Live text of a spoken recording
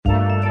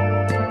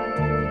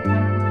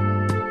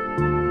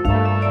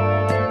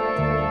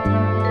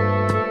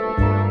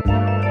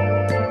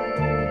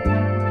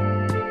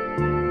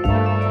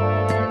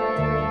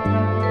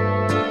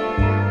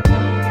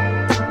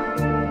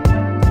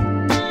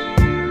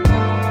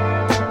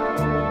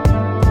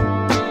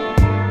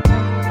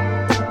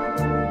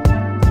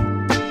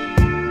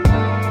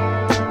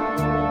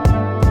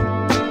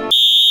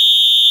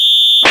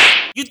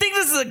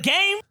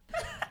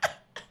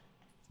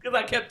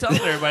kept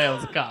telling everybody I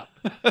was a cop.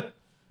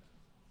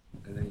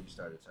 And then you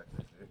started sucking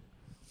his dick.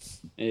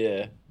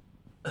 Yeah.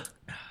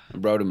 I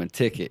brought him a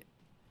ticket.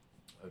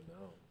 Oh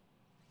no.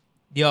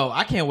 Yo,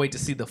 I can't wait to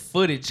see the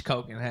footage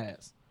Koken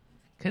has.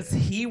 Because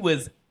he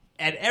was,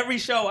 at every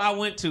show I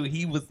went to,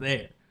 he was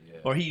there. Yeah.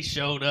 Or he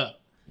showed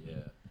up. Yeah.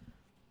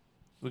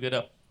 We good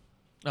up.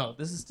 No,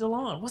 this is still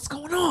on. What's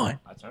going on?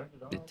 I turned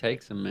it on. It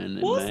takes a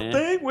minute, What's man. the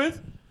thing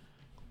with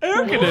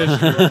air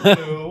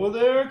conditioning? With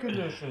air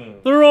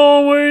conditioning. They're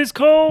always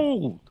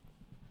cold.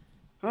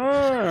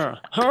 I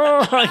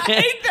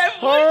hate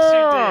that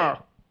voice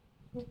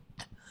you did.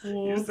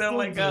 You sound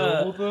like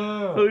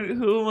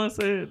who am I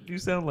saying? You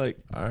sound like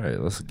All right,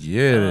 let's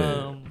get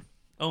it.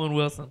 Owen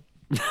Wilson.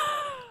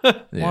 Yeah.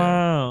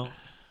 Wow.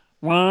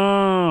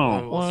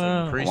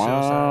 Wow. Pre-show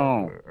Wow.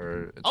 sound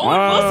Owen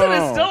Wilson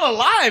is still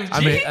alive, G. I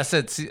mean, I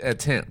said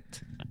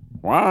attempt.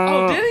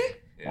 Wow. Oh, did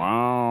he?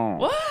 Wow.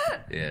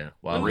 What? Yeah.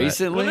 When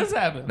Recently? this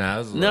happened? Nah, it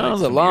was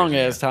a some long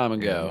years ass time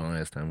Yeah, ago. a long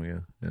ass time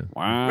ago. Yeah.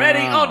 Wow. Ready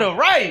on the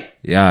right.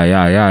 Yeah.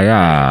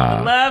 On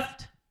the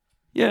left.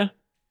 Yeah.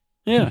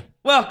 Yeah.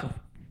 Welcome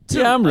to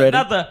Yeah, I'm ready.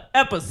 another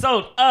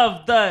episode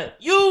of the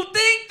You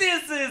Think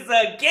This Is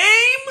a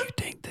Game You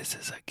think this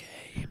is a game?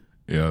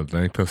 Yeah, I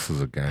think this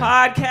is a game.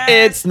 podcast.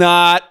 It's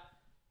not.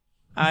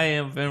 I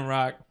am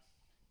Vinroc.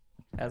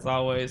 As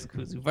always,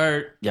 Koozie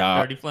Vert, Yeah.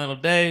 Dirty Flannel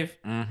Dave.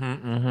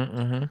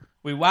 Mm-hmm.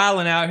 We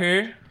wilding out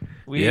here.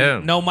 We Yeah.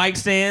 no mic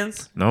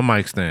stands. No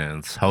mic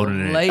stands. Holding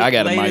it. Late, I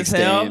got a late mic as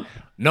hell. stand.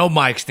 No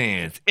mic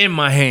stands in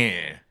my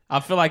hand. I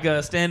feel like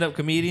a stand-up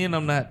comedian.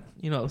 I'm not,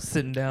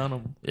 sitting down.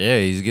 I'm Yeah,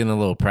 he's getting a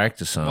little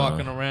practice on.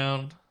 walking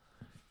around.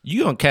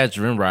 You gonna catch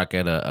Vinroc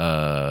at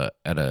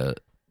a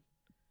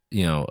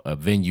a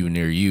venue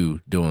near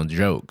you doing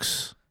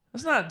jokes.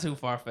 It's not too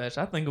far-fetched.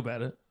 I think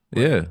about it.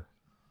 Yeah.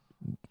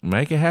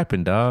 Make it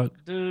happen, dog.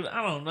 Dude,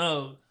 I don't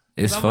know.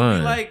 It's I'm gonna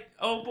fun. be like,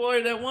 oh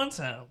boy, that one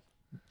time.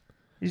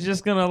 He's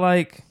just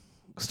gonna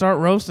start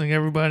roasting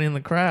everybody in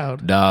the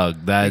crowd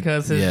Dog, that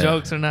because his yeah.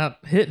 jokes are not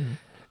hitting.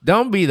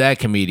 Don't be that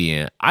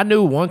comedian. I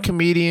knew one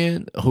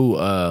comedian who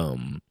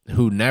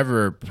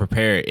never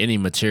prepared any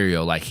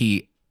material. Like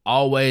he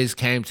always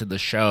came to the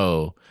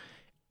show,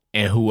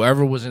 and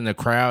whoever was in the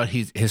crowd,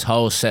 his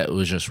whole set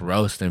was just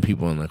roasting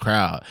people in the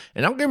crowd.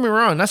 And don't get me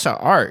wrong, that's an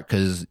art,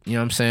 because you know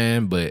what I'm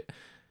saying. But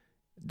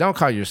don't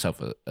call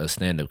yourself a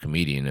stand-up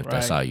comedian if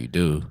that's Right. all you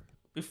do.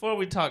 Before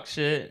we talk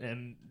shit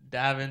and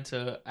dive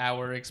into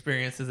our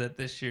experiences at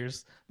this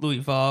year's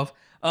Louievolve,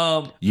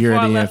 Year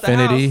of the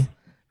Infinity.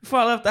 Before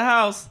I left the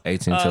house, 18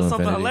 till something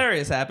infinity.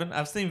 hilarious happened.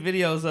 I've seen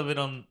videos of it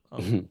on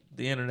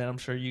the internet. I'm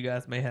sure you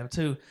guys may have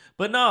too.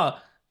 But no,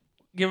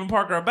 giving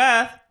Parker a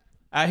bath,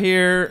 I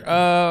hear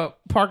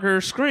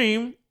Parker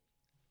scream,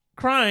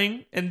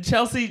 crying, and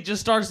Chelsea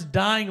just starts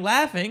dying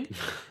laughing.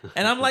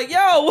 And I'm like,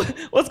 yo,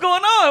 what's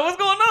going on? What's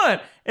going on?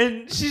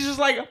 And she's just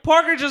like,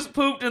 Parker just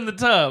pooped in the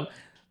tub.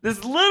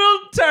 This little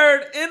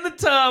turd in the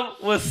tub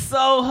was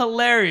so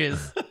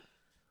hilarious.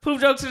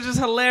 Poop jokes are just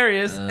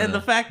hilarious. And the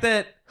fact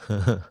that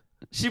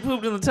she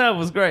pooped in the tub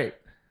was great.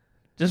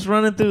 Just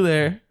running through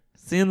there,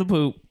 seeing the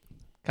poop,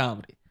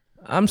 comedy.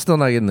 I'm still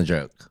not getting the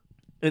joke.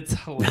 It's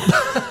hilarious.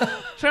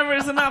 Trevor,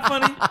 is it not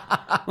funny?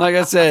 Like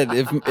I said,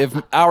 if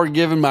I were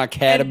giving my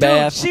cat And a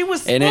bath dude, she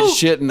was and it's spooked.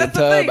 shit in the That's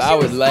tub, thing. She I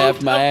would was laugh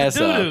spooked my up the ass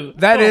off. doo-doo.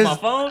 That On is my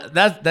phone.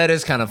 that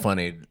is kind of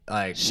funny.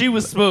 Like She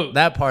was spooked.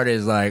 that part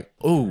is like,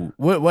 ooh,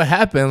 what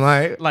happened?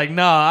 Like,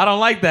 No, I don't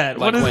like that.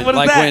 Like what is when, what is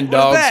like that? when What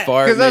is dogs that?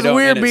 fart. because that's and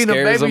weird it being a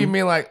scares baby them. and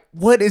being like,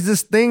 what is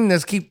this thing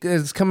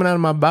is coming out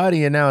of my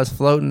body and now it's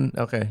floating?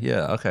 Okay,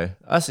 yeah, okay,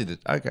 I see that.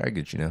 Okay, I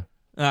get you now.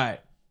 All right.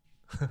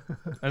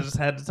 I just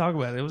had to talk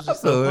about it. It was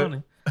just I feel so it.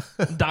 funny.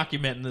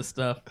 Documenting this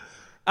stuff.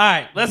 All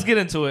right, let's get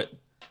into it.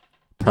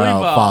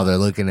 Proud Louievolve. father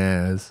looking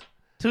ass.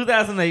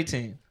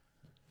 2018.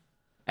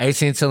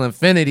 18 till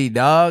infinity,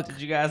 dog. Did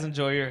you guys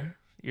enjoy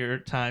your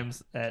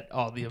times at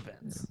all the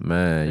events?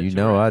 Man, That you you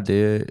know were I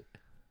did.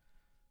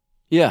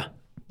 Yeah.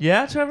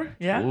 Yeah, Trevor?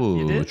 Yeah, you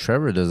Ooh, did?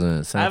 Trevor doesn't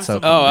I sound have so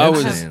some- Oh,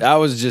 convincing. I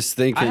was just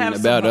I thinking have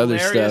about some other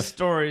hilarious stuff.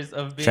 stories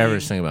of being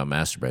Trevor's thinking about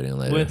masturbating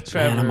later. with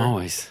Trevor. Man, I'm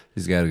always.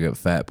 He's got a good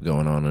fap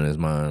going on in his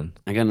mind.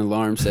 I got an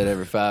alarm set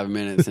every 5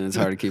 minutes, and it's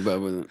hard to keep up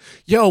with it.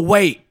 Yo,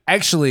 wait.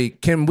 Actually,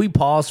 can we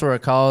pause for a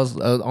cause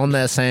on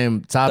that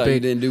same I thought you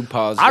topic? didn't do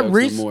pause I jokes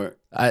rec- no more.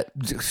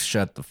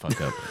 Shut the fuck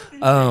up.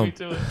 Me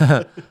too.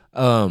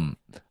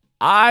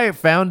 I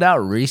found out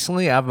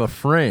recently I have a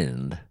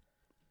friend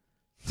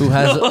who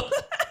has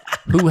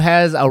who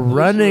has a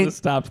running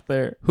Stopped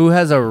there. who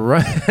has a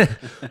run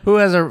who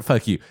has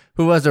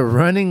a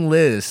running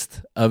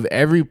list of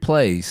every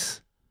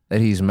place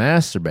that he's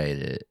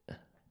masturbated.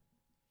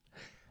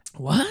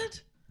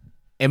 What?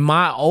 And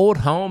my old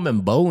home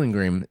in Bowling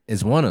Green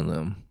is one of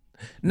them.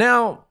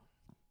 Now,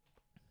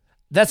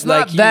 that's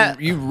Like not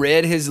that. you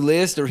read his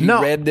list, or he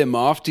No. read them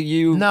off to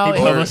you. No, He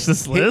published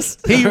this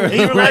list? He, You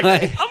were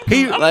like,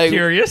 I'm like-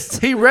 curious.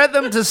 he read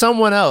them to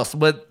someone else,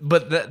 but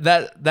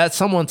that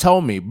someone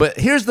told me. But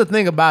here's the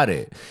thing about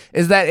it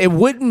is that it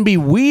wouldn't be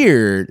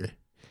weird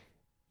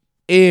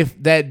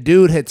if that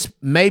dude had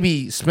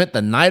maybe spent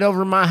the night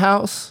over my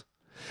house.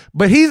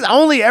 But he's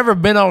only ever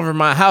been over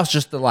my house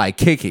just to like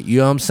kick it. You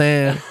know what I'm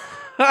saying?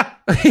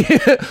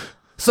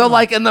 So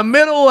like in the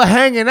middle of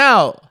hanging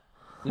out,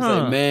 he's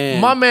like,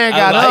 man, my man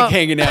got I like up.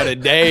 hanging out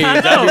at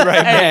Dave's. I'll be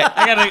right Hey,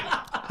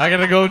 back. I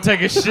gotta go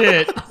take a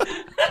shit.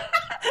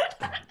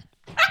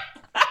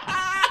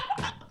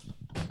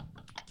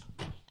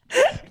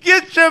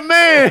 Get your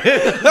man.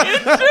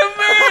 Get your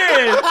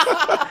man.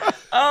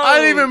 I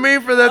didn't even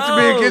mean for that to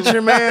be a get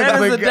your man.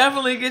 That is a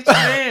definitely get your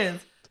man.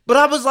 But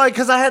I was like,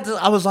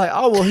 I was like,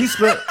 oh, well, he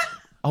spent,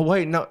 oh,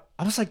 wait, no.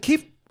 I was like,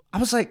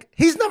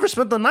 he's never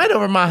spent the night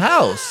over my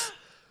house.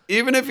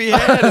 Even if he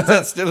had, is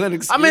that still an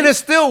excuse? I mean, it's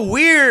still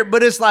weird,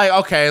 but it's like,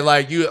 okay,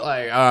 like you,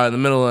 like, in the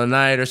middle of the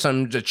night or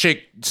something, the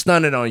chick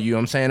stunted on you,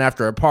 I'm saying,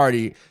 after a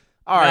party.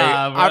 All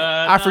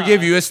right, I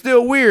forgive you. It's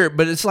still weird,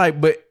 but it's like,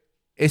 but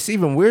it's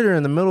even weirder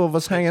in the middle of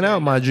us hanging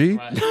out, my G.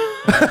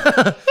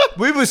 Right.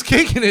 We was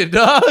kicking it,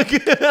 dog. You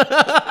know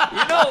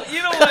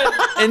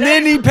what? And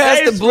then he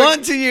passed the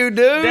blunt to you,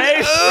 dude.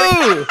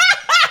 Ooh.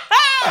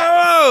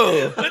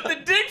 Oh. With the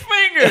dick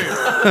fingers.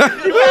 You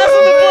passed the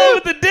blunt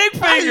with the dick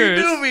fingers.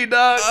 You do me,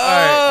 dog.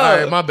 All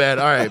right, my bad.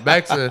 All right,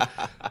 back to.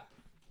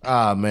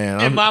 Oh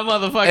man. And my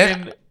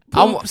motherfucking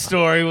poop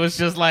story was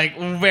just like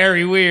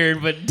very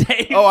weird, but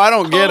Dave. Oh, I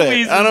don't get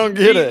it. I don't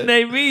get it.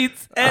 They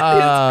meets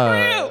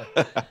at his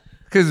crib.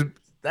 Because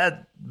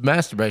that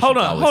masturbation. Hold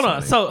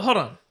on. So hold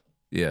on.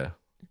 Yeah.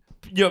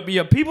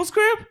 Your people's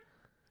crib?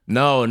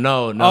 No.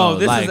 Oh,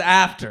 this is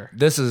after.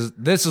 This is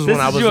when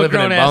I was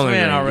living in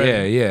Bowling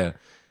Green. Yeah.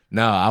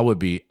 No, I would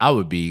be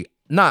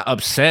not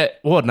upset.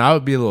 Well, no, I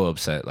would be a little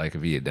upset, like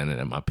if he had done it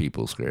at my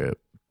people's crib.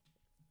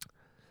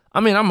 I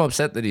mean, I'm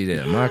upset that he did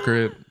it at my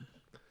crib.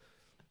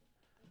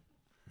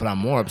 But I'm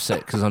more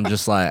upset because I'm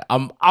just like,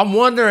 I'm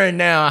wondering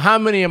now how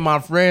many of my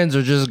friends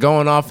are just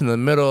going off in the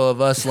middle of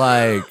us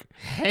like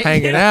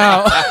hanging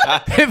out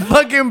and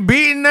fucking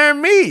beating their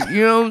meat.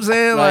 You know what I'm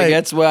saying? Like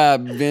that's why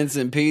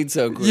Vincent peed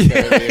so quick.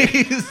 Yeah,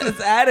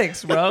 it's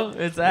addicts, bro.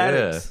 It's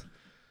addicts. Yeah.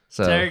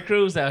 So, Terry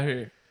Crews out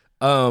here.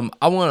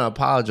 I want to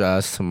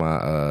apologize to my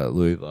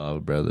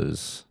Louievolve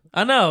brothers.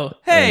 I know.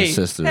 Hey,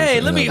 sisters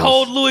let me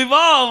hold Louievolve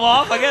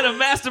off. I got a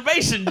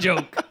masturbation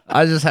joke.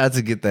 I just had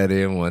to get that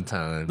in one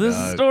time. This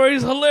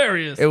story's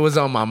hilarious. It was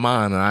on my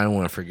mind, and I didn't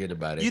want to forget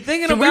about it. You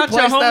thinking Can about we your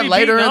place homie that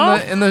later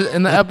beating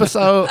in the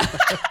episode?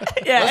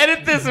 Yeah,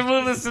 edit this and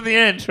move this to the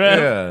end, Trev.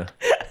 Yeah,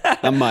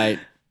 I might.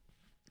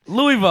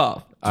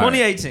 Louievolve,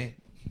 2018. Right.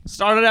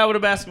 Started out with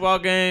a basketball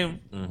game.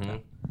 Mm-hmm.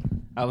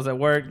 I was at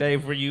work.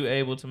 Dave, were you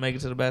able to make it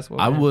to the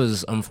basketball game? I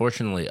was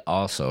unfortunately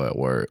also at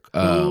work.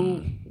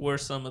 Who were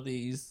some of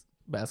these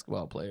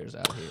basketball players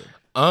out here?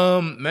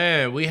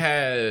 Man, we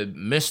had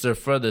Mr.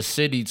 For the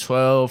City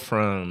 12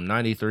 from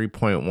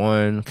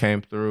 93.1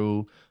 came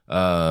through.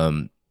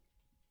 DJ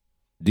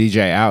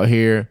Out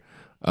Here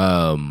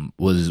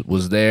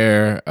was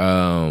there.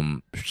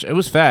 It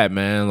was fat,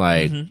 man.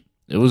 Like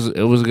it was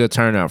a good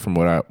turnout from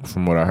what I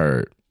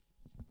heard.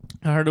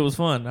 I heard it was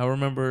fun. I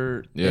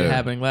remember it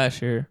happening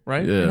last year,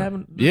 right? Yeah,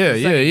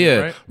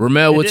 Right?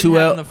 Ramel with two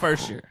L's. The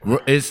first year.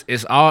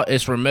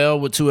 It's Ramel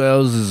with two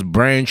L's. His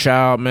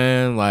brainchild,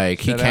 man. Like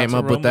he came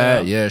up with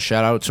that. Yeah,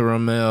 shout out to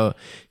Ramel.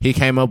 He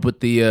came up with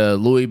the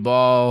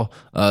Louievolve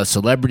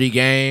celebrity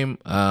game.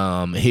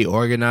 He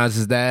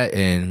organizes that,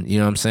 and you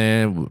know what I'm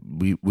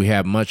saying. We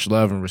have much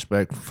love and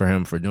respect for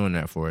him for doing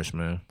that for us,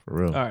 man. For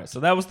real. All right, so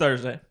that was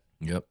Thursday.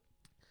 Yep.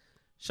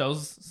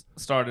 Shows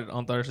started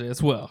on Thursday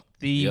as well.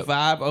 The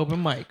Vibe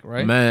open mic,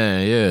 right?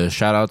 Man, yeah.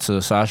 Shout out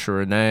to Sasha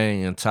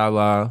Renee and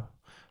Tala.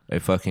 They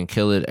fucking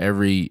kill it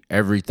every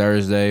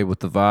Thursday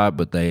with the Vibe,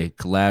 but they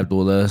collabed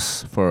with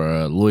us for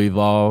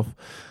Louievolve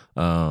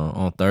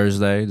on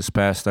Thursday, this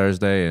past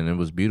Thursday, and it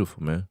was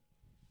beautiful, man.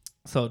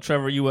 So,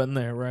 Trevor, you wasn't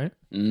there, right?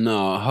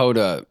 No, hold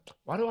up.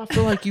 Why do I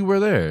feel like you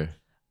were there?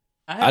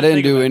 I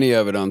didn't do any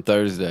of it on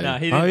Thursday. No,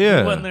 he didn't.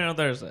 He wasn't there on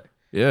Thursday.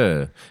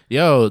 Yeah.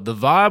 Yo, the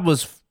Vibe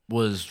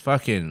was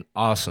fucking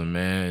awesome,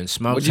 man.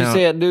 Smoketown. What'd you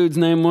say that dude's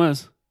name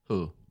was?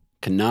 Who?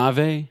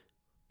 Kanave?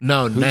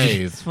 No,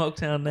 Nave.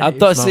 Smoketown Nave. I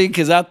thought,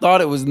 because I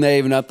thought it was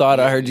Nave, and I thought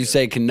I heard you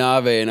say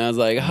Kanave, and I was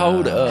like,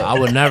 hold up. I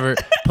would never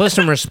put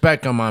some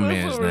respect on my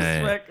man's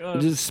name.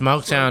 Just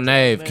Smoketown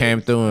Nave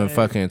came through and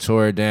fucking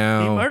tore it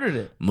down. He murdered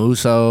it.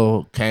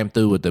 Musso came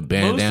through with the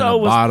bandana Musso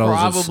was bottles.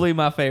 Probably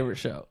my favorite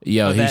show.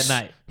 Yo, that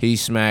night. He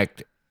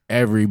smacked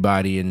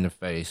everybody in the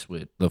face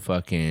with the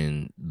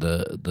fucking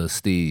the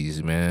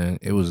steez, man.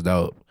 It was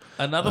dope.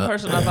 Another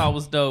person I thought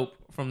was dope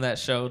from that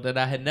show that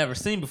I had never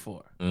seen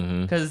before,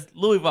 because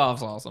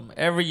Louievolve's awesome.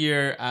 Every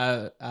year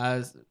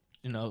I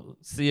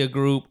see a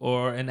group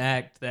or an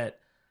act that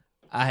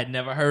I had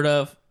never heard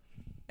of,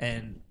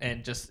 and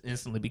just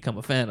instantly become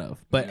a fan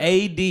of. But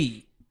AD,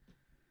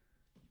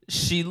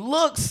 she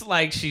looks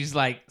like she's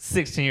like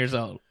 16 years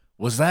old.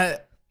 Was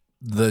that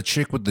the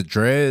chick with the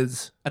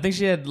dreads? I think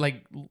she had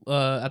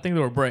I think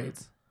they were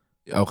braids.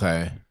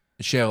 Okay.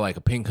 She had like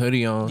a pink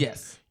hoodie on?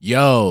 Yes.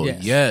 Yo,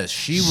 yes.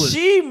 She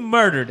She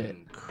murdered it.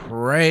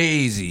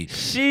 crazy.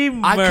 She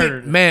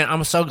murdered. Man,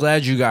 I'm so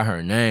glad you got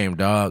her name,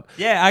 dog.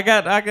 Yeah, I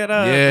got a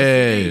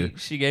CD.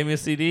 She gave me a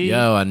CD.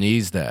 Yo, I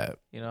needs that.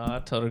 You know, I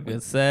told her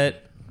good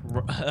set.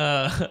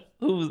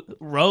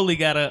 Rolly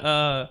got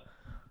a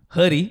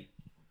hoodie.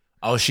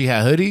 Oh, she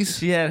had hoodies?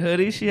 She had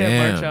hoodies. She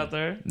had merch out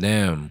there.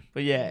 Damn.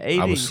 But yeah, AD,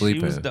 I was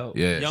sleeping. she was dope.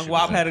 Yeah, Young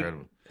Wop had a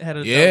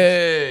dope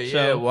yeah.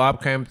 show.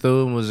 Wop came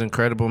through and was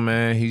incredible,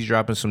 man. He's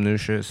dropping some new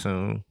shit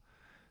soon.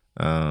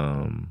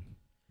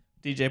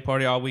 DJ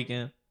party all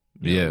weekend.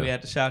 You know, we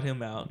had to shout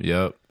him out.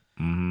 Yep.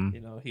 Mm-hmm.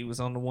 You know, he was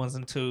on the ones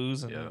and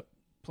twos and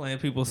playing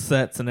people's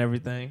sets and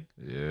everything.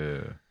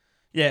 Yeah.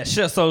 Yeah,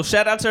 sure. So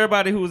shout out to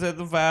everybody who was at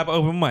the Vibe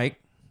open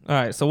mic. All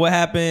right, so what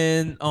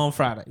happened on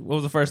Friday? What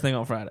was the first thing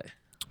on Friday?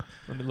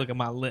 Let me look at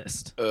my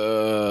list.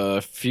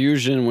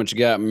 Fusion, which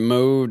got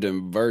moved,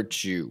 and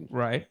Virtue.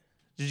 Right.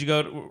 Did you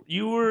go?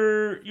 You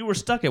were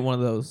stuck at one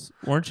of those,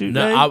 weren't you?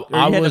 No, Dave?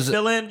 I you had was to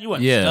fill in. You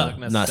weren't stuck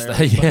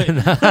necessarily.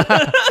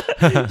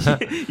 Not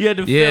stuck. You had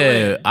to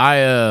fill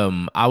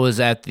in. I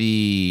was at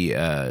the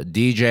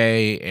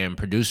DJ and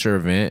producer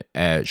event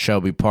at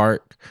Shelby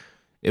Park.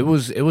 It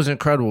was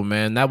incredible,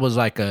 man. That was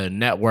like a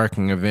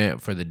networking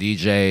event for the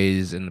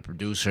DJs and the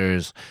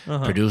producers.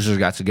 Producers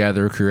got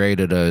together,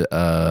 created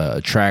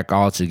a track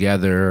all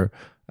together.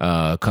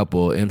 A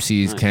couple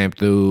MCs came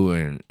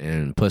through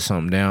and put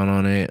something down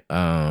on it.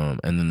 And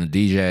then the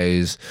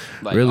DJs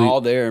like really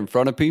all there in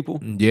front of people.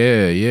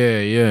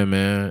 Yeah,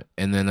 man.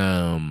 And then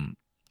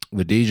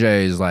the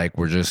DJs like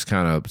were just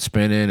kind of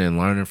spinning and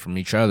learning from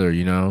each other,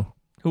 you know.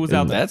 Who was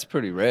out there? That's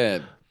pretty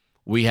rad.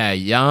 We had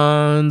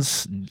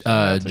Jans,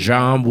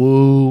 John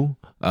Woo,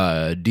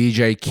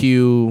 DJ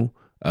Q,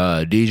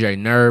 DJ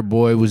Nerd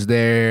Boy was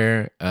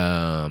there.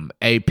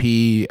 AP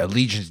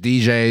Allegiance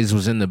DJs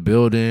was in the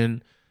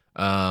building.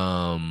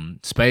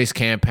 Space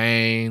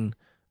Campaign.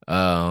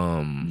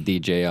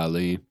 DJ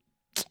Ali.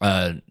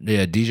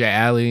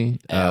 DJ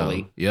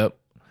Ali. Yep.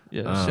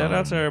 Yeah. Shout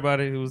out to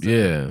everybody who was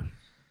there.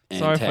 Yeah.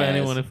 Sorry for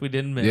anyone if we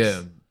didn't miss.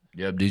 Yeah.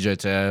 Yep. DJ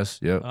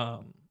Taz. Yep.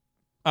 All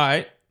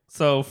right.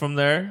 So from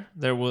there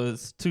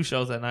was 2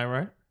 shows that night,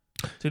 right?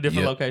 2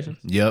 different locations.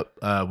 Yep.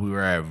 We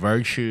were at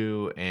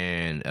Virtue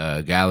and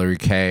Gallery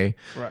K.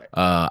 Right.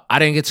 I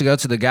didn't get to go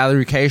to the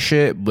Gallery K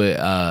shit,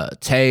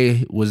 but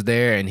Tay was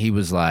there and he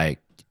was like,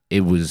 it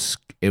was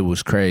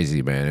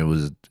crazy, man. It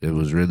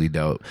was really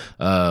dope.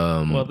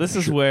 Well, this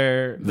is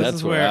where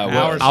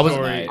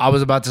I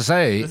was about to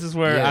say this is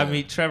where I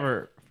meet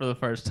Trevor for the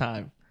first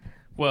time.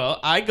 Well,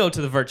 I go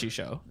to the Virtue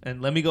show,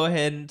 and let me go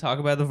ahead and talk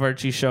about the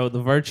Virtue show.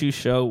 The Virtue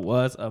show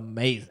was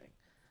amazing.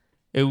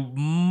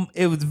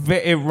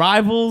 It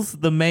rivals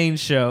the main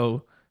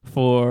show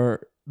for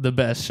the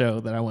best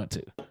show that I went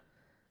to.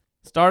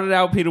 Started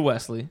out Peter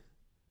Wesley.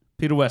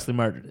 Peter Wesley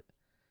murdered it.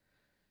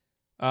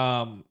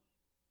 Don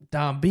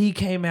B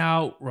came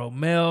out.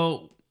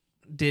 Romel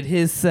did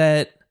his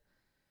set.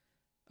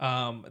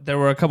 There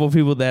were a couple of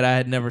people that I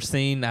had never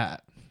seen.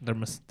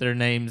 Their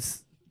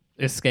names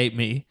escape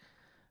me.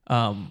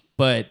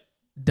 But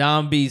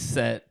Don B's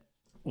set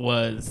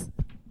was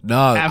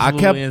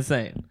absolutely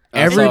insane.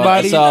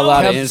 Everybody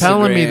kept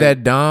telling me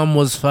that Dom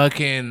was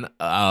fucking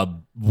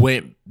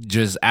went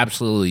just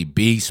absolutely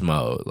beast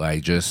mode,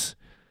 like just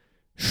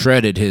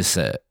shredded his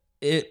set.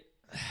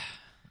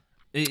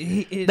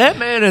 That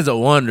man is a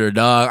wonder,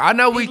 dog. I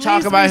know we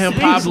talk about him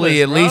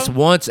probably at least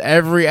once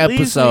every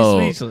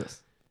episode.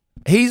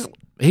 He's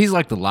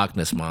like the Loch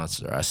Ness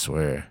Monster, I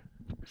swear.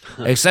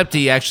 Except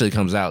he actually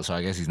comes out, so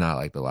I guess he's not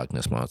like the Loch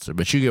Ness Monster.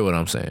 But you get what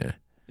I'm saying.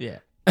 Yeah.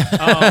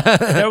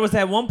 There was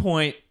at one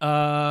point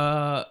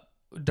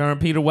during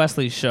Peter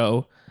Wesley's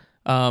show,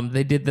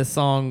 they did this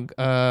song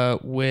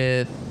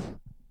with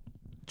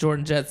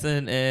Jordan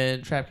Jetson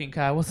and Trap King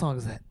Kai. What song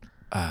is that?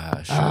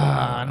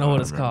 I know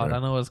what it's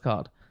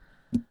called.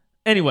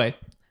 Anyway,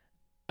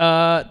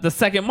 the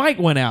second mic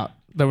went out.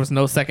 There was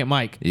no second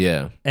mic.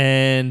 Yeah.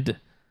 And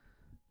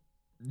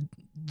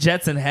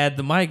Jetson had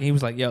the mic. And he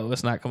was like, yo,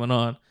 it's not coming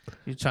on.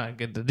 He's trying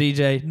to get the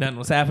DJ. Nothing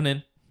was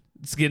happening.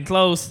 It's getting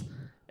close.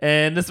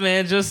 And this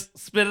man just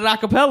spit it a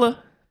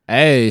cappella.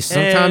 Hey,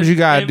 sometimes you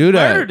got to do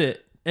that.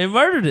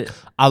 Murdered it.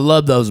 I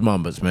love those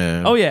moments,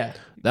 man. Oh, yeah.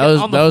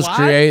 Those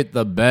create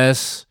the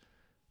best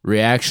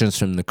reactions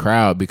from the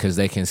crowd because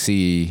they can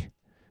see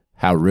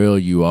how real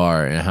you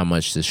are and how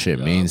much this shit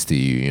means to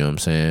you. You know what I'm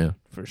saying?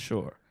 For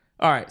sure.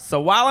 All right. So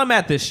while I'm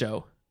at this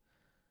show,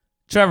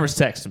 Trevor's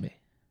texting me.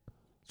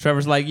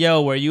 Trevor's like,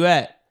 yo, where you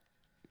at?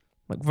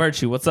 I'm like,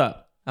 Virtue, what's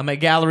up? I'm at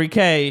Gallery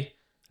K.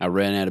 I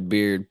ran out of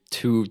beer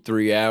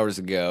 2-3 hours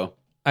ago.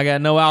 I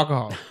got no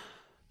alcohol.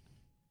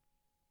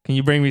 Can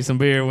you bring me some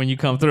beer when you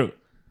come through?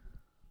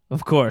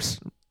 Of course.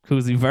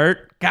 Koozie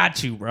Vert,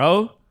 got you,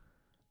 bro.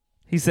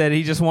 He said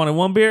he just wanted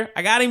 1 beer.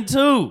 I got him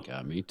 2.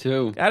 Got me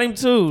too. That's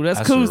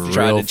Koozie.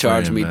 Tried to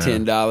charge me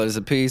 $10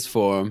 a piece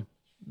for him.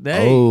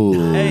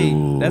 Hey,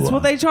 that's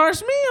what they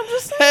charged me. I'm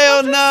just saying.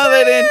 Hell no,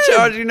 they didn't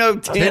charge you no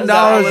 $10.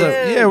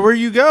 Yeah, where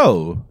you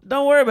go?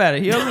 Don't worry about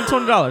it. He owes me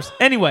 $20.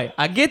 Anyway,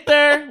 I get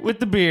there with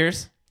the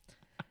beers,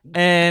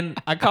 and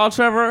I call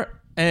Trevor,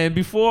 and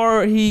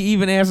before he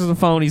even answers the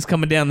phone, he's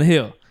coming down the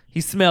hill.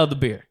 He smelled the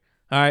beer.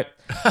 All right.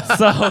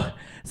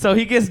 So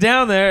he gets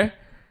down there,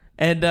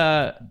 and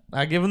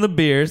I give him the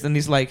beers, and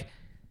he's like,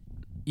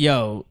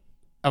 "Yo,"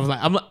 I was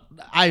like,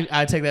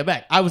 I take that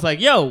back. I was like,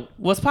 "Yo,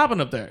 what's popping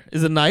up there?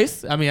 Is it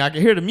nice? I mean, I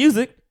can hear the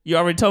music. You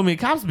already told me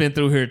cops been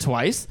through here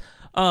twice.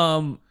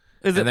 And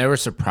they were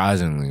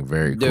surprisingly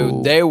very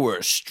cool. Dude, they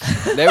were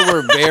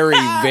very,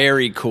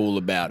 very cool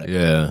about it.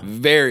 Yeah.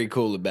 Very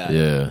cool about it.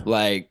 Yeah.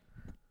 Like,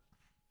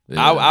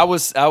 Yeah. I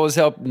was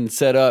helping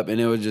set up, and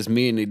it was just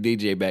me and the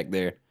DJ back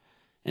there.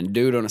 And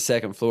dude on the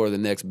second floor of the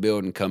next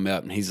building come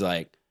up, and he's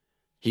like,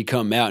 he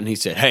come out and he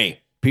said,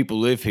 "Hey, people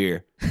live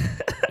here."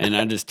 And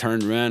I just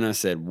turned around and I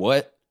said,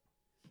 "What?"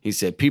 He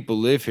said, "People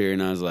live here."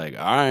 And I was like,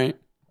 "All right."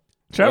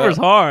 Trevor's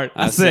hard.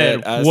 I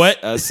said,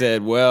 "What?" I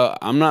said, "Well,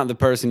 I'm not the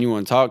person you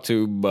want to talk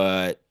to,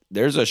 but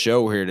there's a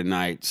show here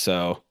tonight,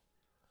 so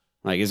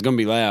like it's gonna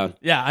be loud."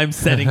 Yeah, I'm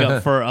setting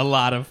up for a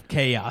lot of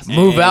chaos.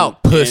 Move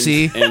out,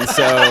 pussy. And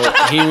so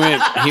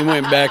he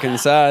went back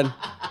inside,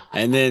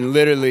 and then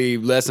literally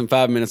less than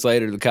 5 minutes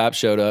later, the cops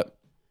showed up,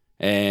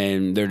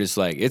 and they're just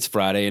like, "It's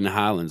Friday in the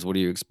Highlands. What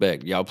do you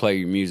expect? Y'all play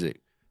your music."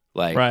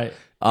 Like, right.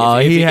 Oh,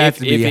 he has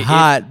to be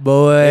hot,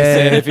 boy.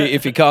 They said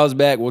if he calls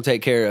back, we'll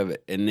take care of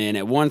it. And then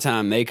at one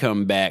time, they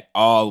come back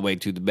all the way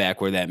to the back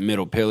where that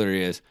middle pillar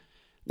is.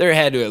 There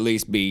had to at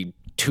least be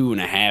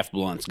 2.5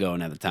 blunts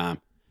going at the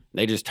time.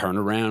 They just turned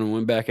around and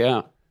went back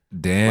out.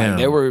 Damn. Like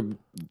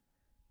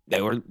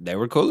they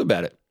were cool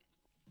about it.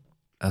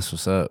 That's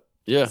what's up.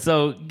 Yeah.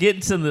 So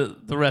getting to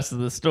the rest of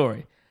the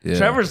story. Yeah.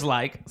 Trevor's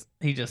like,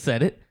 he just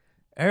said it.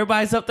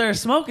 Everybody's up there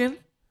smoking.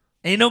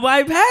 Ain't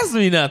nobody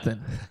passing me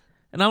nothing.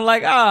 And I'm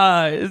like,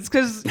 it's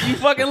because you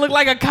fucking look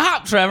like a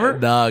cop, Trevor.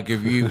 Dog,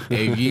 if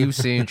you've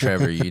seen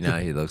Trevor, you know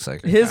he looks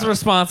like a His cop.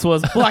 response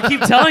was, "Well, I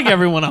keep telling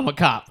everyone I'm a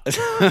cop,"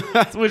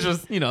 which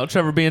was,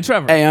 Trevor being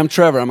Trevor. Hey, I'm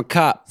Trevor. I'm a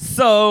cop.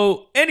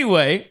 So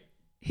anyway,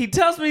 he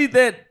tells me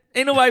that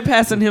ain't nobody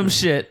passing him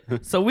shit.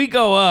 So we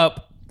go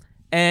up,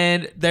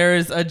 and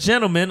there's a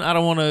gentleman. I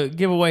don't want to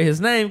give away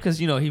his name because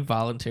he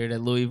volunteered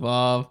at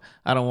Louievolve.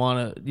 I don't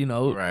want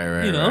to,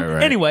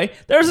 Right. Anyway,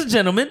 there's a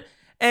gentleman,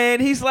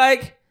 and he's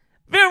like,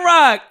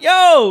 "Vinroc,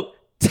 yo,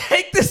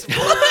 take this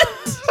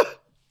blunt."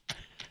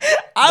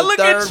 I look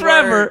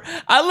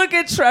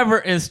at Trevor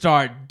and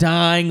start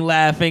dying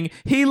laughing.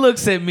 He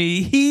looks at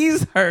me.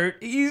 He's hurt.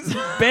 He's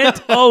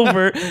bent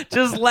over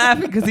just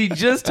laughing because he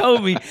just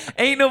told me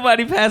ain't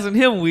nobody passing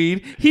him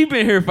weed. He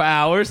been here for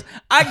hours.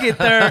 I get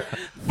there.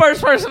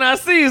 First person I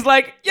see is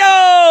like,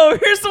 "Yo,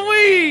 here's some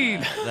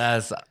weed."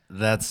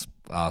 That's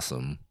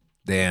awesome.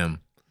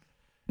 Damn.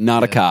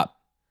 Not a cop.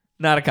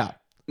 Not a cop.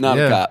 Not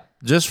a cop.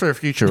 Just for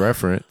future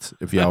reference,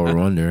 if y'all were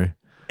wondering.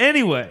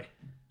 Anyway,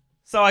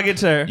 so I get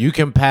there. You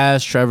can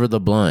pass Trevor the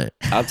blunt.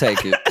 I'll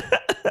take it.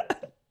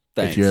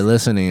 Thanks. If you're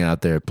listening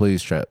out there,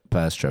 please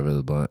pass Trevor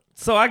the blunt.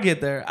 So I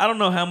get there. I don't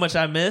know how much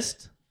I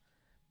missed,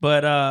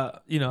 but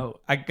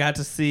I got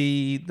to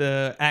see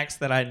the acts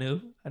that I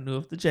knew. I knew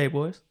of the J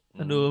Boys.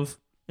 I knew of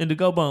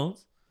Indigo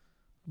Bones.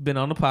 Been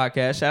on the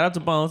podcast. Shout out to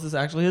Bones. It's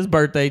actually his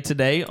birthday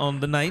today on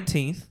the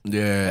 19th.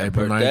 Yeah,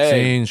 April birthday.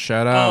 19.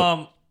 Shout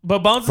out.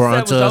 But Bones' For set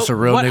unto was us dope. a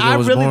real What nigga I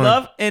was really born.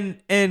 love,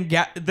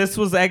 this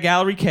was at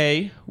Gallery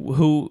K,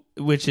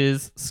 which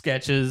is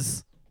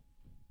Sketch's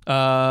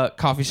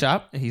coffee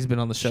shop. He's been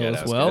on the show Shout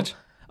as out, well. Sketch.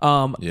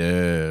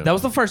 Yeah. That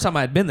was the first time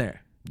I had been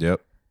there. Yep.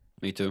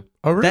 Me too.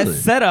 Oh, really? That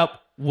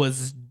setup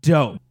was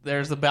dope.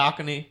 There's a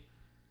balcony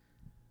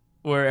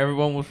where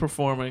everyone was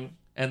performing,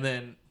 and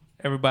then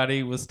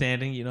everybody was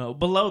standing,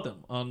 below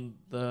them on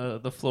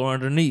the floor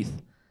underneath.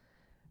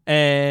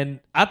 And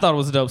I thought it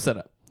was a dope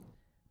setup.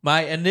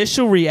 My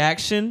initial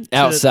reaction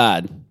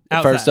Outside.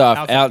 First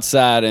off,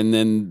 outside. and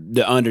then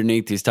the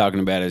underneath he's talking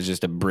about is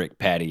just a brick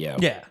patio.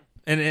 Yeah.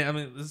 And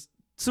it's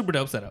super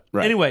dope setup.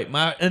 Right. Anyway,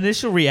 my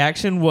initial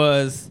reaction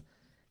was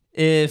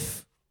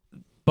if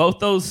both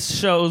those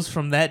shows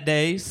from that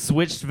day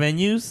switched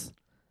venues,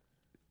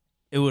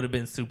 it would have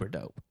been super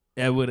dope.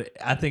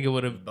 I think it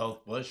would have. Both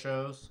what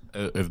shows?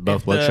 If If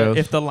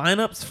the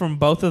lineups from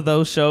both of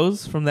those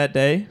shows from that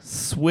day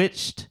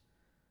switched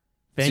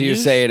venues, So you're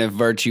saying if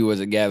Virtue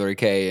was at Gallery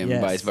K and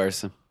Yes. vice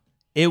versa?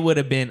 it would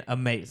have been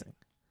amazing.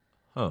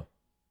 Huh.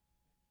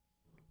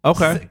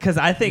 Okay. Because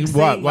I think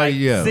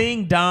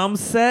seeing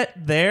Dom's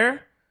set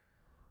there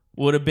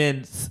would have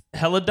been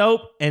hella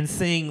dope, and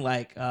seeing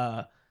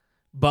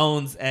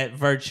Bones at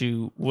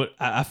Virtue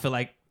I feel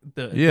like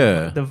the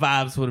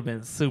vibes would have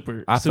been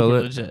super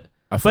legit.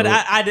 But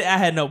I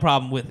had no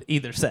problem with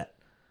either set.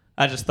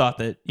 I just thought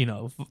that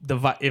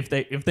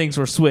if things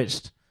were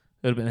switched, it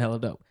would have been hella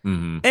dope.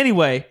 Mm-hmm.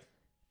 Anyway,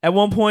 at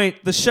one point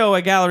the show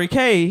at Gallery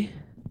K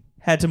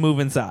had to move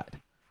inside.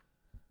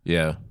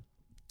 Yeah.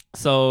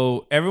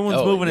 So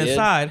everyone's moving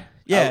inside.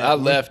 Yeah, I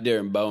left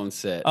during Bones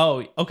set.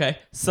 Oh, okay.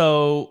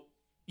 So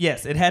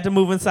yes, it had to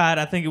move inside.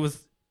 I think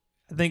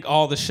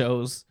all the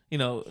shows,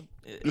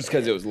 Just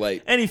because it was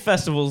late. any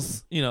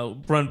festivals,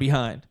 run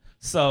behind.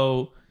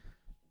 So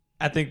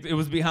I think it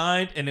was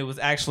behind, and it was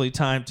actually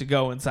time to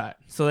go inside.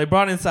 So they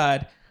brought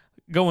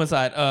go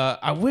inside.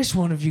 I wish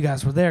one of you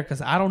guys were there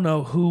because I don't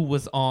know who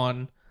was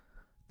on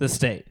the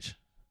stage.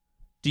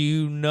 Do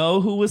you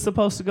know who was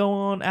supposed to go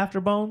on after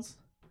Bones?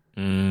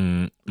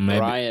 Maybe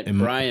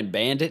Brian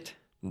Bandit.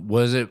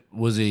 Was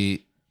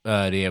he?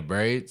 Did he have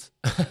braids?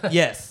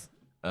 Yes.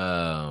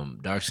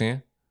 Dark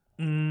skin.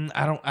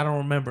 I don't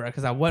remember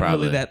because I wasn't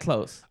really that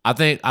close. I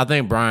think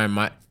Brian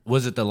might.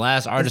 Was it the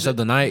last artist of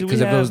the night?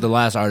 Because if it was the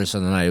last artist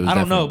of the night, it was. I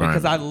don't know Brian.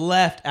 because I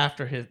left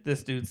after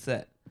this dude's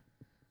set.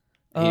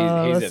 He's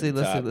let's at see.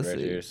 the top Let's right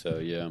see. here. So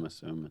yeah, I'm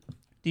assuming.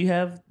 Do you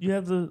have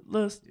the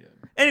list? Yeah.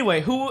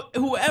 Anyway,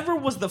 whoever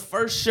was the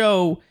first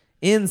show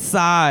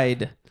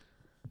inside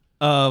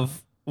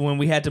of when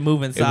we had to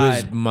move inside,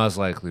 it was most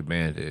likely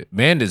Bandit.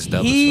 Bandit's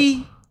dope.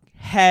 He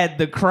had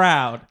the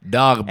crowd.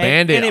 Dog,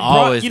 Bandit and it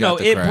always brought, got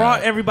the crowd. It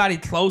brought everybody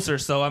closer.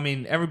 So I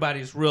mean,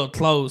 everybody's real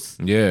close.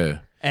 Yeah.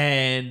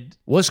 And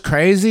what's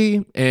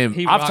crazy, and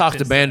I've talked to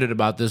himself. Bandit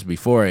about this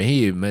before, and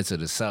he admits it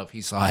himself.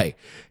 He's like,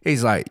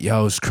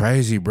 yo, it's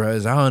crazy,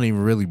 bros. I don't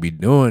even really be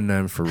doing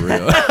nothing for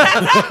real.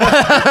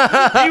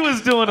 He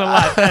was doing a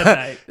lot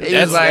that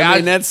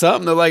night. That's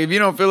something that, like, if you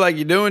don't feel like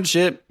you're doing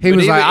shit, He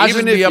was like, I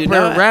even just if be up you're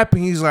there not-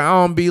 rapping. He's like, I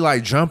don't be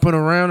like jumping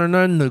around or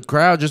nothing. The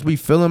crowd just be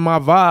feeling my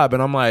vibe,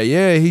 and I'm like,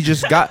 yeah, he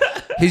just got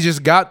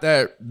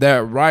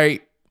that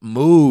right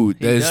mood.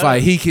 It's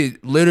like he could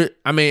literally.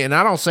 I mean, and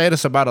I don't say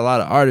this about a lot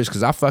of artists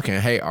because I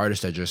fucking hate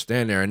artists that just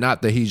stand there, and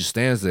not that he just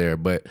stands there,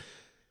 but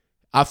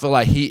I feel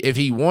like if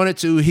he wanted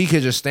to, he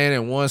could just stand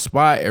in one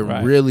spot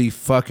and really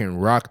fucking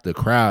rock the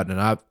crowd. And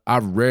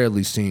I've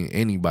rarely seen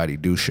anybody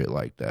do shit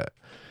like that.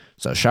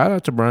 So shout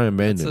out to Brian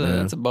Bandit, man.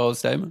 That's a bold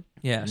statement.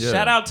 Yeah.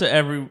 Shout out to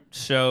every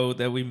show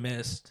that we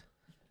missed,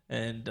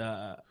 and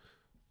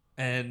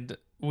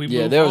we.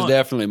 Yeah, there was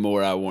definitely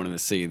more I wanted to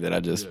see that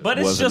I just. But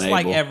it's wasn't just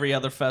like able. every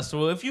other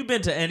festival. If you've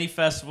been to any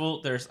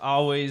festival, there's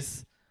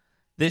always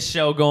this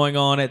show going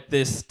on at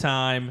this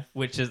time,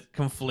 which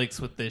conflicts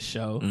with this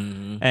show,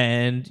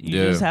 and you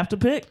just have to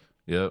pick.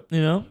 Yep.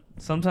 You know,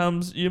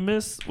 sometimes you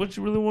miss what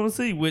you really want to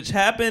see, which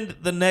happened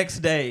the next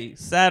day,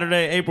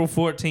 Saturday, April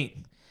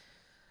 14th.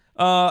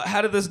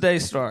 How did this day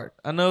start?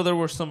 I know there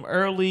were some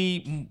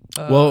early.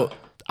 Well,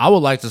 I would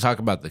like to talk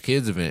about the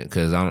kids event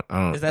because I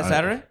don't. Is that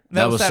Saturday?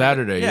 That was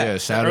Saturday. Yeah,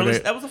 Saturday.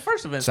 That was the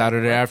first event.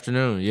 Saturday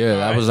afternoon. Yeah,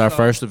 that right, was our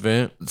first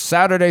event.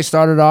 Saturday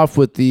started off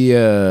with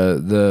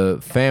the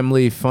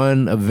family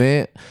fun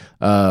event.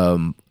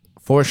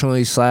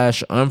 Fortunately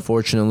 /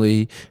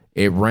 unfortunately,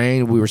 it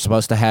rained. We were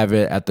supposed to have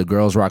it at the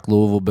Girls Rock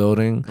Louisville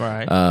building.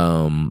 Right.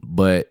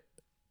 But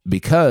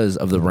because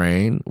of the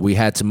rain, we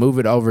had to move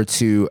it over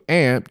to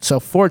Amped. So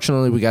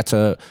fortunately, we got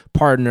to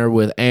partner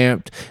with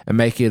Amped and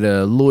make it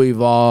a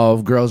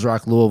Louievolve Girls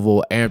Rock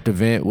Louisville Amped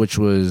event, which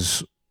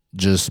was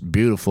just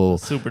beautiful.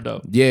 Super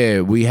dope. Yeah,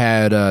 we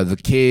had the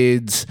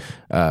kids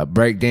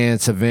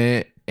breakdance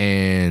event,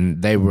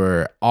 and they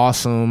were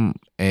awesome.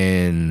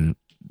 And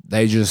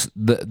they just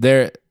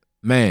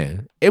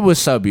man, it was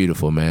so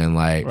beautiful, man.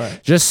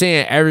 Like just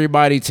seeing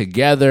everybody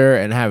together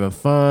and having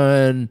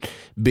fun,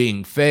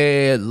 being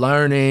fed,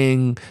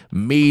 learning,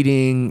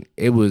 meeting.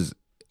 It was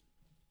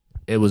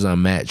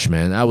unmatched,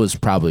 man. That was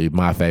probably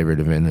my favorite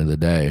event of the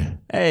day.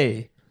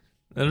 Hey,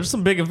 there were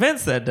some big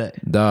events that day.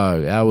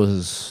 Dog, that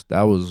was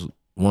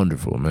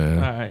wonderful,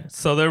 man. All right.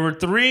 So there were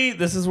 3.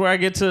 This is where I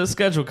get to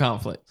schedule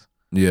conflicts.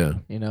 Yeah.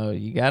 You know,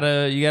 you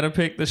gotta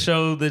pick the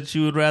show that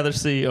you would rather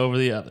see over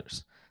the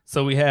others.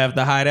 So we have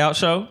the Hideout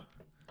show.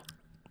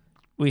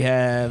 We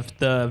have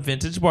the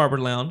Vintage Barber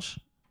Lounge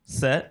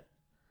set,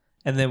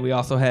 and then we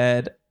also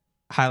had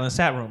Highlands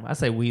Chat Room. I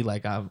say we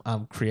like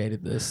I'm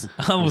created this.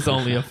 I was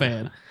only a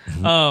fan.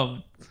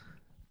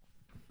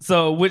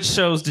 So which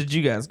shows did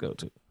you guys go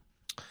to?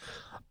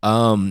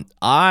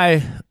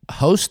 I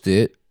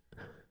hosted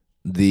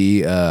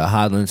the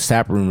Highlands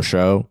Tap Room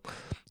show.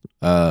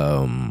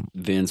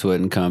 Vince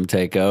wouldn't come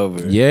take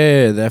over.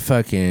 Yeah, that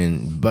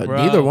fucking. But Bro.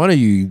 neither one of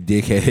you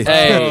dickheads.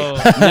 Hey,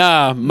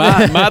 nah,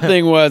 my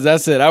thing was, I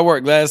said, I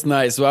worked last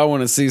night, so I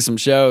want to see some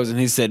shows. And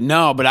he said,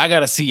 no, but I got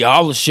to see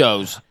all the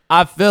shows.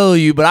 I feel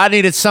you, but I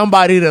needed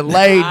somebody to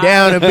lay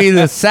down and be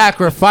the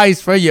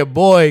sacrifice for your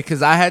boy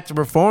because I had to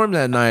perform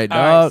that night, dog.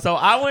 All right, so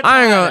I went to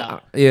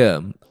Hideout,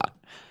 yeah.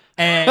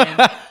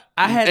 and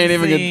I had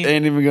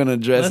ain't even gonna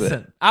address it.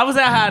 Listen, I was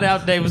at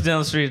Hideout. Dave was down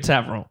the street at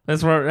Tap Room.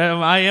 That's where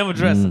I am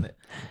addressing it.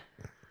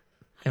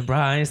 And bro,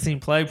 I ain't seen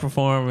Play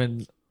perform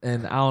in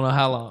I don't know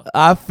how long.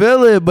 I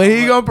feel it, but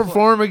he gonna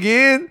perform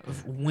again?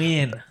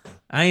 When?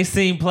 I ain't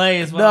seen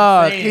Play is what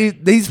Dog, I'm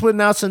saying. he's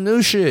putting out some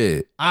new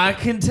shit. I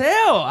can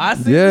tell. I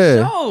see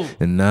the show.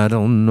 And I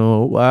don't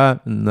know why,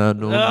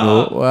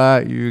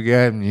 you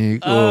got me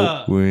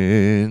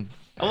going.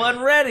 I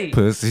wasn't ready.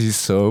 Pussy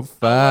so I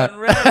fire.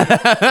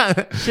 wasn't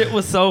ready. Shit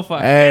was so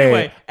fire. Hey,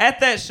 anyway, at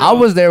that show. I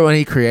was there when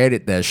he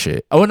created that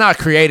shit. Oh, not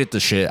created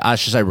the shit. I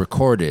should say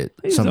recorded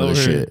some of the over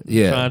here shit.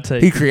 Yeah, trying to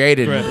take he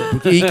created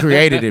credit. he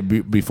created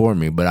it before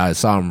me, but I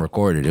saw him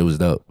record it. It was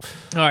dope.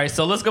 All right,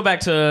 so let's go back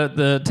to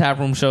the Tap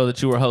Room show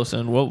that you were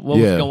hosting. What was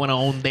going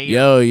on there?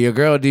 Yo, your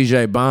girl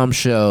DJ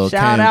Bombshell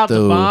Shout came out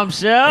through to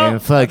Bombshell. and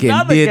fucking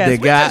Another did guest. the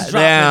We just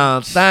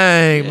goddamn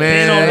thing,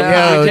 man. on the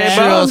Yo, DJ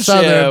Trill Bombshell,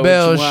 Southern what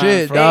Bell you want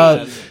shit, from dog.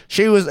 us?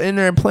 She was in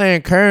there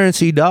playing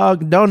Currency,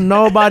 dog. Don't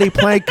nobody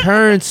play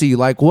Currency.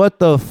 Like, what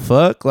the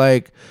fuck?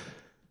 Like,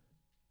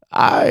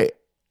 I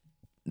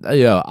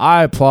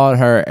applaud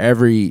her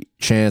every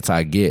chance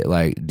I get.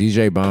 Like,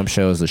 DJ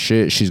Bombshell is the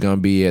shit. She's gonna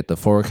be at the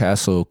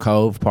Forecastle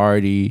Cove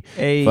party.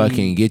 Hey.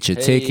 Fucking get your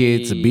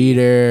tickets, be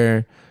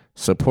there,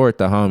 support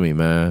the homie,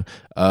 man.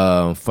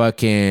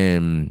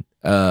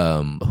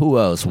 Who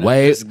else?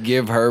 Wave. Just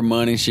give her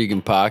money she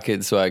can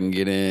pocket so I can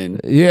get in.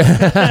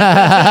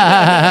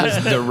 Yeah.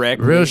 Just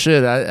directly. Real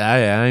shit.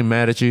 I ain't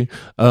mad at you.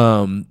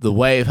 The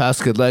Wave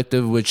House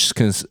Collective, which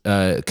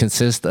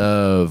consists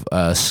of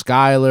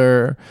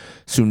Skylar,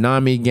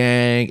 Tsunami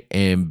Gang,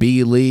 and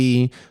B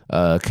Lee,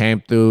 came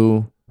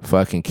through,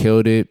 fucking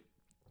killed it.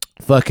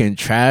 Fucking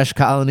Trash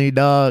Colony,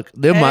 dog.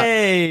 Them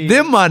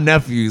my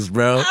nephews,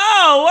 bro.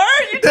 Oh, where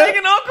are you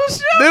taking Uncle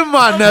Show? Them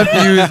my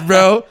nephews,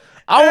 bro.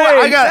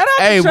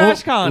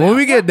 When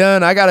we get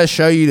done, I gotta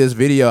show you this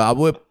video.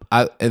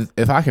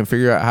 If I can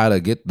figure out how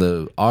to get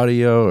the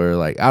audio or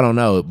like, I don't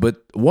know.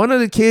 But one of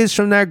the kids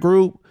from that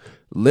group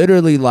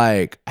literally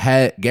like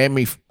gave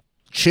me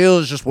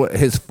chills just with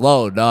his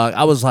flow, dog.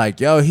 I was like,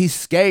 yo, he's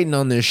skating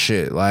on this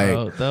shit. Like,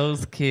 bro,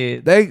 those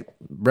kids,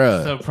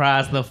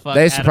 surprised the fuck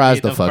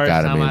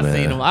out of me, man. I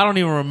seen them. I don't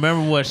even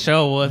remember what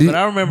show it was, but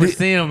I remember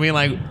seeing them being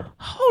like,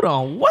 hold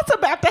on, what's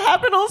about to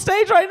happen on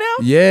stage right now?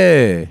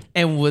 Yeah.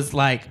 And was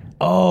like,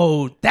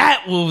 oh,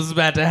 that was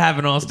about to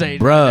happen on stage,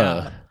 bruh.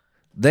 Right now.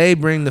 They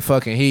bring the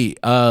fucking heat.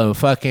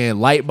 Fucking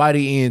Light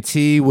Body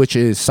ENT, which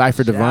is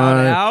Cypher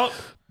Divine.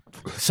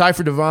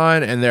 Cypher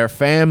Divine and their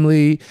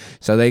family.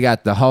 So they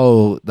got the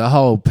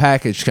whole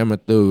package coming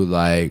through.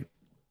 Like,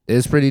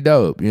 it's pretty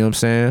dope. You know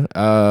what I'm saying?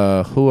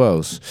 Who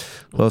else?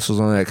 Who else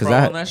was on that?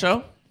 On that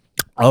show?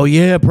 Oh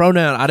yeah,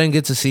 Pronoun. I didn't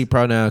get to see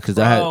Pronoun because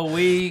I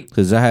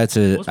had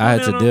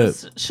to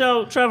dip.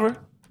 Show, Trevor.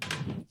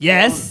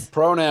 Yes.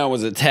 Pronoun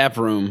was a tap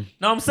room.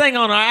 No, I'm saying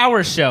on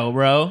our show,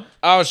 bro.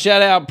 Oh,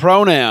 shout out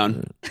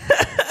Pronoun.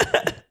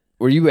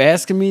 Were you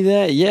asking me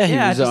that? Yeah, he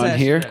was on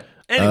here.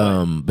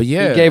 Anyway. But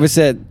yeah, he gave us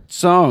that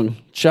song,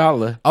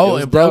 Chala. Oh,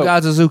 and Bro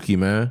God Suzuki,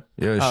 man.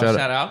 Yeah, shout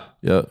out.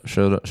 Yep,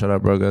 shout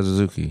out Bro God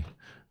Suzuki.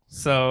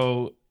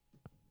 So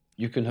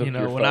you can hook your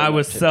phone when I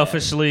was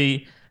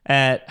selfishly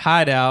at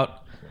Hideout.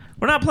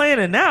 We're not playing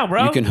it now,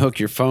 bro. You can hook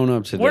your phone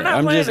up to We're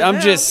that. not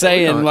I'm just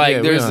saying,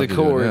 like, there's the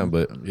chord. Now,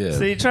 but yeah.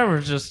 See,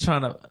 Trevor's just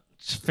trying to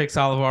fix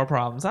all of our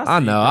problems. I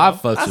know. I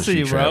fucks with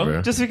you, bro.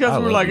 Trevor. Just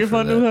because we're like, if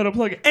I knew how to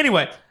plug it.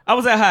 Anyway, I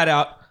was at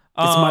Hideout.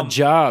 It's my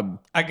job.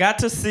 I got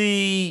to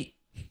see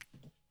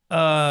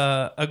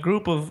a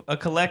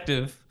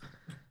collective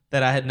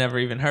that I had never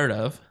even heard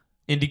of,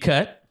 Indie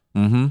Cut.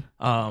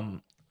 Mm-hmm.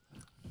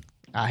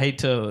 I hate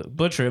to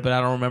butcher it, but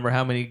I don't remember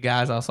how many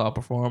guys I saw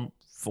perform.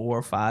 4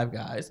 or 5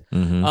 guys.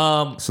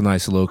 Mm-hmm. It's a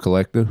nice little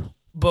collective.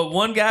 But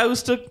one guy who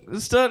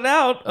stood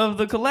out of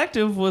the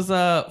collective was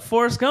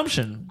Forrest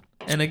Gumption.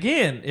 And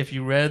again, if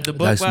you read the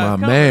book, that's my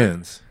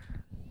man's.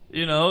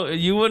 You know,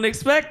 you wouldn't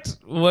expect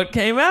what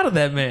came out of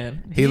that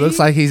man. He looks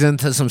like he's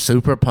into some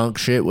super punk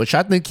shit, which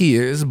I think he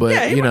is. But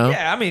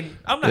I mean,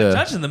 I'm not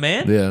judging the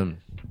man. Yeah.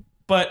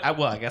 But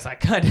I guess I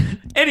kind of.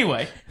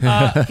 Anyway, he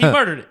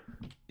murdered it.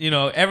 You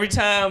know, every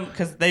time,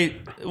 because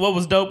what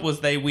was dope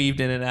was they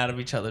weaved in and out of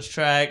each other's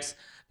tracks.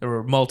 There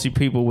were multi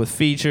people with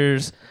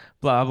features,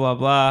 blah blah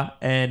blah,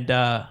 and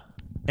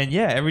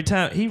yeah, every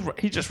time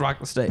he just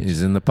rocked the stage.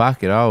 He's in the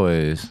pocket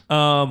always.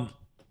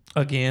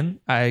 Again,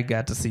 I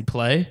got to see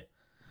play,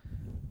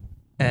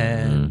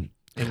 and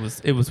it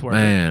was worth it.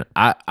 Man,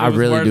 I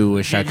really do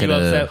wish I could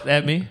have. Upset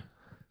at me?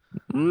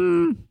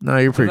 No,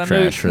 you're pretty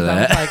trash for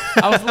that.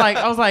 I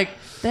was like,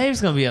 Dave's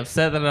gonna be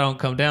upset that I don't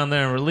come down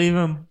there and relieve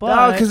him. But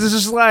no, because it's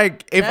just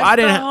like if I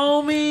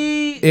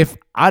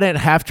didn't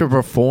have to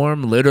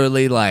perform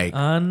literally like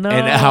an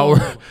hour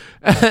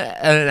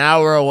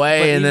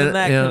away, and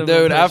then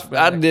dude,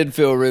 I did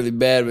feel really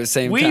bad, but at the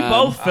same time, we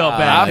both felt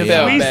bad. I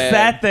felt bad.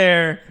 Sat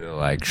there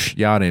like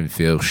y'all didn't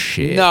feel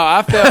shit. No,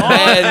 I felt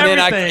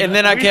bad, and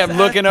then I kept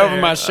looking over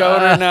my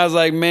shoulder, and I was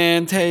like,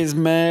 man, Tay's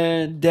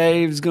mad,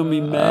 Dave's gonna be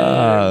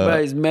mad,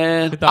 everybody's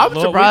mad. I'm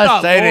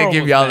surprised they didn't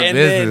give y'all the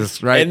business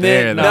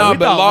there. No,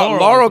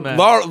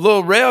 but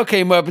Lil Rel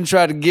came up and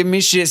tried to give me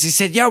shit. He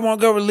said, y'all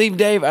want to go relieve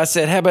Dave? I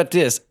said, how about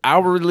this?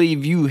 I'll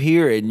relieve you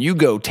here, and you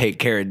go take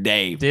care of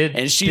Dave.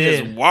 And she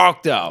just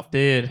walked off.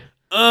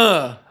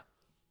 But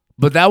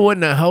that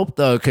wouldn't have helped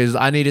though, because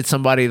I needed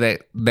somebody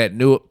that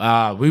knew.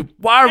 Why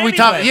are we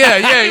talking?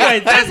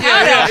 Yeah.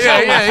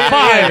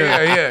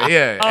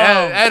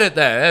 Edit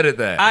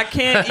that. I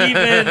can't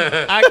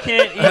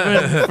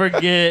even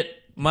forget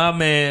my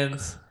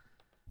man's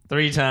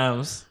 3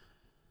 times.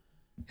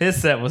 His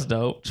set was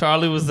dope.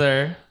 Charlie was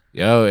there.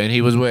 Yo, and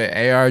he was with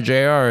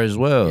ARJR as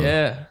well.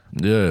 Yeah.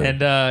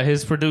 And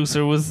his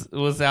producer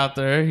was out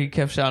there. He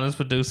kept shouting his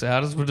producer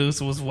out. His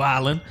producer was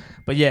wilding.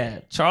 But yeah,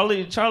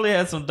 Charlie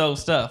had some dope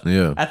stuff.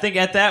 Yeah. I think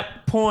at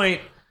that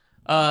point,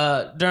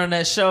 during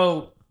that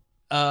show,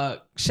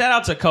 shout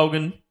out to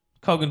Kogan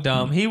Kogan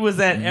Dumb. He was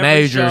at every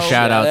Major show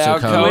shout out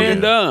to Kogan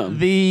with Dumb.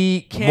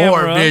 the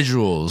camera. More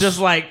visuals. Just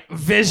like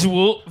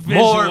visual.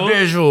 More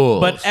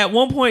visuals. But at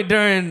one point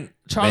during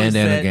Charlie's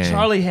set,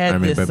 Charlie had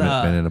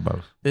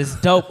this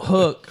dope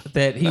hook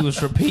that he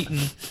was repeating,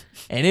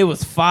 and it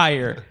was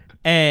fire.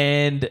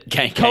 And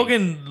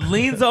Kogan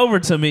leans over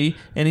to me,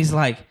 and he's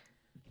like,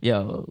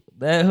 yo,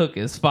 that hook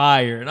is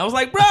fire. And I was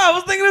like, bro, I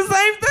was thinking the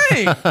same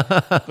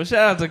thing. But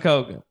shout out to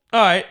Kogan.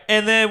 All right.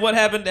 And then what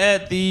happened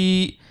at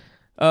the...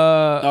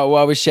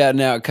 while we're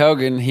shouting out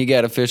Kogan, he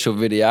got official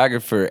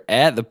videographer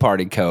at the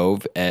Party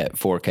Cove at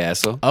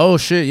Forecastle. Oh,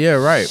 shit. Yeah,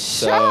 right.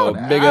 So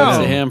big ups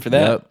to him for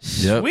that.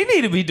 Yep. We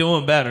need to be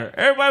doing better.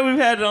 Everybody we've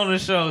had on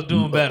this show is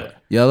doing better.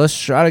 Yo, let's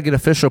try to get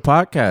official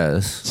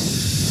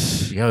podcasts.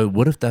 Yo,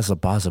 what if that's a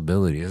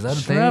possibility? Is that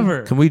a Trevor.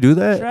 thing? Can we do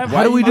that? Trevor,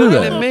 Why do we do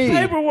that?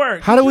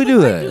 Paperwork. How do we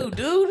do that?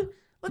 Dude.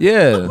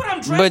 Look what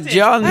I'm dressed But in.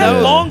 y'all I have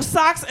know- long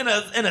socks and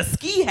a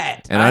ski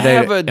hat. And I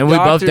have a and we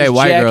both doctor's date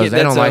white jacket girls. They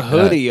don't that's a like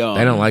hoodie that. on.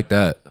 They don't like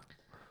that.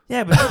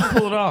 Yeah, but you can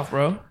pull it off,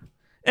 bro.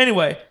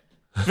 Anyway,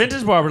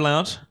 Vintage Barber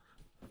Lounge.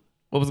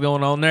 What was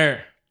going on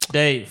there?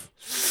 Dave.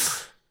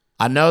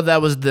 I know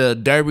that was the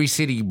Derby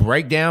City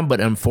breakdown, but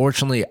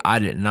unfortunately, I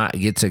did not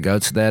get to go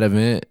to that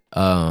event.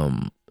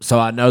 So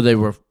I know they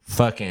were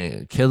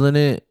fucking killing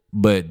it,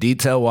 but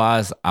detail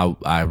wise,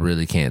 I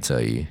really can't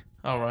tell you.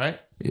 All right.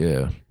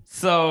 Yeah.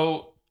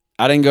 So,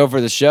 I didn't go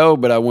for the show,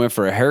 but I went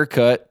for a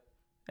haircut.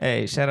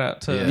 hey, shout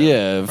out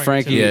to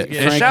Frankie. Yeah, Tunes.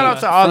 and shout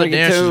out to all the Frankie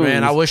dancers, Tunes.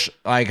 man. I wish,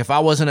 like, if I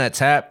wasn't at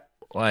Tap,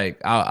 like,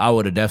 I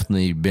would have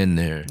definitely been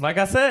there. Like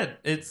I said,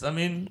 it's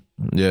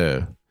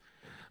Yeah.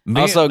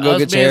 Also, go us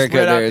get being your haircut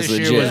spread out there is this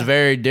year legit. was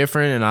very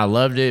different, and I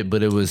loved it,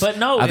 but it was. But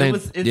no, I think,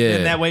 it's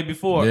been that way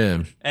before.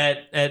 Yeah.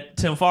 At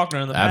Tim Faulkner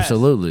in the past.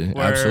 Absolutely.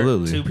 Where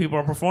Absolutely. two people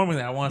are performing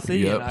that I want to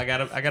see, Yep. and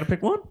I gotta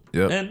pick one.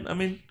 Yep. And I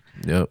mean,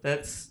 Yep.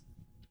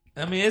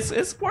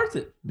 it's worth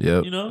it.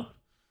 Yep. You know.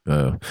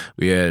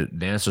 We had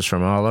dancers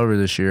from all over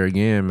this year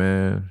again,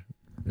 man.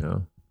 You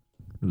know.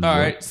 All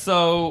right,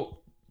 so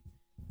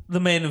the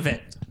main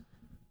event,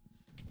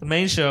 the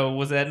main show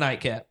was at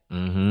Nightcap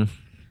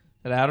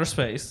at Outer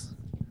Space.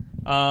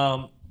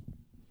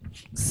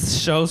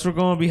 Shows were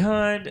going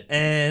behind,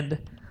 and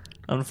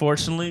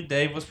unfortunately,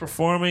 Dave was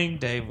performing.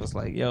 Dave was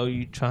like, "Yo,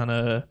 you trying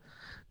to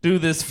do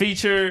this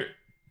feature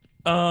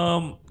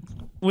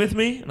with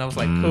me?" And I was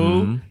like,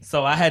 "Cool."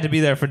 So I had to be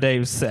there for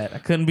Dave's set. I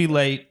couldn't be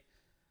late.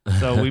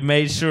 So we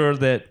made sure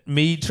that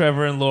me,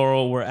 Trevor, and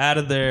Laurel were out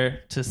of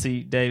there to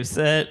see Dave's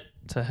set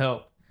to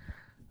help.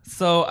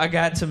 So I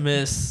got to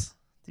miss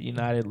the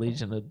United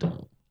Legion of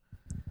Doom.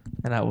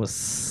 And I was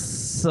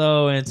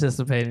so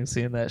anticipating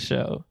seeing that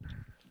show.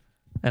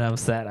 And I'm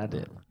sad I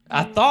didn't.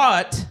 I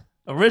thought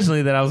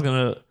originally that I was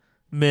going to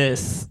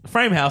miss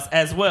Frame House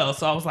as well.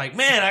 So I was like,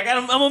 man,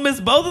 I'm going to miss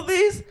both of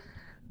these.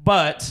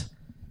 But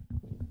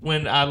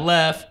when I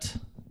left,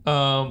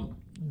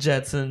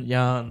 Jetson,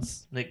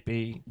 Jans, Nick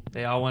B,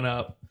 they all went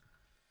up,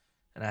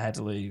 and I had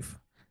to leave.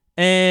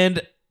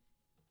 And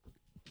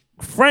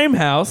Frame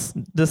House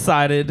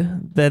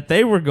decided that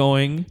they were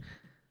going,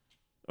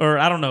 or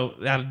I don't know,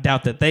 I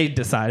doubt that they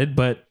decided,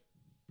 but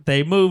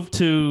they moved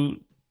to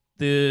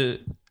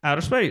the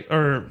Outer Space,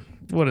 or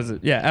what is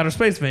it? Yeah, Outer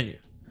Space venue.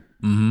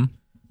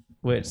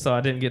 So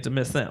I didn't get to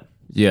miss them.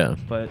 Yeah.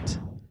 But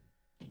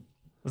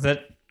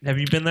have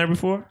you been there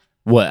before?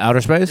 What, Outer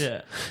Space?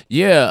 Yeah.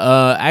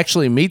 Yeah,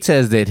 actually, Meat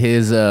says that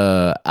his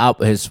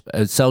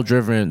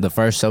self-driven, the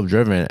first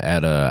self-driven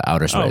at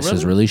Outer Space, really?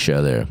 his release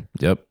show there.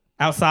 Yep.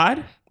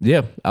 Outside?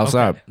 Yeah,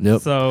 outside. Okay.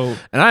 Yep. So,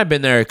 and I've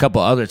been there a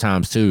couple other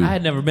times too. I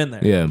had never been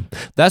there. Yeah,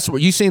 that's where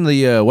you seen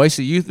the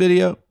Wasted Youth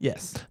video.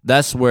 Yes.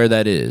 That's where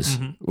that is.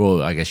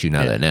 Well, I guess you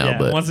know that now. Yeah.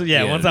 But once I was in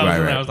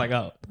there, I was like,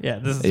 oh, yeah,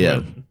 this is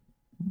yeah,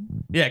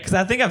 because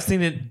I think I've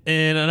seen it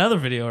in another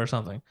video or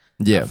something.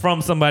 Yeah,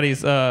 from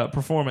somebody's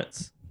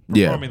performance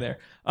performing there.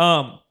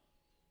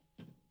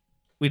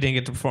 We didn't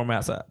get to perform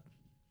outside.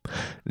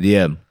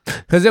 Yeah,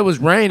 because it was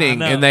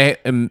raining,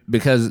 and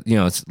because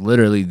it's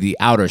literally the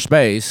outer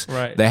space.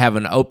 Right. They have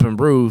an open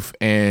roof,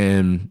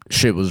 and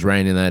shit was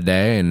raining that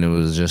day, and it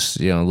was just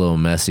a little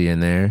messy in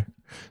there.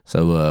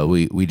 So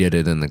we did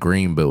it in the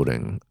green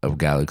building of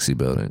Galaxy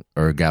Building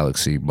or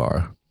Galaxy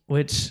Bar,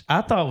 which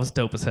I thought was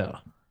dope as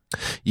hell.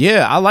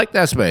 Yeah, I like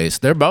that space.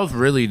 They're both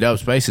really dope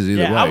spaces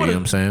either way. You know what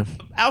I'm saying?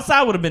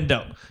 Outside would have been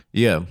dope.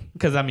 Yeah,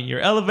 because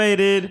you're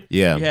elevated.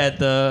 Yeah, you had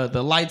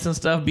the lights and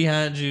stuff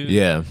behind you.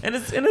 Yeah, and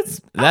it's.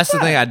 That's outside.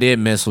 The thing I did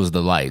miss was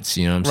the lights.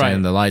 You know what I'm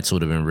saying? The lights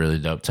would have been really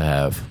dope to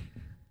have.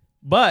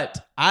 But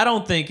I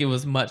don't think it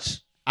was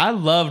much. I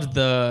loved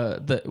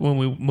the when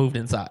we moved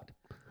inside.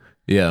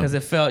 Yeah, because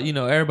it felt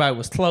everybody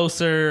was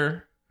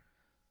closer.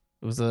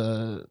 It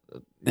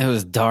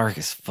was dark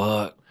as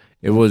fuck.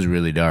 It was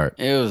really dark.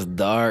 It was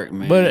dark,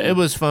 man. But it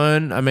was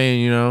fun. I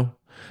mean,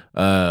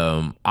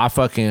 I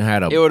fucking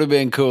had It would have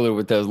been cooler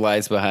with those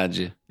lights behind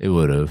you. It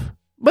would have.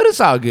 But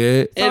it's all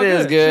good. It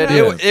is good.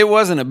 Yeah. It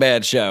wasn't a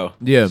bad show.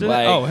 Yeah.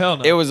 Oh, hell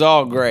no. It was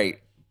all great.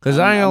 Because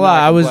I ain't gonna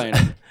lie,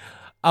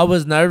 I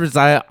was nervous.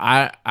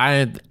 I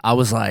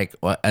was like,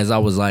 as I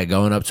was like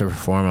going up to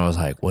perform, I was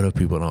like, what if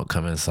people don't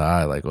come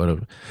inside? Like, what if?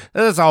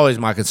 That's always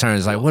my concern.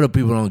 Is like, what if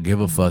people don't give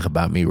a fuck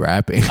about me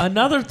rapping?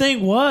 Another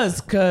thing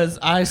was because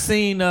I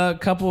seen a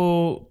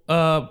couple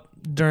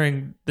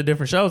during the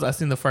different shows. I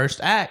seen the first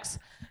acts,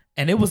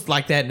 and it was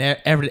like that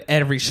in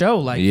every show.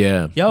 Like,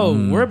 Yeah. yo,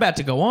 we're about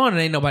to go on, and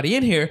ain't nobody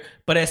in here.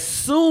 But as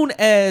soon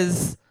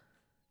as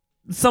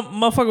some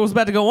motherfucker was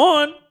about to go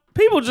on,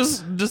 people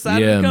just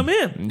decided to come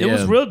in. It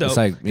was real dope. It's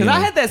like, Because I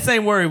had that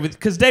same worry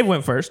because Dave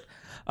went first.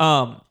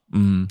 I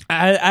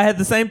had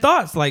the same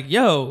thoughts. Like,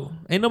 yo,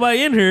 ain't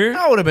nobody in here.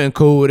 I would have been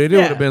cool with it. It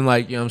Yeah. would have been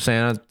like, you know what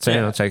I'm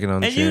saying? I'm taking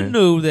on the And chin. you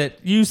knew that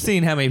you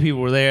seen how many people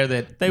were there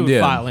that they would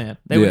file in.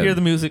 They would hear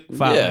the music,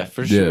 file Yeah, in.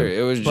 for sure.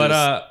 It was just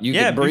But you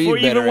yeah, could breathe before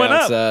you better even went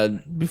outside.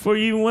 up, before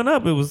you even went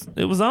up, it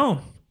was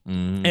on.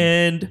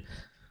 And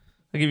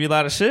I give you a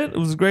lot of shit. It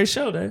was a great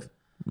show, Dave.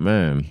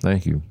 Man,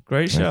 thank you.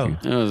 Great show.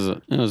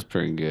 It was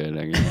pretty good,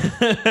 I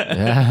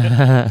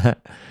guess.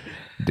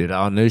 Did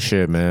all new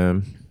shit,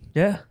 man.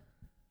 Yeah,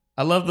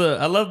 I love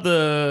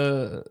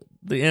the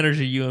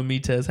energy you and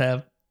Mitez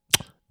have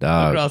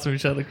Dog. across from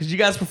each other because you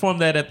guys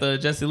performed that at the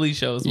Jesse Lee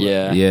show as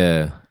well.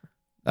 Yeah.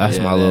 That's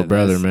my little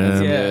brother, man.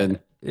 That's Yeah. good.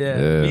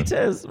 Yeah.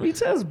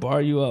 Mitez bar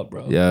you up,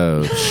 bro.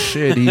 Yo,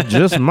 shit, he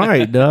just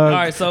might, dog. All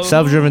right, so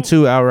Self-Driven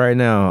 2 out right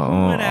now who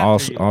on went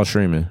after you? all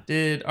streaming.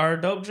 Did our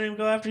Dope Dream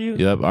go after you?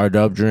 Yep, Our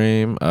Dope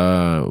Dream,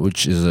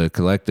 which is a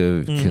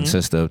collective,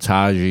 consists of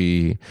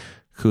Taji,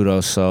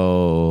 Kudos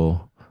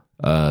Soul,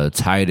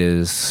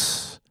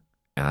 Titus,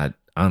 and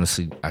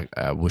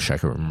I wish I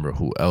could remember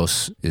who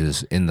else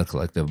is in the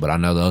collective, but I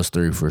know those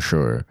three for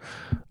sure.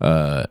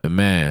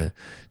 Man,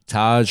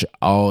 Taj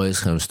always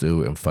comes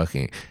through and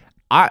fucking.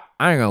 I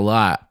ain't gonna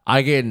lie.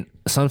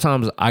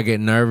 Sometimes I get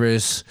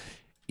nervous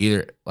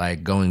either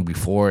like going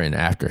before and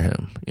after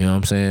him. You know what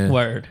I'm saying?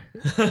 Word.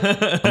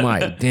 I'm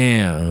like,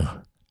 damn,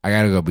 I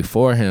gotta go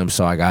before him,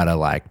 so I gotta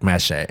like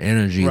match that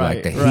energy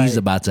like that he's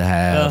about to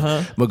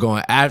have. But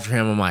going after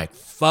him, I'm like,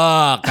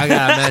 fuck, I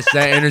gotta match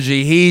that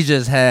energy he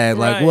just had.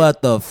 Like,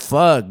 what the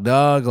fuck,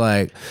 dog?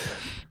 Like,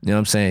 you know what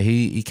I'm saying?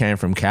 He came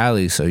from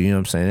Cali, so you know what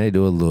I'm saying? They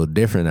do a little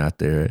different out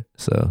there.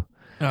 So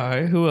All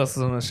right, who else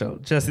is on the show?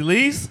 Jesse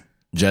Lee's.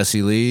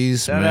 Jesse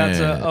Lee's, Shout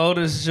man. out to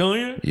Otis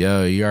Jr.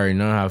 Yo, you already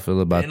know how I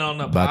feel about Been on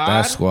the that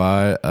pod.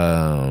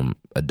 squad.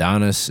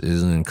 Adonis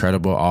is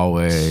incredible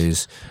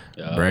always.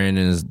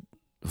 Brandon's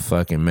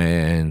fucking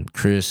man.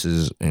 Chris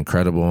is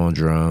incredible on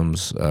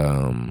drums.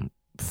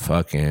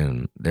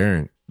 Fucking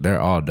they're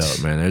all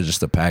dope, man. They're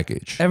just a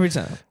package. Every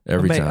time.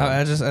 Every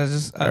time.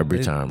 Every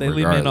time, They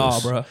leave me in awe,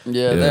 regardless. bro.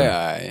 Yeah, they're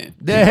all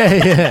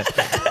right.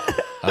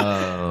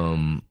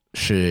 Yeah.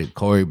 Shit,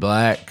 Corey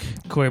Black.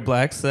 Corey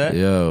Black set.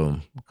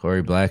 Yo,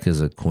 Corey Black is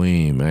a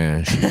queen,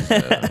 man. She's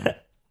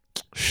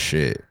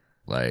shit.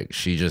 Like,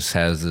 she just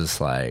has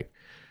this, like,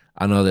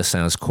 I know this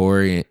sounds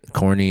corny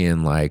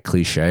and like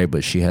cliche,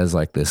 but she has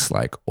like this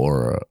like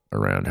aura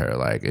around her.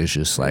 Like, it's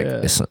just like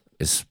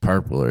it's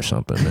purple or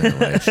something, man.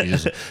 Like,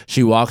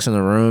 she walks in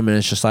the room and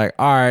it's just like,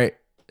 all right,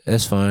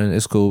 it's fun,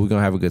 it's cool, we're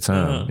gonna have a good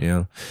time, you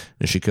know.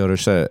 And she killed her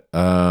set.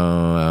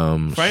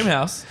 Frame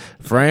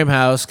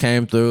House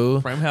came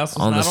through. Frame House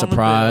was on the not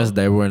surprise. on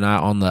the bill. They were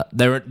not on the.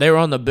 They were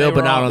on the bill,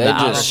 but not on They the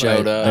just outer.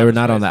 showed up. They were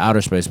not on the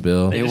outer space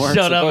bill. They weren't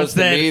Showed up and supposed to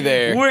said, be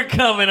there. "We're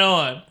coming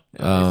on."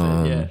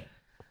 Yeah.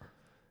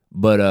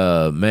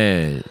 But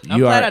man, I'm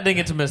glad I didn't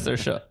get to miss their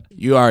show.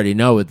 you already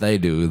know what they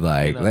do.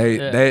 Like, You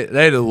know,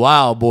 they the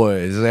Wild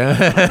Boys.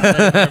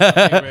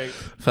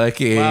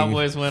 Fucking Wild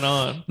Boys went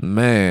on.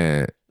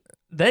 Man,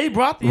 They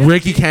brought the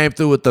Ricky came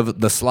through with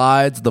the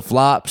slides, the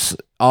flops,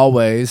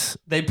 always.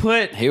 They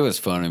put He was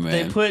funny, man.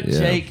 they put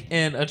Jake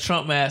in a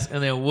Trump mask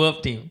and then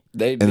whooped him.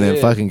 They And then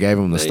did. fucking gave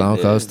him the They Stone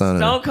did. Cold Stunner.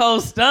 Stone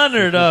Cold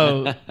Stunner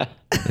though.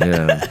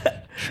 Yeah.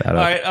 Shout All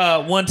out.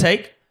 right, one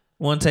take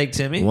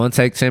Timmy. One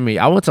Take Timmy.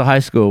 I went to high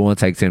school with One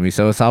Take Timmy,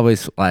 so it's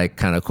always like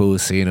kind of cool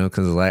seeing him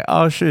because it's like,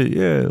 oh shit,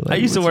 yeah. Like, I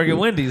used to what's work at good?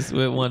 Wendy's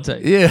with One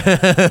Take.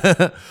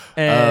 Yeah.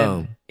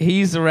 And he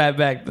used to rap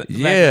back in the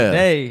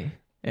day.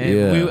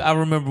 And I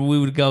remember we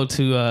would go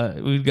to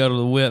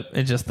the whip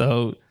and just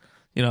throw,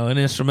 an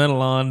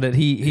instrumental on that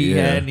he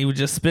had, and he would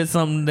just spit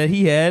something that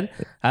he had.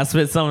 I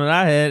spit something that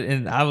I had,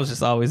 and I was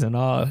just always in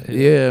awe.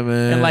 Yeah,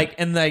 man. And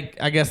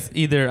like I guess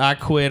either I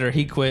quit or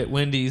he quit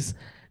Wendy's,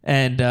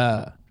 and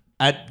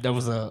there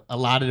was a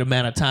allotted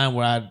amount of time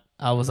where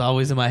I was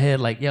always in my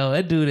head like, yo,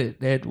 that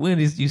dude at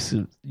Wendy's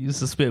used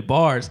to spit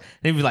bars.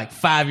 And maybe like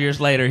 5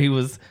 years later he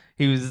was.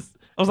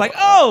 I was like,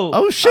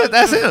 oh shit,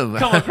 that's him.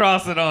 Come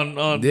across it on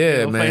man.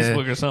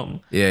 Facebook or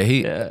something. Yeah,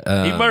 he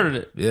murdered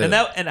it.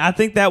 Yeah. And I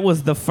think that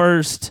was the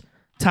first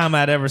time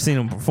I'd ever seen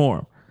him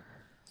perform.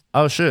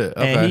 Oh shit.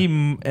 Okay.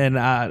 And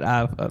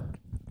I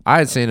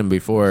had seen him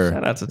before.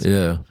 Shout out to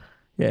Tim.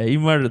 Yeah, he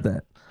murdered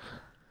that.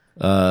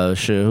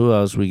 Shit, who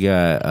else we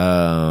got?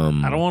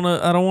 I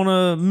don't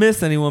wanna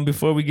miss anyone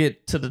before we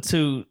get to the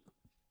two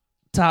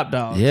top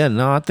dogs. Yeah,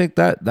 no, I think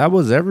that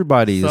was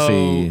everybody. So,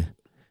 See.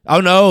 Oh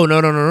no.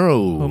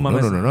 am I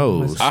No.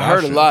 missing? I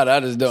heard a lot. I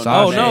just don't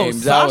know Oh no,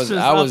 names. Sasha's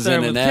I was up there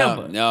in and with out.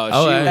 Kimba. No,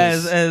 Oh, she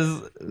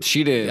as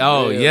she did.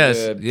 Oh real yes,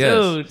 good. yes.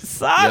 dude,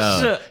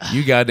 Sasha. Yo,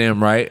 you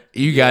goddamn right.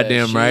 You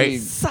goddamn she- right.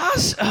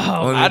 Sasha.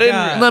 Oh, I my didn't-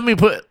 God. Let me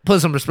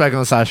put some respect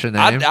on Sasha's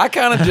name. I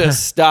kind of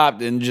just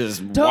stopped and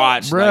just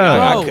watched.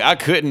 Like, Bruh. I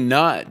couldn't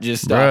not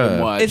just stop and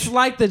Bruh. watch. It's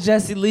like the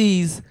Jesse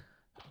Lee's,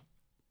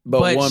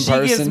 but one she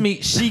person.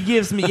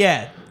 gives me,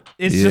 yeah.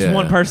 It's just Yeah.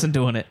 one person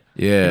doing it.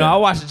 Yeah. You know, I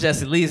watch the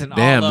Jesse Lee's and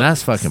Damn, all of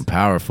that's it. fucking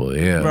powerful.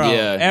 Yeah. Bro,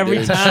 Yeah, every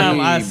dude, time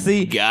she I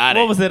see got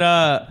what it. was it?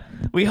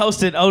 We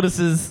hosted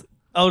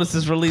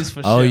Otis's release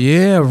for Oh Ship.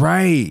 yeah,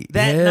 right.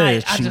 That yeah,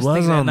 night, I she just was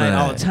think that on night that.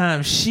 all the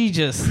time. She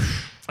just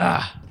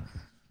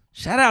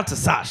shout out to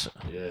Sasha.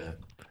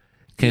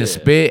 Can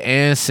spit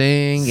and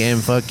sing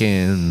and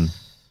fucking.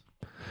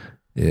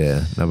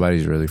 Yeah,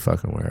 nobody's really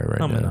fucking with her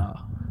right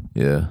now.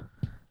 Yeah.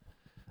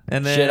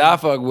 And then Shit, I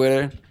fuck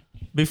with her.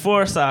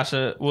 before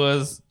Sasha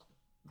was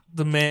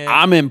the man.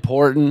 I'm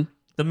important.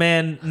 The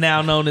man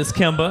now known as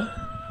Kimba.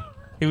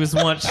 He was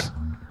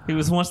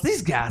once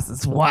these guys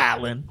is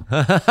wildin'.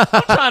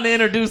 I'm trying to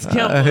introduce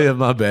Kimba. Yeah,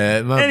 my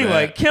bad.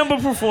 Anyway, bad.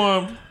 Kimba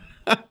performed.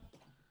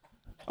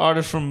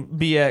 Artist from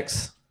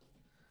BX.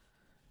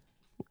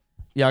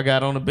 Y'all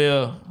got on the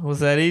bill. Was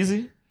that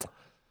easy?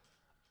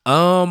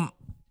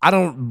 I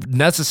don't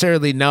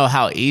necessarily know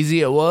how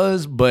easy it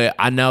was, but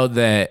I know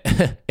that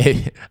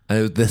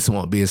this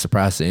won't be a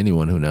surprise to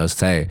anyone who knows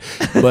Tay.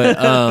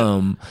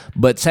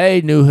 But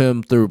Tay knew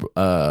him through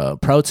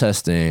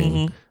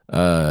protesting.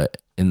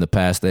 In the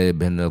past, they had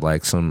been to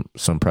like some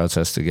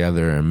protests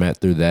together and met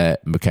through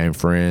that, and became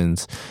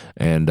friends,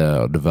 and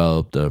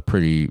developed a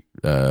pretty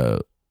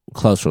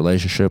close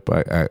relationship,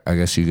 I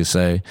guess you could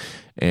say,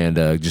 and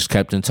just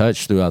kept in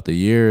touch throughout the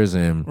years.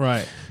 And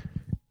Right.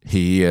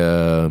 he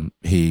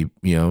you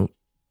know,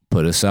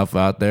 put himself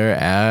out there,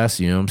 asked,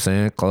 you know what I'm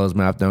saying, closed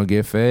mouth don't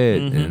get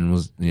fed, and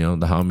was, you know,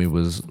 the homie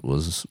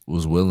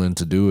was willing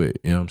to do it,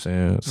 you know what I'm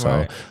saying. So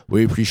Right.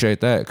 we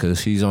appreciate that,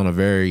 because he's on a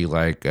very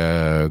like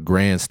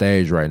grand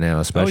stage right now,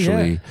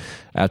 especially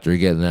after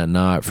getting that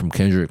nod from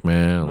Kendrick,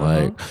 man.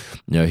 Like,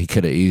 you know, he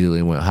could have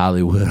easily went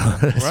Hollywood on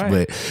us, Right.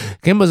 but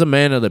Kimba's a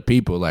man of the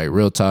people, like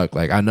real talk.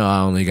 Like, I know I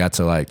only got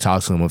to like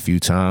talk to him a few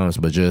times,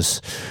 but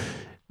just,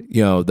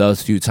 you know,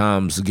 those few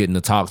times getting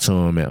to talk to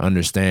him and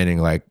understanding,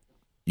 like,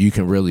 you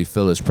can really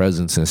feel his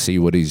presence and see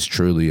what he's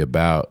truly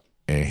about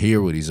and hear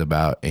what he's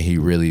about. And he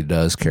really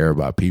does care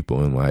about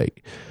people. And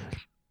like,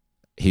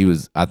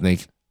 I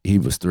think he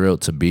was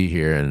thrilled to be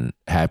here and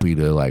happy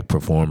to like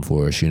perform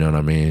for us. You know what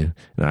I mean?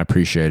 And I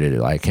appreciated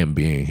it, like him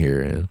being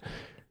here. And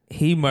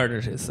He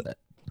murdered his set.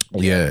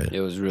 yeah,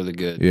 It was really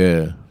good.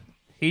 yeah,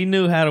 He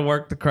knew how to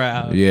work the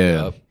crowd.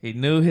 yeah, He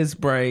knew his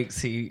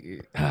breaks.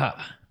 He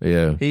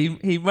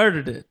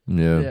murdered it.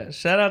 yeah. Yeah.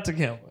 Shout out to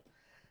Kimba.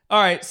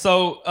 All right,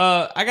 so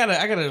I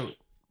gotta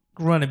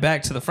run it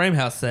back to the Frame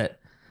House set.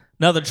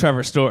 Another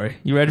Trevor story.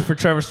 You ready for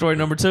Trevor story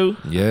number 2?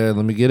 Yeah,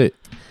 let me get it.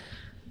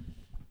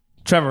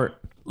 Trevor,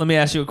 let me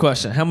ask you a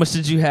question. How much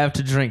did you have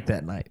to drink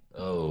that night?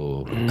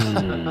 Oh,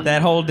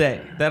 That whole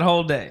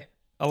day.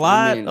 A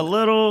lot, mean, a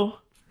little.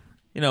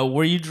 You know,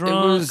 were you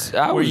drunk?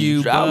 I were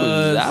you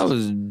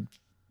buzzed?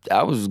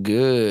 I was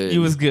good.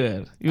 You was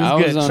good. You I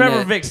was was good. on Trevor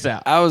that- Vic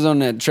style. I was on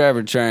that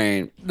Trevor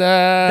train.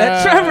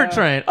 That Trevor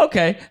train.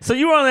 Okay, so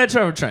you were on that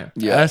Trevor train.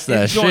 Yeah. that's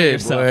that Enjoying shit,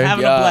 yourself, boy.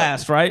 having Yeah. a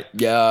blast, right?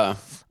 Yeah.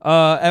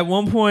 At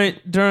one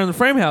point during the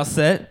Frame House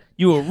set,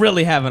 you were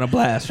really having a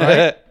blast,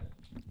 right?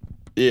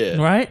 Yeah.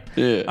 Right?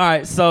 Yeah. All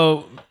right,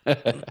 so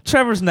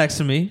Trevor's next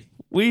to me.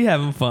 We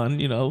having fun,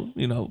 you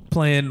know,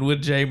 playing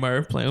with J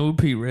Murph, playing with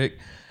P Rick,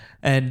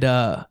 and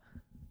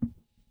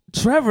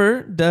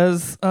Trevor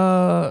does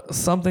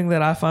something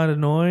that I find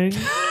annoying,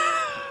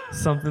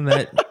 something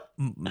that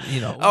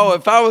Oh,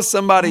 if I was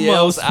somebody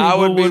else, Most I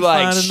would people be would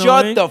like, find shut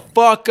annoying. the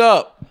fuck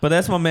up. But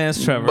that's my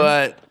man's Trevor.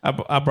 But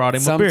I brought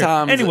him a beer.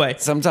 sometimes, Anyway,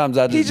 sometimes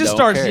I just he just don't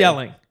starts care.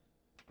 yelling.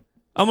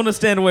 I'm gonna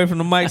stand away from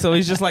the mic, so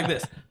he's just like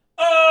this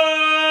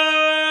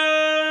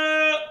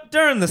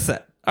during the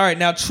set. All right,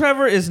 now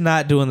Trevor is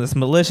not doing this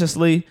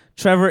maliciously.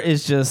 Trevor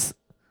is just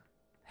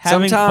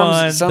having fun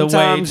the way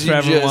sometimes you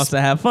Trevor just wants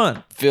to have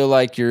fun. Feel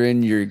like you're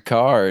in your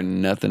car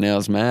and nothing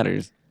else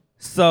matters.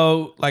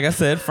 So, like I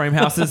said, Frame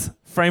House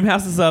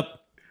is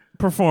up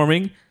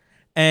performing,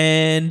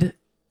 and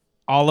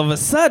all of a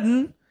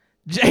sudden,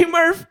 J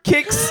Murph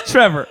kicks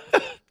Trevor.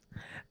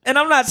 And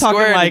I'm not talking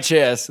Square in like the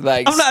chest,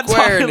 like I'm not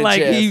square in talking the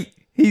like chest.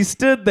 he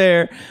stood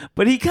there,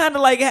 but he kind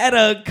of like had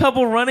a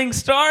couple running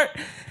start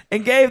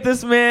and gave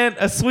this man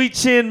a sweet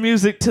chin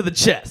music to the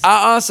chest.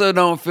 I also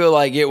don't feel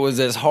like it was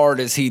as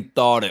hard as he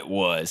thought it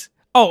was.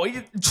 Oh,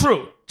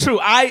 true.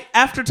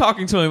 After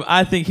talking to him,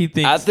 I think he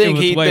thinks it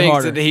was he way thinks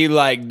harder. that he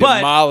like But-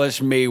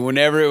 demolished me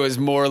whenever it was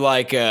more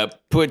like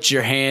put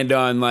your hand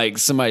on like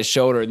somebody's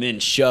shoulder and then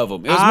shove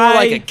him. It was more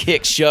like a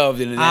kick shove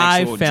than an I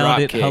actual found drop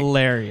it kick.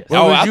 hilarious.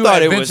 Oh, I You thought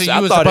at it was. Vincent, I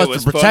you was thought it supposed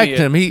was to protect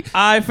funny. him.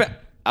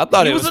 I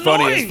thought he it was was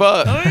funny annoying. as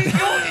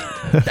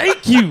fuck.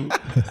 Thank you.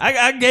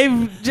 I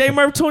gave J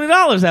Murph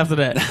 $20 after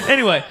that.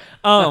 Anyway,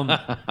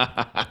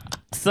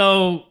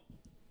 so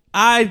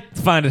I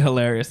find it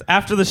hilarious.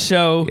 After the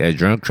show, Yeah,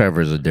 drunk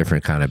Trevor's a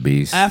different kind of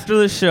beast. after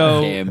the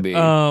show, Can be.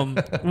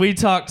 we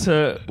talked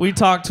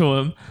to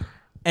him,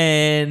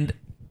 and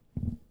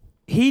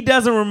he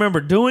doesn't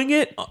remember doing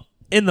it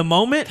in the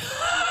moment.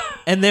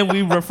 And then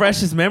we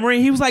refreshed his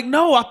memory. He was like,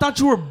 "No, I thought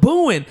you were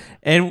booing,"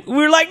 and we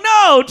were like,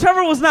 "No,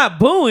 Trevor was not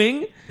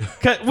booing."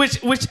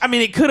 Which I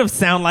mean, it could have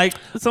sounded like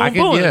someone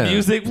booing. yeah.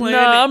 Music playing.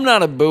 No, I'm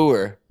not a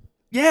booer.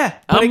 Yeah,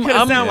 but it could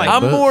have sounded like.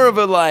 I'm more of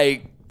a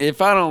like. If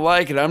I don't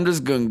like it, I'm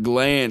just gonna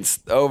glance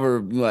over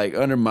like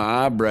under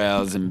my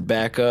eyebrows and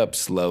back up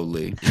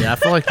slowly. Yeah, I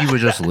feel like you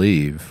would just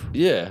leave.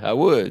 Yeah, I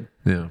would.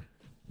 Yeah.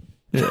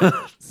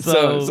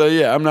 So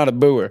yeah, I'm not a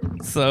booer.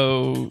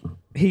 So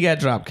he got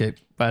drop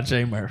kicked by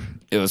Jay Murph.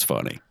 It was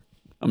funny.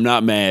 I'm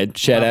not mad.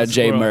 Shout Love out the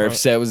Jay squirrel,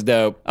 Murph. That was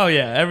dope. Oh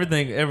yeah,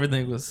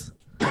 everything was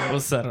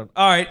settled.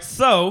 All right,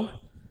 so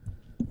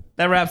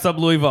that wraps up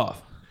Louievolve.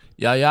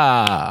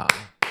 Yeah.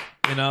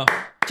 You know,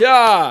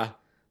 Ja.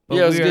 But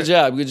Yeah, it was a we're- good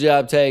job. Good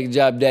job, Tay. Good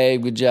job,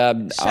 Dave. Good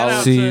job. shout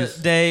out C's.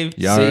 to Dave,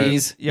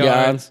 C's,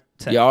 Yards,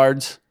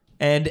 yards.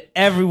 and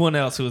everyone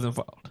else who was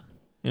involved.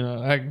 You know,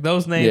 like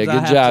those names. Yeah, I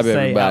good have job, to say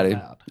everybody.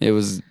 out loud. It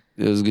was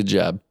a good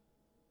job.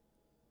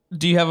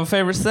 Do you have a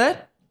favorite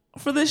set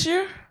for this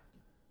year?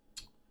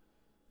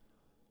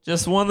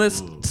 Just one that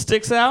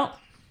sticks out?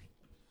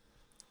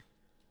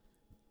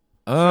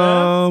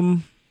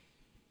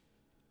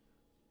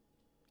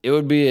 It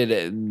would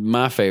be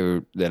my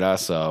favorite that I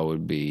saw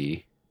would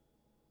be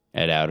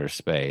at outer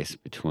space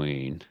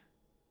between,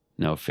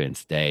 no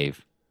offense,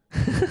 Dave.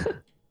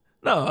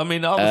 No, I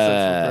mean all the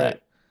sets were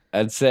great.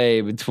 I'd say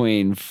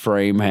between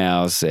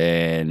Framehouse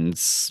and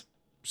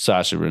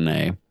Sasha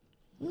Renee.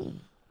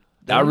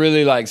 I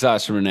really like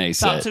Sasha Renee's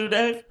Top set. two,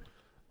 Dave.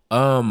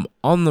 On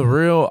the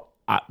real,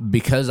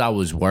 because I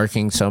was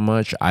working so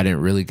much, I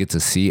didn't really get to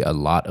see a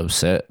lot of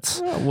sets.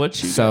 Oh, what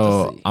you got to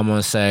So see? I'm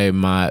gonna say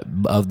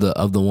of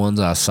the ones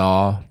I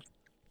saw,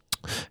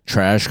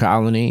 Trash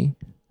Colony,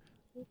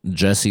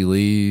 Jesse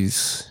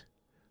Lee's.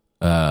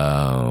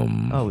 Oh,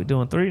 we're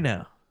doing three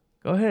now.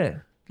 Go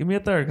ahead. Give me a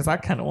third because I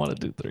kind of want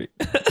to do three.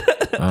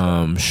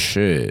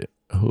 Shit.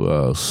 Who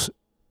else?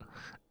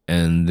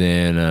 And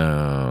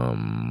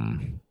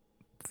then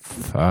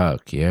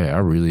fuck yeah, I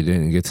really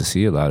didn't get to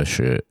see a lot of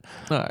shit.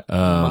 All right.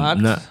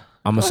 I'm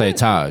gonna say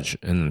Taj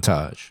and then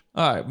Taj.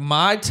 All right.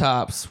 My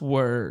tops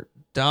were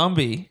Don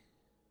B,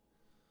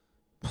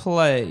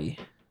 Play,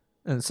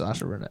 and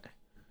Sasha Renee.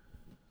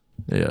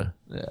 Yeah.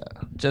 Yeah.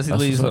 Jesse That's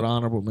Lee's what's an up.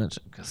 honorable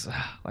mention because,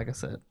 like I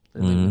said,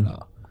 they leave it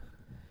all.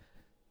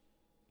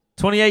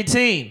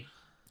 2018.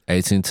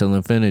 18 till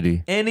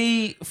infinity.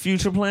 Any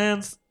future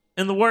plans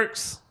in the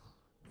works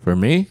For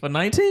me? for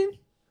 19?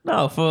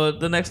 No, for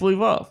the next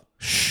Louievolve.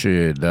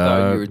 Shit, I thought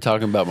you dog. were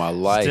talking about my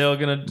life. Still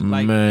gonna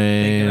like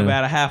Man. thinking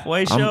about a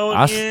halfway show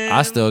I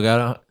again. still got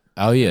a.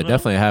 Oh yeah,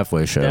 definitely a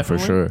halfway show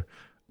Definitely? for sure.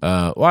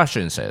 Well, I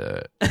shouldn't say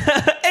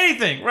that.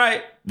 Anything,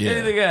 right? Yeah,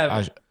 Anything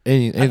happen.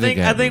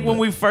 anything I think when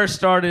we first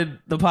started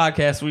the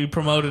podcast, we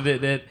promoted it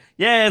that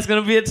it's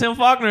gonna be a Tim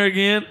Faulkner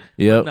again.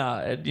 Yep.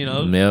 Nah,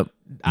 Yep.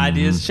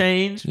 ideas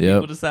change. Yep.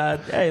 People decide,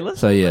 hey, let's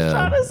So, yeah.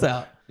 try this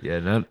out.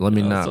 Yeah. Let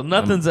me not. So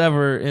nothing's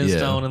ever in yeah.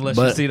 stone unless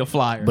you But- see the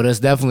flyer. But it's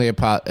definitely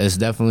it's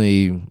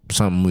definitely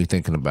something we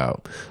thinking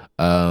about.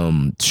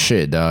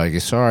 Shit, dog.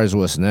 As far as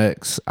what's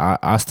next,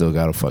 I still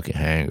got a fucking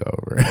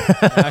hangover.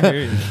 I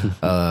hear you.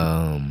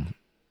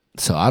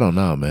 So I don't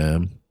know,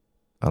 man.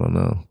 I don't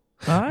know.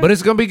 All right. But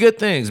it's gonna be good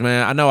things,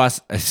 man. I know.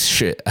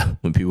 Shit.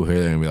 When people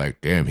hear that, and be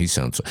like, "Damn, he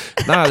sounds."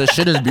 Nah, the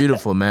shit is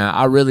beautiful, man.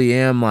 I really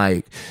am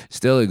like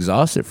still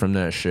exhausted from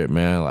that shit,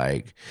 man.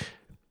 Like,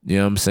 you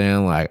know what I'm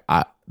saying? Like,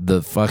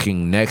 the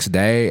fucking next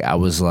day, I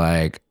was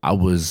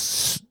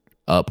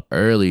up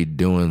early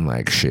doing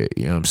like shit.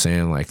 You know what I'm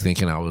saying? Like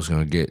thinking I was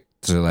gonna get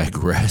to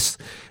like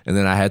rest, and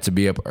then I had to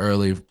be up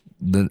early.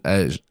 Then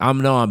I'm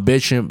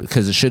bitching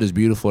because the shit is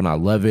beautiful and I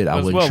love it. I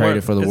It's wouldn't well trade worth-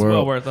 it for the it's world.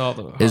 well worth all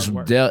the hard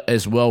work.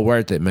 It's well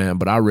worth it, man.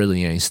 But I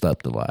really ain't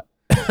slept a lot.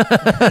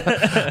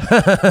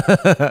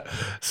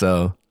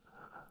 So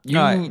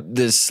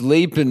The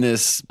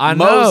sleepiness. I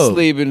most know.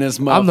 sleepiness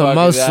motherfucker I'm the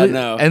most that I sleep,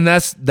 know. and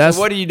that's So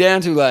what are you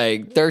down to?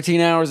 Like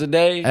 13 hours a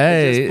day? at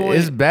hey, this point?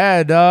 it's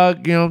bad,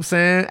 dog. You know what I'm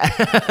saying?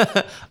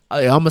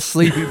 I'm a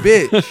sleepy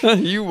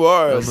bitch. You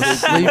are. I'm a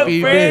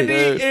sleepy Brandy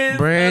bitch. is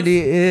Brandy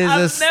is a I've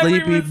never sleepy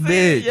even seen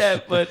it bitch.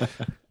 yet, but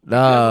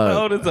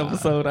Dog. this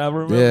episode I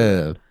remember.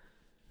 Yeah.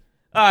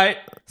 All right,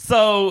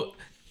 so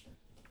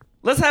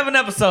let's have an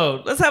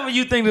episode. Let's have a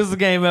You Think This Is a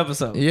Game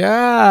episode.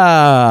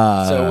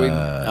 Yeah. So all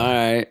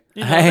right.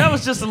 You know, Hey. that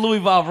was just a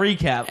Louievolve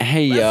recap.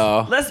 Hey,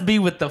 y'all. Let's be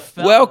with the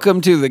fellas.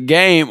 Welcome to the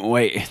game.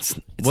 Wait, it's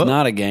What?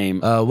 not a game.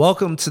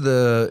 welcome to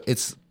the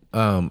it's the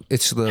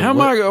How am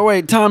I going?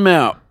 Wait, time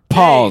out.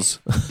 Pause.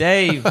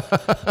 Dave.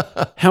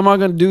 How am I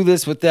going to do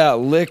this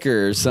without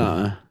liquor or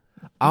something?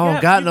 I don't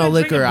Yeah, got you've no been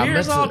liquor. drinking I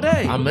beers meant all to.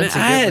 day. I meant to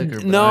I get had liquor,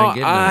 but no. I ain't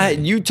getting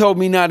none. You told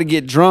me not to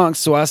get drunk,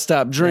 so I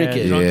stopped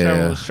drinking. Drunk Yeah.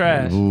 Trevor was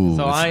trash. Ooh,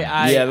 so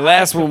I Yeah, the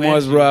last one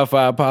was commend you. rough.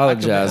 I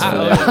apologize for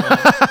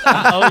that.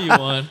 I owe you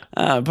one.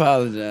 I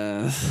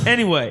apologize.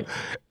 Anyway,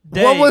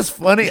 What was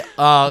funny?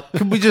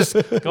 Can we just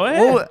Go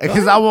ahead.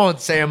 Because I won't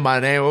say my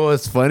name. What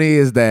was funny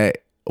is that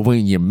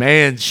when your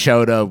man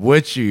showed up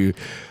with you,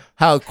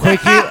 how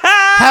quickly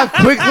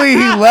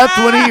he left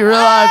when he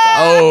realized,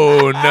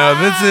 oh no,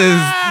 this is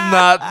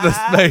not the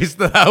space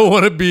that I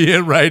want to be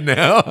in right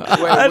now. Wait,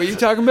 what are you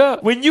talking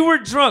about? When you were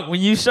drunk,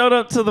 when you showed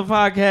up to the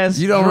podcast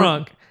You don't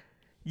drunk,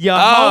 your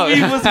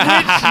homie was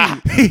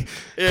with you.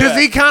 Because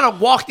he kind of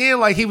walked in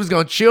like he was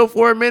gonna chill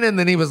for a minute, and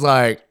then he was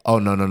like, "Oh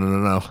no,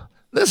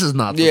 this is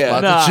not the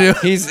spot to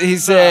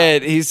chill."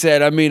 He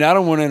said, I mean, I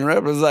don't want to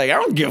interrupt. I was like, I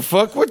don't give a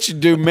fuck what you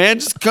do, man.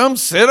 Just come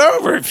sit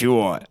over if you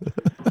want.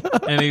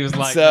 And he was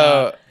like,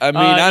 So I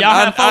mean, y'all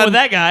have fun with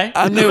that guy.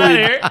 I knew Get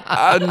he'd,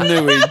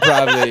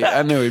 out of here.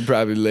 I knew he'd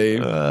probably leave.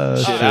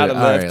 Shit, shit. I'd have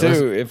All left right,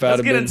 too if I'd Let's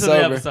have get been into sober.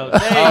 the episode.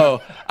 Dave.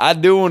 Oh, I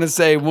do want to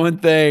say one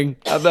thing.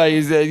 I thought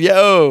you said,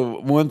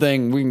 one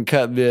thing, we can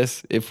cut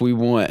this if we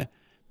want.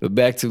 But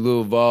back to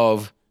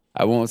Louievolve,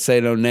 I won't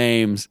say no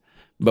names,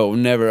 but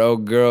whenever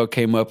old girl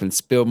came up and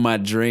spilled my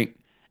drink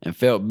and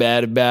felt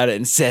bad about it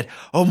and said,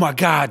 "Oh my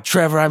God,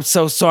 Trevor, I'm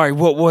so sorry.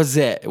 What was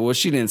that?" Well,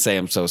 she didn't say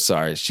I'm so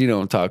sorry. She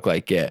don't talk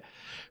like that.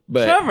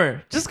 But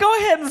Trevor, just go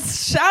ahead and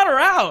shout her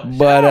out.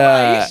 But Shout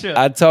out Raisha.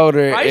 I told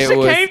her Raisha it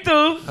was. came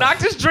through,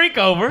 knocked his drink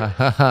over.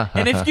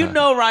 And if you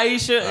know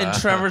Raisha and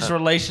Trevor's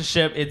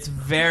relationship, it's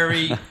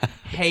very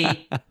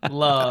hate,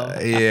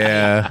 love.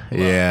 Yeah.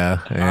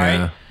 All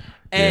right.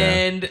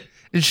 And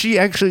And she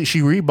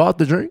rebought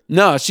the drink.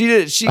 No, she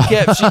did. She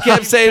kept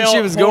saying she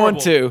felt was horrible. going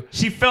to.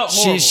 She felt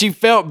horrible. She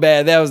felt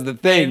bad. That was the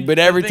thing. And But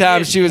the every thing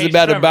time is, she was hates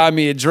about to Trevor. buy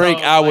me a drink,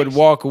 So, I would like,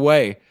 walk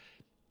away.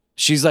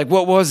 She's like,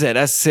 "What was that?"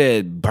 I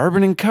said,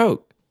 "Bourbon and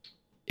Coke."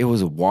 It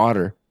was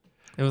water.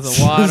 It was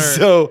a water.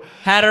 So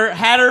had her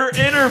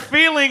in her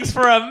feelings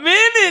for a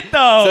minute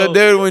though. So,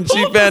 dude, when she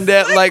Who's found the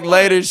out, sick like, one?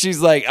 later,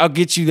 she's like, "I'll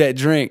get you that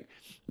drink."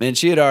 Man,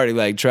 she had already,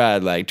 like,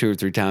 tried, like, 2 or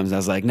 3 times. I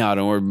was like, "No,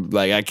 don't worry."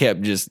 Like, I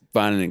kept just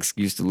finding an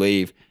excuse to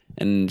leave.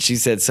 And she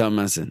said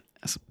something. I said,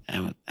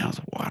 that was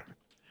water.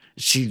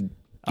 She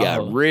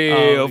got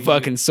real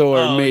fucking sore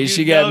at me.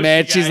 She got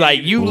mad. She's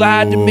like, "You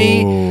lied to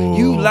me.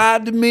 You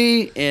lied to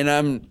me." And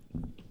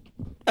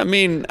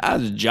I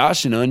was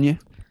joshing on you.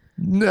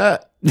 Nah.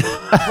 Bro,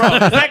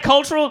 is that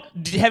cultural?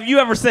 Have you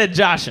ever said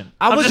joshing?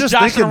 I was just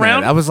joshing thinking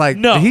around. That. I was like,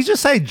 no. did he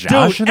just say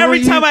Josh? Dude,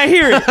 every time I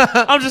hear it,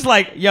 I'm just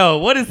like, yo,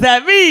 what does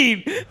that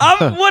mean? What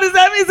does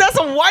that mean? Is that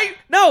some white?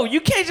 No,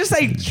 you can't just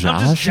say I'm just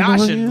Joshing on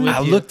joshing you? with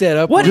I you. looked that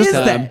up. What one is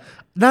time. that?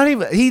 Not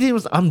even he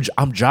didn't.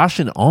 I'm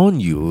joshing on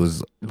you. It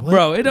was what?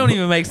 Bro, it don't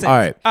even make sense. All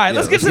right.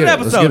 Let's Yeah, get to the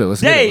let's episode. get it,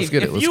 let's get it, Dave, let's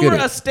get it, if let's you get were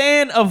it. a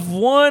stan of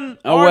one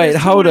Oh, wait, artist,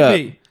 who hold would it up.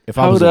 be? If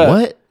I was Hold a up.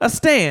 what? A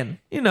stan,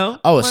 you know.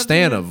 Oh, a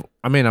stan of.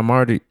 I mean, I'm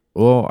already.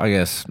 Well, I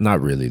guess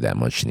not really that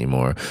much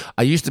anymore.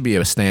 I used to be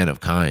a stan of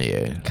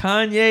Kanye.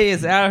 Kanye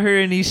is out here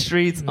in these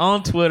streets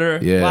on Twitter,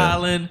 Yeah.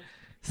 wilding,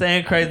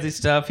 saying crazy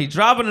stuff. He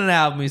dropping an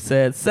album, he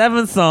said,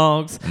 7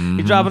 songs.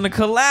 He dropping a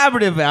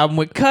collaborative album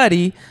with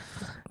Cudi,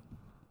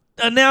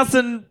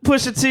 announcing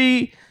Pusha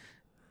T,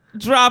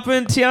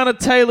 dropping Tiana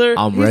Taylor.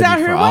 I'm He's ready out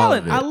for here all wilding.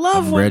 of it. I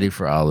love I'm when, ready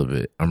for all of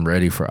it. I'm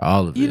ready for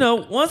all of it. you know,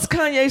 once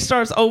Kanye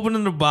starts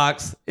opening the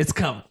box, it's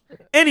coming.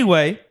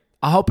 Anyway,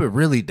 I hope it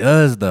really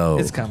does though.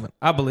 it's coming.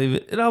 I believe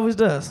it. It always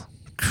does.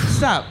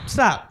 Stop.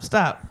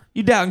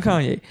 You doubting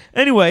Kanye.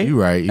 Anyway, You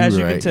right. as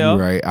you can tell,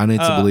 You right. I need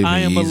to believe in I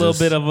am a little Jesus.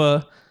 bit of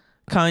a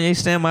Kanye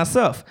stan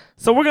myself.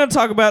 So we're going to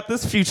talk about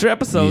this future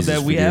episode Jesus,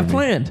 that we have forgive me.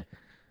 planned.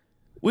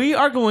 We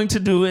are going to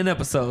do an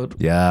episode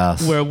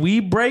Yes. where we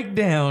break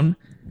down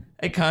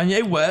a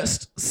Kanye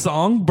West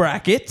song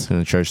bracket Can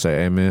the church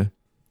say amen?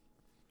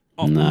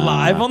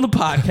 live on the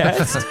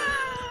podcast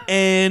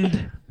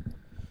and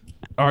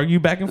argue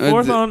back and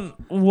forth on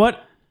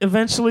what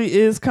eventually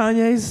is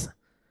Kanye's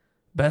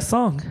best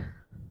song.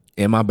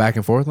 Am I back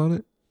and forth on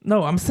it?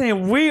 No, I'm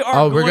saying we are.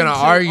 Oh, we're going gonna to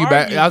argue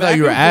back. I thought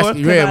you were and forth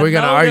asking. 'cause Yeah, I we're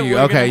gonna know that argue.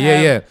 we're Okay, gonna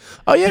yeah.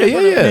 have Oh, yeah,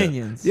 different yeah.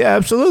 opinions. Yeah,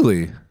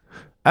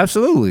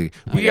 absolutely.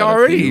 We got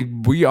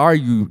a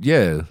argue.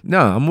 Yeah. No,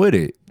 I'm with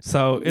it.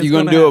 So it's You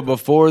gonna do it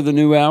before the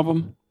new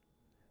album?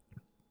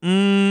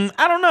 I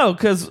don't know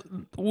because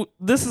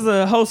this is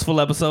a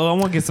hostful episode. I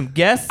want to get some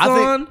guests I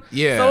think- on.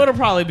 yeah. So it'll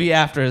probably be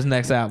after his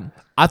next album.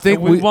 I think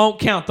So we won't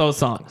count those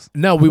songs.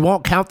 No, we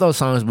won't count those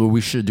songs, but we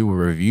should do a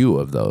review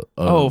of those.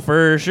 Oh,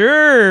 for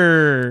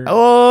sure.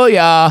 Oh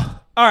yeah.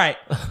 All right.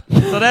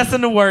 So that's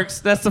in the works.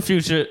 That's the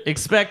future.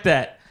 Expect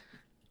that.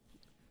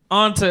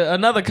 On to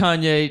another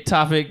Kanye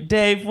topic.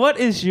 Dave, what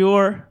is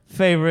your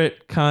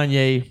favorite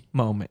Kanye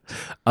moment?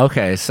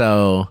 Okay,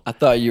 so I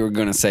thought you were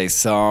gonna say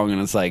song, and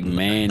it's like,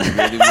 man, you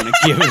really want to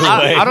give it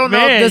away? I don't know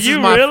Man, if this you is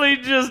my. really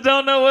just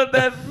don't know what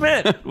that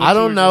meant. I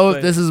don't know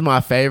if this is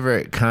my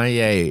favorite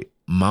Kanye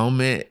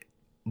moment,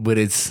 but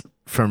it's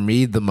for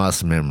me the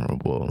most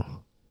memorable.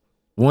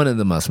 One of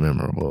the most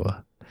memorable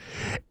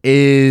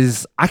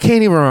is I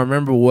can't even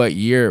remember what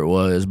year it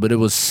was, but it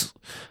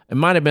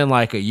might have been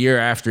like a year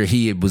after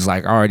he was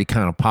like already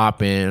kind of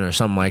popping or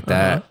something like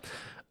that.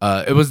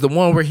 It was the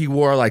one where he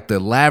wore like the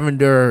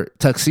lavender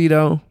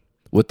tuxedo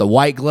with the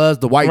white gloves,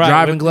 the white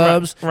driving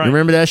gloves. right. You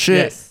remember that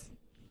shit? Yes.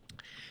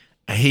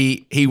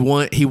 He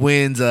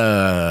wins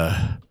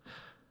I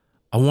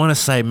want to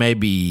say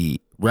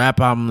maybe rap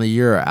album of the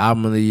year or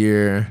album of the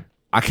year.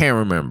 I can't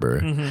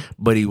remember.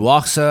 But he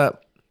walks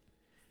up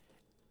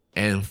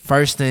and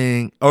first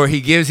thing, or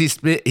he gives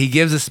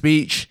a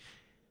speech.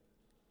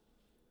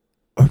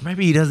 Or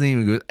maybe he doesn't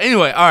even go.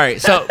 Anyway, all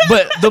right. So,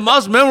 but the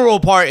most memorable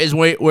part is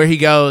where he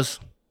goes,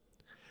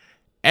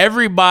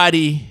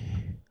 everybody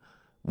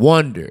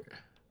wondered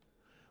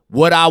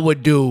what I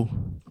would do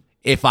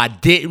if I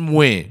didn't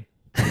win.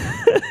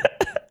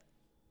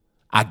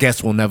 I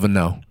guess we'll never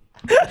know.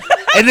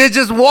 And then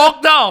just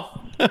walked off.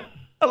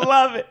 I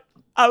love it.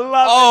 I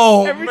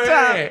love it. Every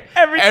time.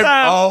 Every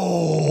time.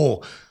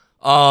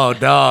 Oh,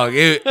 dog.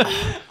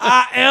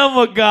 I am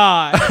a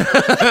god.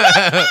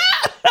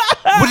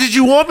 What did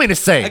you want me to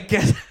say? I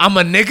guess. I'm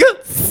a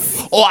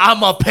nigga? Or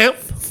I'm a pimp?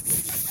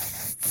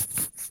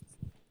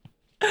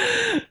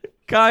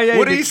 Kanye,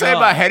 what did he say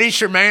about Hedy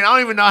Shermaine? I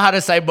don't even know how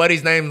to say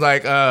Buddy's name.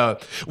 Like,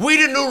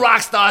 we the new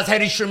rock stars,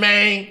 Hedy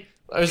Shermaine.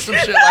 Or some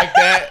shit like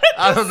that.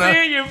 I don't know.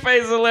 Seeing your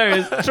face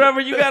hilarious. Trevor,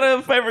 you got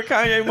a favorite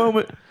Kanye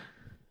moment?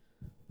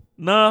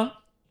 No?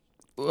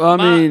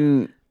 Well, I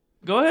mean...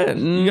 Go ahead.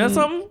 You got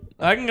something?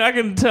 I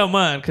can tell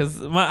mine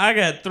because I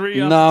got three.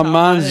 Nah,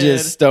 mine's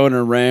just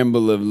stoner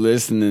ramble of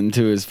listening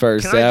to his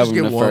first album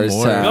the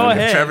first time. Go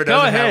ahead. Trevor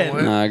doesn't have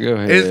one. Nah, go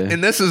ahead.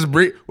 And this is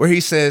where he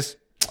says,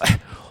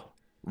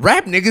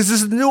 "Rap niggas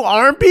is the new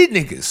R&B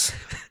niggas."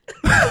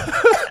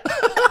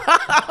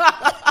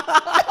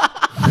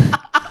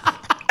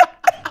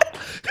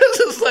 It's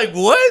just like,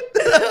 what?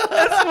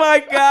 That's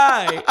my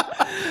guy.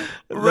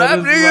 Rap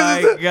niggas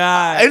is the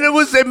guy. And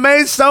it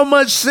made so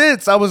much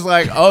sense. I was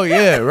like, oh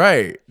yeah,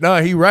 right.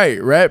 No, he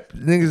right. Rap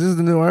niggas is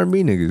the new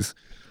R&B niggas.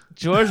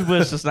 George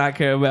Bush does not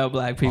care about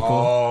black people.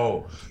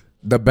 Oh.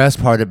 The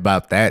best part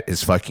about that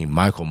is fucking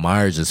Michael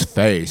Myers'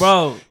 face.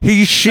 Bro.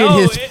 He shit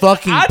his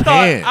fucking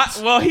pants.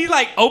 He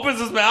like opens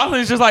his mouth and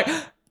he's just like,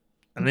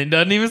 and he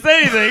doesn't even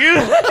say anything.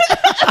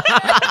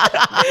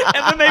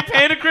 And then they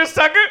pan to Chris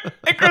Tucker,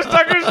 and Chris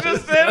Tucker's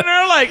just sitting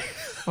there like,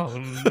 oh,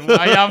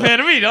 why y'all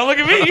panning me? Don't look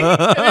at me.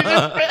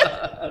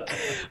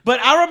 But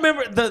I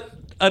remember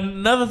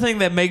another thing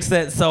that makes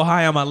that so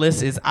high on my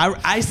list is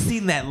I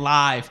seen that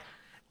live,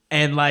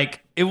 and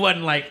like it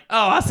wasn't like,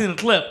 oh, I seen a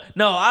clip.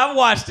 No, I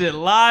watched it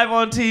live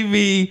on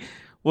TV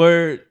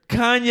where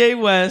Kanye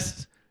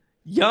West,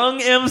 young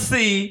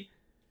MC,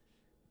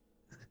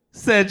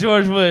 said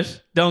George Bush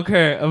don't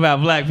care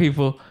about black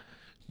people.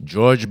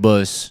 George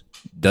Bush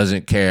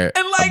doesn't care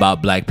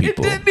about black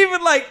people. It didn't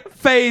even like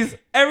phase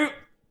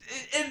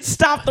it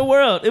stopped the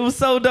world. It was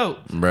so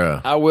dope.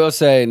 Bruh. I will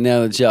say,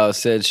 now that y'all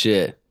said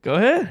shit, go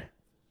ahead.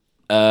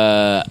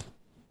 I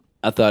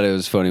thought it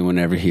was funny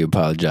whenever he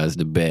apologized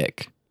to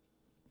Beck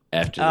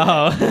after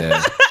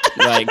that.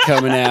 Yeah. Like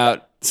coming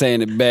out saying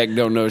that Beck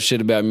don't know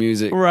shit about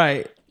music.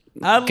 Right.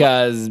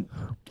 Because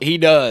he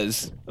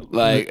does.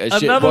 Like a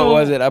shit. What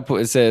was it?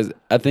 It says,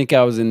 I think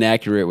I was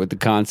inaccurate with the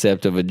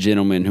concept of a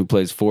gentleman who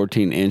plays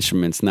 14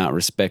 instruments not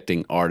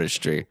respecting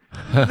artistry.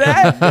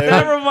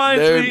 That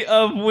reminds me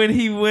of when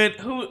he went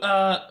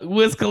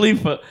Wiz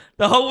Khalifa.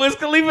 The whole Wiz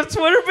Khalifa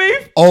Twitter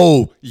beef.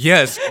 Oh,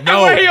 yes. No. And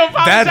where he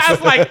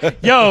apologized like,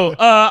 yo,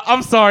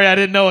 I'm sorry I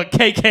didn't know what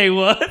KK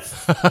was.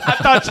 I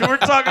thought you were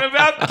talking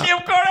about Kim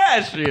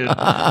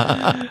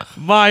Kardashian.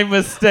 My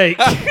mistake.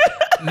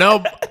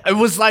 No, it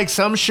was like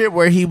some shit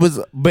where he was,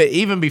 but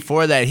even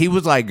before that, he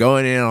was like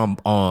going in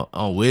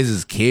on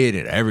Wiz's kid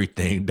and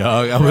everything,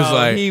 dog. I was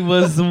like, he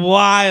was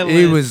wilding.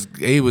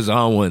 He was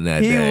on one that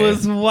day. He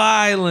was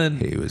wilding.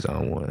 He was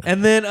on one.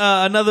 And then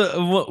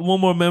one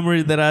more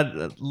memory that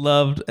I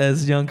loved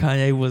as young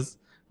Kanye was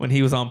when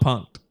he was on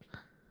Punk'd.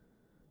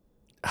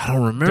 I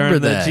don't remember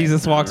during that. The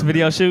Jesus Walks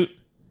video shoot.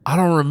 I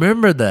don't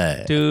remember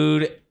that,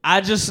 dude. I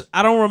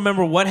don't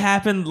remember what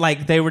happened.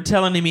 Like they were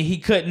telling him he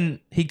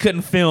couldn't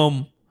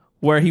film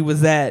where he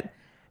was at,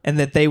 and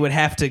that they would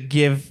have to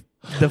give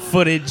the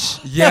footage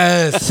to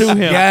him.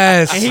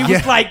 Yes. And he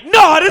was like,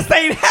 no, this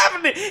ain't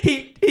happening.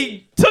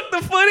 He took the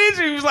footage,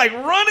 he was like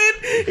running,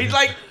 he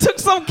like took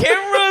some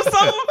camera or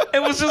something,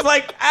 and was just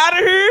like out of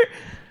here.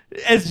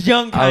 As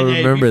young Kanye, I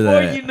remember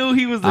before that. you knew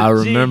he was a I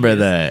remember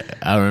genius. that.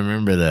 I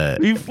remember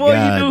that. Before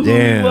you knew who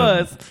he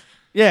was.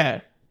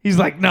 Yeah. He's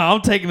like, no,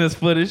 I'm taking this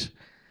footage.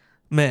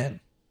 Man.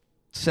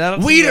 Shout out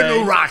to We Ye. the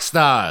new rock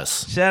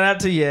stars. Shout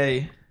out to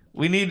Ye.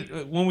 We need,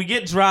 when we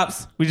get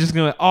drops, we just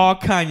gonna all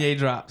Kanye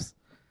drops.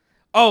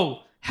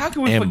 Oh, how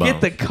can we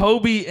forget the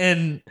Kobe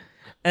and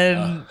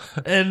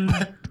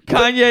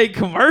Kanye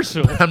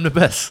commercial? I'm the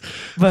best.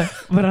 But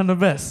I'm the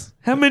best.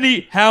 How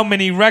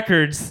many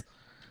records?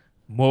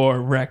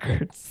 More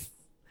records.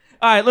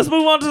 All right, let's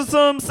move on to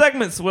some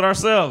segments with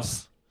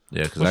ourselves.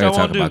 Yeah, because I gotta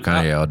talk about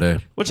Kanye all day.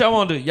 What y'all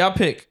want to do? Y'all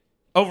pick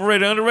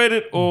overrated,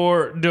 underrated,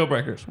 or deal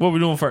breakers. What we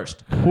doing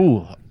first?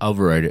 Ooh,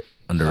 overrated,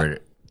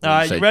 underrated. All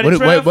right, you ready,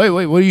 Trev?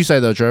 Wait. What do you say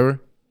though, Trevor?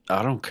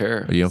 I don't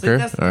care. You don't care?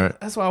 All right.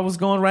 That's why I was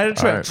going right at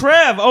Trev. Right.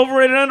 Trev,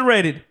 overrated,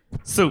 underrated.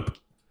 Soup.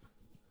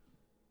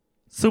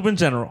 Soup in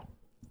general.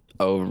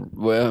 Oh,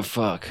 well,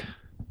 fuck.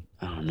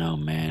 I don't know,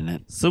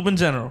 man. Soup in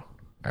general.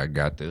 I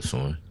got this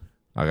one.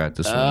 I got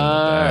this one. in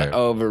the bag.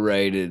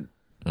 Overrated.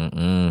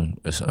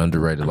 It's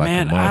underrated like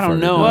Man, a motherfucker. I don't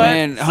know, What?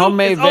 man. Soup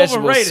Homemade is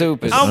vegetable overrated.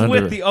 soup is I'm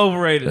with the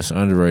overrated. It's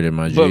underrated,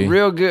 my G. but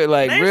real good,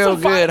 like Name real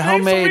some good name some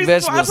homemade reasons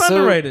why vegetable it's soup.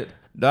 underrated.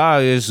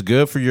 Dog, it's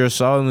good for your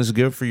soul and it's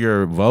good for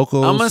your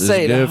vocals. I'm gonna it's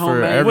say the good for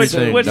homemade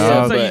everything, Which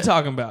dog. soups are you but-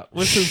 talking about?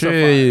 Which soups are fire?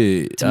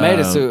 Shit.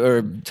 Tomato soup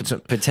or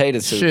potato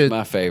soup shit. is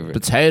my favorite.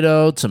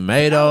 Potato,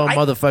 tomato,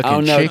 motherfucking I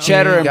don't know, chicken.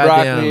 cheddar and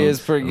goddamn broccoli is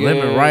pretty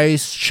Lemon good.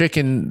 rice,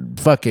 chicken,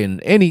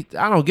 fucking any.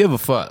 I don't give a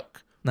fuck.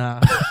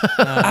 Nah,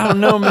 I don't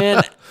know,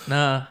 man.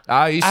 nah.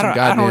 I'll eat some I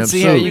goddamn don't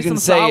see soup. how Give you me can some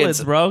say solids,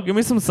 it's. bro. Give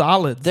me some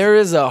solids. There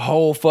is a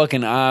whole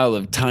fucking aisle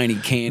of tiny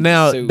canned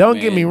Now, soup, don't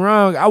man. get me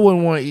wrong. I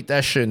wouldn't want to eat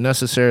that shit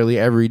necessarily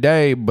every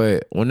day,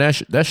 but when that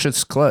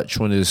shit's clutch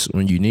when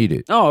you need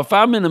it. Oh, if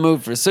I'm in the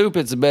mood for soup,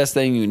 it's the best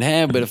thing you can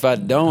have. But if I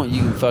don't,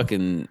 you can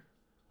fucking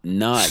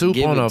not Soup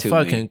give on it a to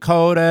fucking me.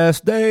 cold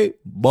ass day,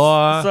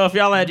 boy. So if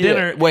y'all at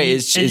dinner, Yeah. Wait,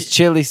 is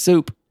chili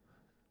soup?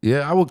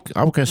 Yeah, I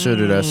would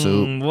consider that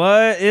soup.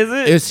 What is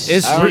it?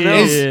 It's I don't know.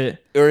 it's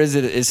Or is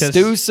it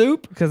stew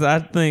soup? Because I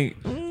think.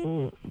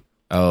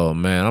 oh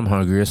man, I'm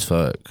hungry as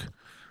fuck.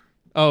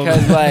 Oh,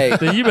 'Cause, like-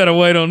 then you better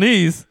wait on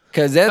these.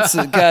 Because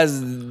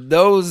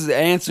those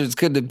answers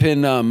could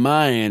depend on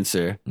my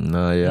answer.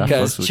 No, yeah, I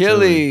Because fucks with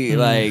chili,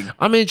 like,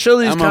 I mean,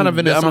 chili's I'm kind a- of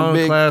in its I'm a own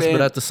big class, fan.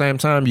 but at the same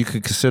time, you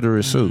could consider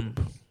it soup.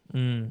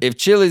 if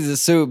chili's a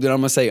soup, then I'm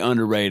gonna say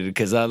underrated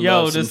because I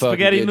Yo, love some does fucking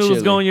spaghetti good noodles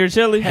chili. go in your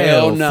chili?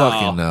 Hell no.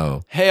 fucking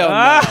no. Hell no.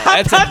 I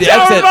That's thought a y'all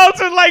that's were about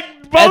to like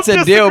both that's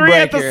a deal disagree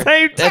at the breaker.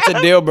 same time. That's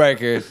a deal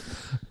breaker.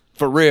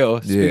 For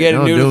real. Spaghetti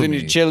don't noodles do in me.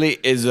 your chili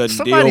is a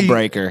deal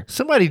breaker.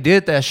 Somebody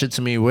did that shit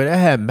to me where they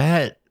had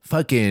mad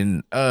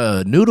fucking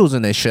noodles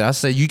in that shit. I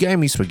said, you gave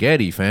me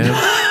spaghetti, fam.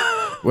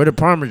 Where the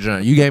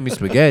Parmesan? You gave me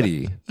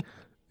spaghetti.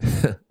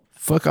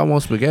 Fuck, I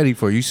want spaghetti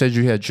for. You said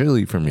you had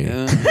chili for me.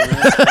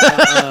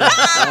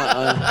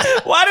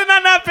 Why did I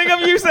not pick up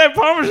you said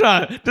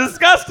Parmesan?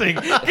 Disgusting.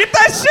 Get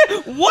that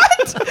shit.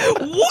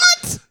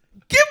 What?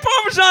 Get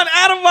Parmesan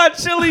out of my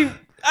chili.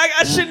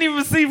 I shouldn't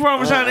even see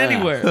Parmesan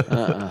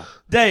anywhere.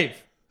 Dave,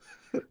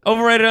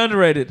 overrated,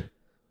 underrated.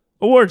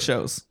 Award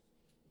shows.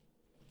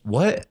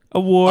 What?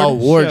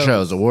 Award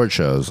shows. Award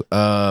shows.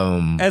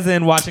 As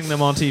in watching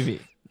them on TV.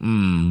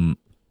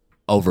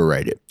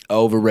 Overrated.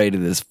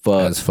 Overrated as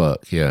fuck. As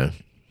fuck. Yeah.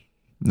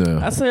 No.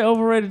 I say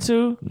overrated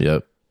too,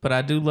 Yep. but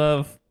I do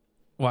love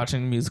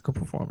watching musical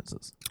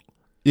performances.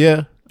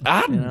 Yeah.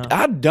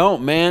 I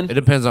don't, man. It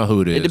depends on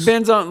who it is. It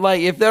depends on,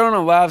 like, if they're on a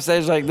live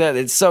stage like that,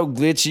 it's so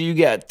glitchy. You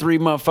got three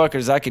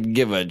motherfuckers I could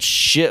give a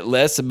shit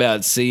less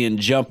about seeing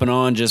jumping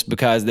on just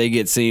because they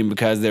get seen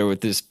because they're with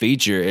this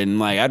feature. And,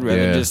 like, I'd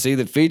rather just see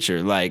the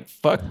feature. Like,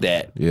 fuck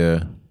that.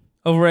 Yeah.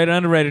 Overrated,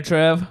 underrated,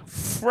 Trev.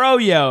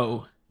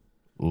 Froyo.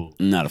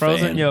 Not a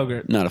Frozen fan.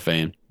 yogurt. Not a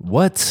fan.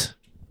 What?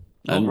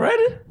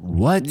 Overrated?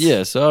 What?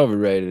 Yes,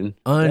 overrated.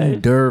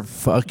 Under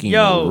fucking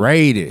Yo,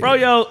 rated.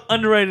 Froyo,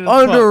 underrated as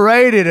fuck.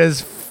 Underrated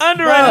as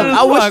Underrated as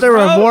I wish fuck, there were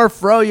bro. more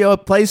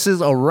Froyo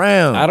places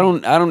around. I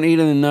don't eat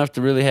it enough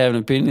to really have an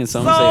opinion, so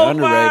I'm So gonna say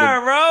underrated.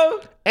 fire, bro.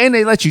 And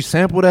they let you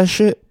sample that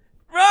shit.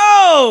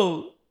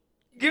 Bro.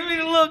 Give me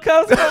the little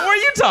cups. Where are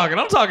you talking?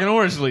 I'm talking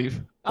orange leaf.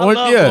 I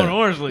love going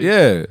orange leaf.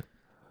 Yeah.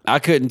 I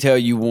couldn't tell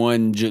you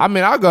one. I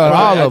mean, I got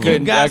all of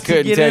them. got I to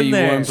couldn't get tell in you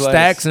there. one place.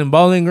 Stacks and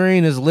Bowling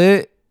Green is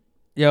lit.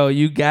 Yo,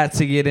 you got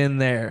to get in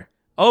there.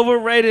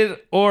 Overrated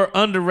or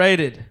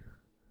underrated?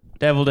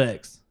 Deviled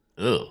eggs.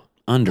 Ugh.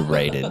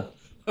 Underrated.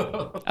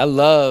 I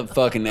love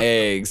fucking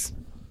eggs.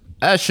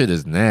 That shit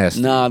is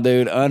nasty. Nah,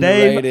 dude,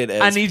 underrated.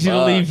 Dave, as I need you to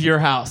fuck. leave your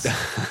house.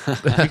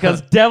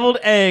 Because deviled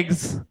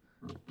eggs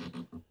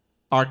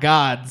are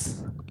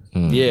gods.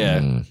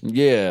 Yeah,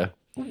 yeah.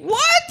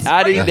 What?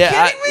 I Are you did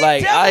that. kidding me?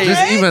 Like Deviled I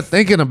Just eggs? even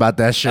thinking about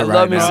that shit I right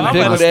love me now. some I'm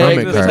pickled gonna eggs,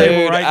 stomach dude.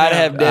 hurt. Right I'd now.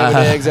 have deviled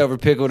eggs over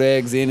pickled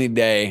eggs any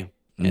day.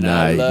 And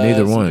Nah, I love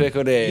neither some one.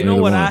 pickled eggs. You know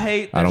Neither what one. I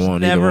hate? I don't There's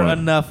want either never one.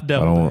 enough I don't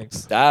deviled want-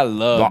 eggs. I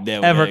love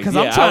deviled Ever, eggs. 'cause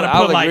I'm trying to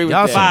I'll put, like, agree with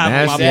y'all that. five on my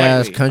Nasty plate.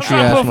 ass I'm country trying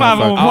to ass put five on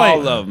my motherfucker. plate.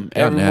 All of them.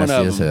 Y'all Every one nasty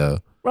of as them. hell.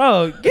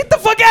 Bro, get the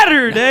fuck out of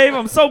here, Dave.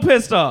 I'm so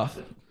pissed off.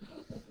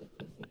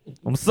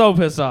 I'm so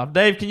pissed off.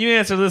 Dave, can you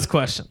answer this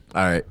question?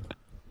 All right.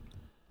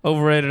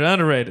 Overrated or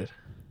underrated?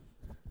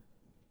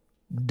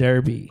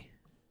 Derby.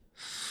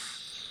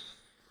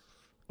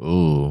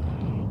 Ooh.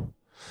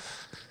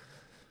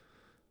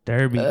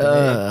 Derby. Dave.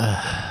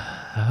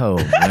 Oh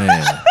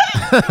man.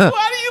 Why do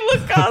you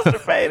look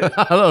constipated?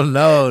 I don't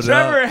know. dog.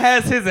 Trevor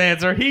has his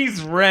answer.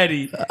 He's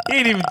ready. He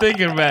ain't even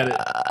thinking about it.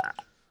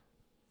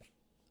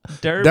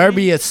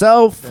 Derby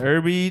itself.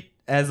 Derby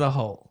as a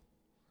whole.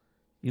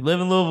 You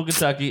live in Louisville,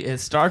 Kentucky. It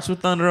starts with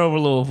Thunder over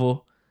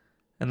Louisville,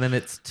 and then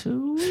it's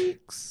 2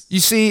 weeks. You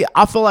see,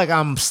 I feel like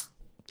I'm.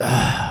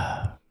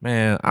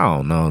 Man, I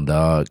don't know,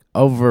 dog.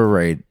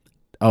 Overrated.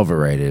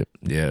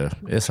 Yeah,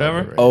 it's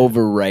Trevor?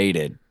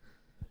 Overrated.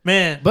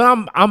 Man,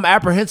 But I'm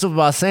apprehensive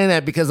about saying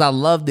that because I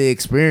love the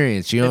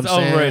experience. You know it's what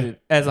I'm saying? overrated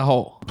as a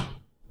whole.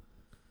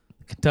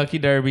 Kentucky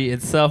Derby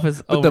itself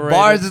is But overrated. the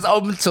bars is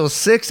open till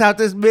 6 out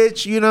this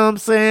bitch. You know what I'm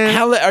saying?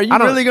 Are you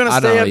really gonna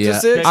stay up till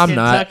 6? I'm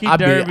not. Kentucky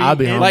I'll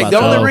be Derby home Like by the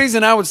only 12.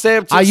 reason I would stay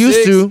up till I 6,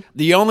 used to.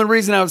 The only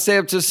reason I would stay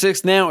up till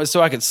 6 now is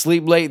so I could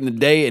sleep late in the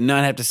day and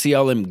not have to see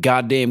all them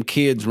goddamn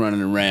kids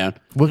running around.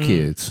 What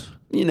kids?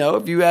 You know,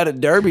 if you had a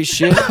derby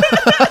shit.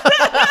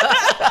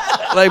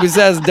 Like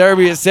besides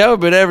Derby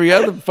itself, but every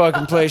other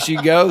fucking place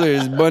you go,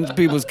 there's a bunch of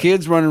people's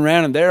kids running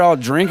around and they're all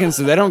drinking,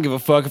 so they don't give a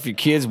fuck if your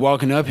kid's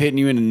walking up, hitting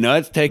you in the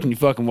nuts, taking your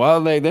fucking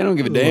wallet. Like, they don't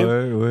give a damn.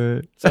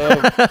 Word. So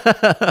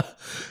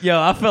Yo,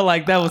 I felt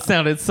like that was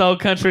sounded so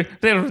country.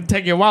 They don't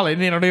take your wallet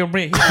and they don't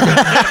bring.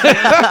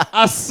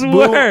 I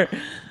swear.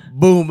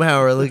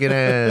 Boomhauer looking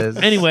ass.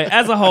 Anyway,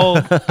 as a whole,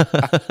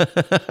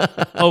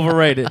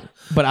 overrated.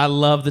 But I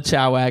love the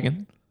chow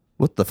wagon.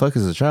 What the fuck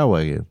is a chow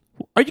wagon?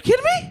 Are you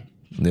kidding me?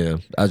 Yeah,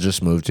 I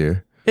just moved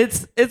here.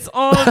 It's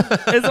on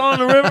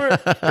the river.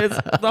 It's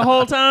the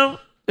whole time.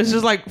 It's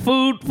just like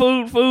food.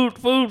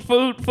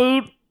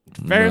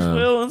 Ferris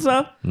wheel and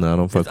stuff. No, I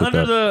don't fuck It's with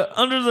that.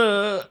 under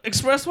the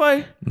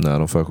expressway. No, I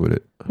don't fuck with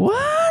it.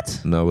 What?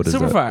 No, what is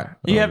Super that? fire.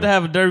 You have to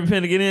have a derby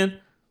pin to get in.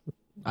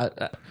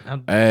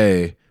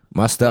 Hey,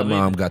 my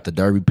stepmom got the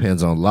derby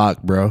pins on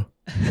lock, bro.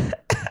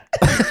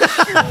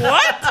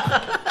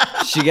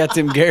 What? she got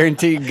them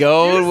guaranteed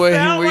gold. Where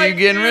Sound you like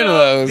getting rid of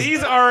those?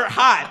 These are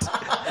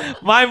hot.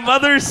 My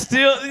mother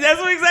still.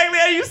 That's exactly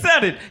how you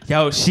sounded.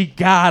 Yo, she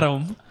got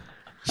them.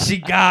 She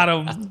got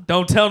them.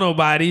 Don't tell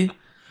nobody.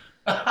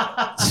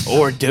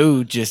 Or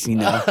dude, just, you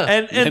know.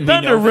 And me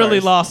Thunder know really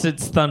first. lost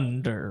its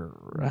thunder.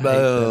 I hate that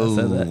I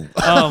said that.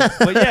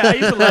 But yeah, I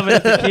used to love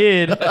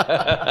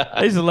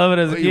it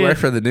as a kid. You work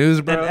for the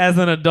news, bro? And as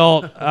an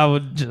adult, I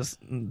would just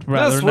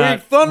rather This not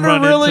week, Thunder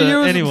run really into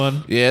used-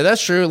 anyone. Yeah,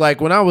 that's true. Like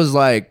when I was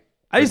like,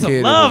 I used a to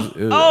kid, love.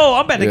 it was-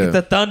 I'm about to yeah. get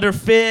the Thunder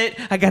fit.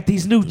 I got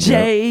these new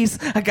J's.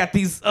 I got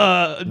these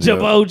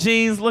Jabot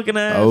jeans looking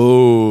at.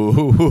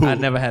 Oh, I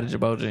never had a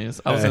Jabot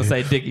jeans. I was gonna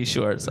say Dickie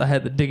shorts. I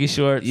had the Dickie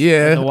shorts.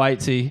 Yeah. And the white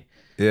tee.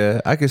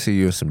 yeah, I can see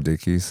you in some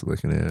Dickies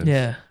looking at.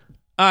 Yeah.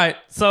 All right.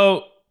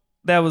 So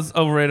that was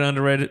overrated,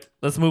 underrated.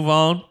 Let's move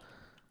on.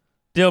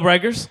 Deal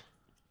breakers.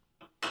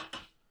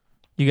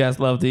 You guys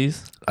love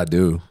these. I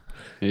do.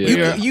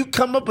 Yeah. You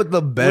come up with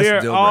the best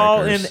We're deal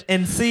all breakers.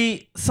 and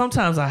see,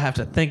 sometimes I have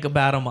to think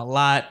about them a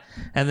lot,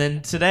 and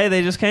then today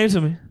they just came to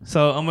me.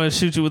 So I'm gonna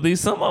shoot you with these.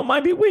 Some of them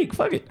might be weak.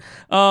 Fuck it.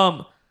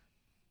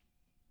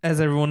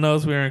 As everyone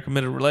knows, we are in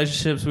committed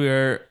relationships. We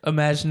are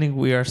imagining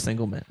we are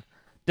single men.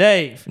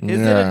 Dave, is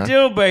it Yeah. a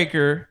deal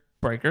breaker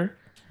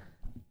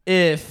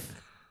if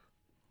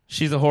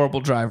she's a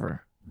horrible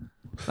driver?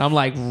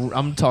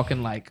 I'm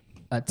talking like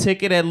a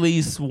ticket at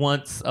least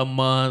once a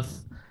month,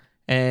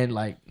 and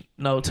like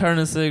no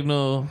turning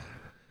signal.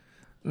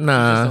 Just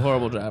a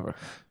horrible driver.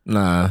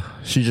 Nah,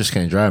 she just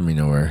can't drive me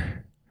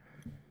nowhere.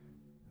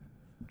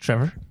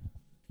 Trevor?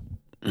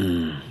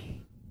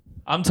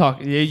 I'm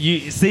talking.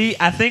 You see,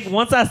 I think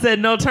once I said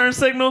no turn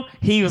signal,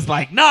 he was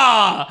like,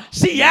 nah,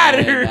 she out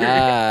of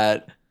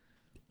here.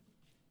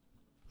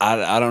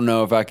 I don't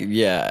know if I could.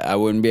 Yeah, I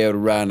wouldn't be able to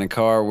ride in a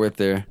car with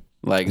her.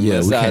 Like, Yeah,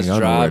 unless we I can't was go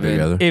nowhere driving.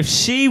 together. If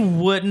she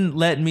wouldn't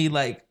let me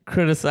like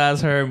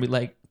criticize her and be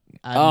like,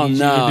 I Oh need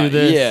no! you to do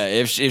this. Yeah,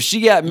 if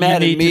she got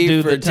mad need at to me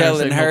do for the turn telling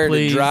signal, her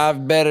please. to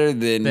drive better,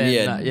 then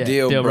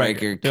deal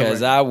breaker. Deal Because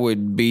breaker. I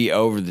would be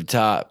over the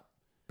top.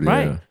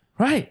 Right. Yeah.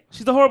 Right.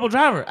 She's a horrible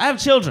driver. I have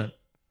children.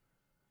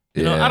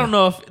 You know, Yeah. I don't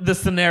know if the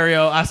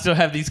scenario I still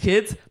have these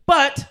kids,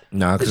 but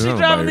Nah, if because she's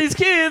driving these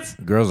kids,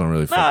 girls don't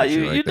really. nah, fuck with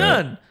you like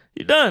that. done.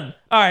 You done.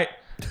 All right.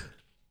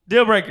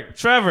 Deal breaker.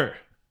 Trevor,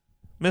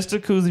 Mr.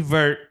 Koozie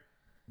Vert.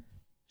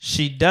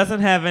 She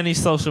doesn't have any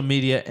social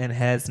media and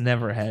has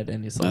never had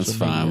any social That's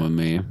media. fine with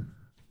me.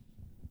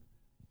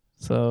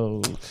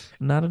 So,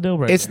 not a deal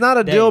breaker. It's not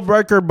a Dave. deal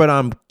breaker, but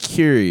I'm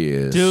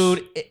curious,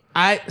 Dude,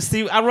 I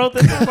wrote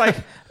this. I was like,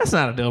 that's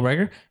not a deal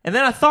breaker. And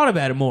then I thought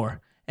about it more.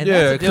 And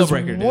Yeah, that's a deal 'cause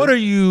breaker. what dude. are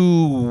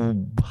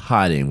you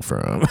hiding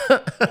from?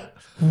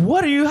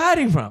 What are you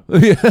hiding from?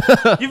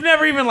 You've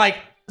never even like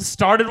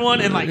started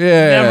one and like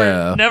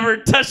Yeah. never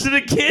touched it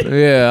again.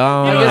 Yeah,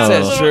 I You don't know, I guess know.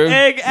 that's little true.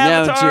 egg Now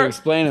that avatar. you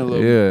explain it a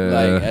little,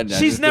 Yeah. like, I She's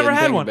just never didn't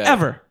had think one about it.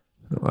 ever.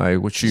 Like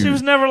what you? She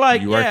was never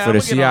like, you work yeah, for the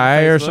I'ma get on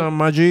CIA or Facebook. something,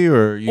 my G,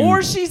 or you?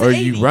 Or she's Or 80.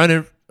 you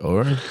running?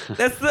 Or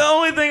That's the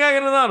only thing I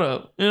could have thought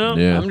of. You know?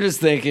 yeah. I'm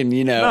just thinking,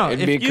 you know, No,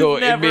 it'd if be you've cool.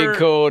 It'd never- be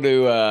cool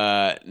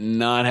to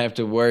not have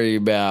to worry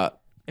about.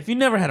 If you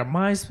never had a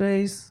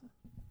MySpace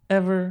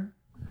ever,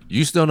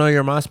 You still know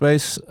your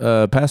MySpace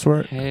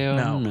password?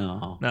 Hell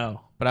No.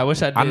 no. But I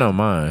wish I did. I know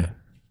mine.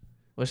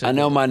 Wish I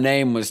know did. my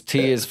name was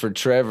T is for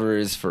Trevor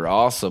is for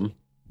awesome.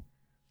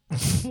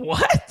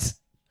 What?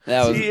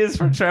 That was T is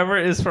for Trevor,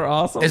 is for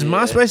awesome. Is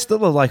MySpace still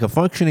like a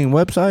functioning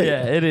website?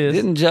 Yeah, it is.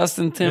 Didn't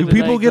Justin Timberlake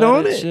people get all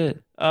on that it?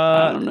 Shit?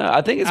 I don't know.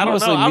 I think it's I don't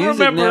mostly know. I music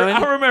remember.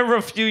 now. I remember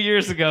a few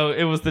years ago,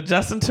 it was the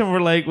Justin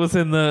Timberlake was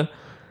in the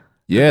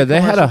Yeah, they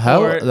had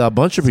commercial for a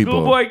bunch of people.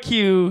 Schoolboy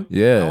Q.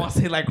 Yeah. I want to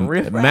say like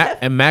Riff Mac Raff.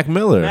 and Mac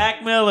Miller.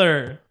 Mac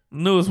Miller.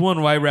 Newest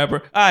one white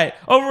rapper. All right,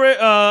 over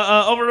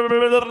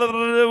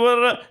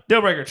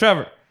deal breaker.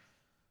 Trevor.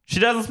 She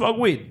doesn't smoke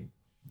weed.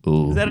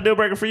 Ooh. Is that a deal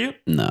breaker for you?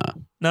 No.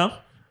 No?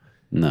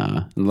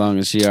 As long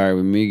as she alright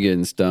with me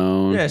getting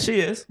stoned. Yeah,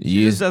 she is.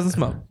 She just doesn't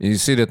smoke. You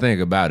see, the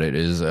thing about it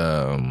is,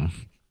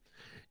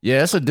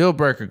 it's a deal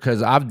breaker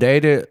because I've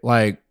dated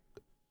like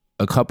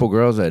a couple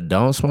girls that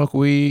don't smoke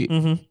weed,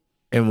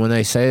 and when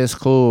they say it's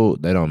cool,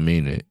 they don't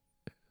mean it.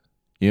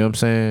 You know what I'm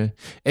saying?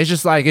 It's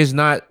just like it's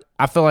not.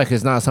 I feel like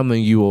it's not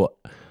something you will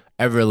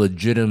ever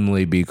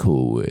legitimately be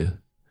cool with.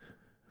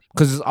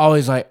 Because it's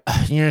always like,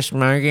 you're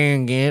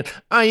smoking again.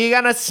 Oh, you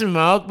gonna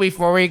smoke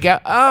before we go?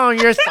 Oh,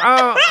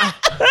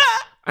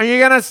 are you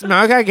gonna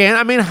smoke again?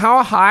 I mean,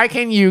 how high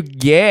can you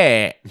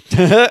get?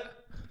 I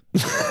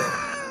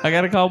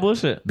gotta call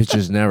bullshit. Bitch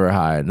is never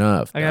high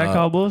enough. I gotta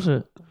call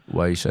bullshit.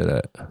 Why you say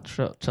that?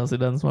 Chelsea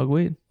doesn't smoke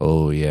weed.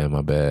 Oh yeah,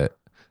 my bad.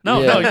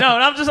 No.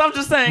 I'm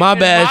just saying. My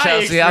bad, my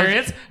Chelsea.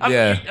 Experience.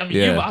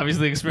 You've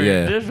obviously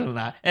experienced different than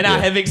I, and I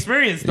have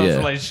experienced those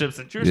relationships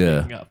that you're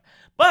speaking of.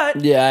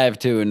 But yeah, I have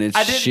too, and it's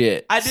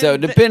shit. So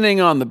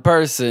depending on the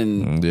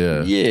person,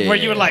 yeah, where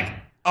you were like,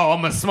 oh,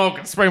 I'm gonna smoke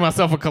and spray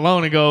myself with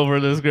cologne and go over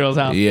to this girl's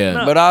house. Yeah,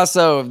 no. But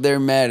also if they're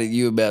mad at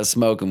you about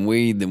smoking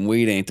weed, then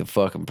weed ain't the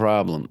fucking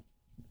problem.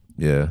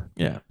 Yeah.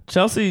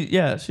 Chelsea,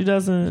 she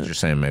doesn't. You're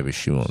saying maybe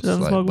she wants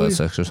like butt weed.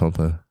 sex or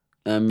something.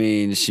 I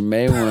mean, she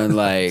may want to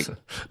like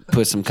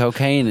put some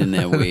cocaine in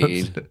that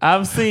weed.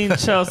 I've seen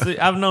Chelsea.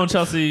 I've known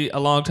Chelsea a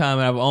long time,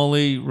 and I've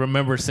only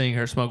remember seeing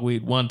her smoke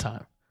weed one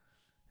time.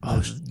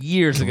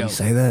 Years ago. Can we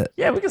say that?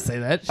 Yeah, we can say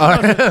that. She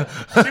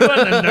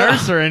wasn't a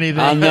nurse or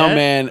anything. I know,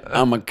 man.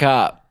 I'm a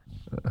cop.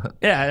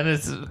 Yeah, and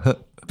it's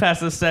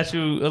past the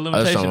statute of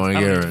limitations. I just don't want to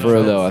get her. For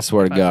real though, I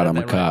swear to God, I'm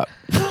a cop.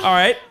 All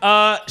right.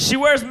 She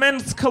wears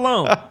men's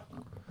cologne.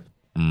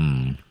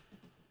 I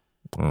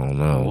don't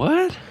know.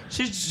 What?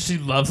 She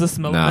loves to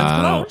smoke men's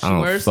cologne. I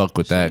don't fuck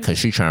with that because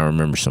she trying to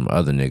remember some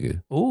other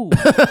nigga. Ooh.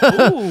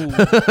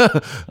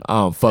 I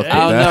don't fuck with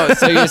that. know.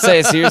 So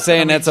you're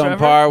saying that's on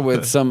par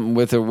with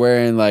her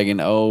wearing like an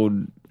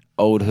old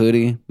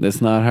hoodie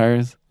that's not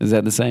hers? Is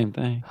that the same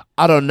thing?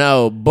 I don't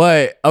know,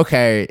 but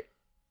okay.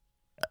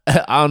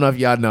 I don't know if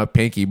y'all know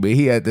Pinky, but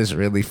he had this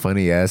really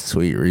funny ass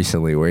tweet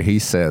recently where he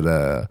said,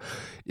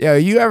 yo,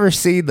 you ever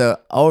see the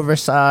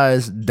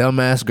oversized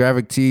dumbass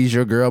graphic tees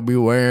your girl be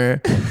wearing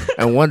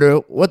and wonder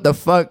what the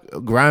fuck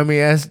grimy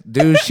ass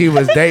dude she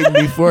was dating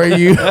before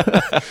you?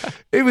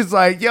 He was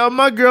like, yo,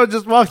 my girl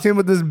just walked in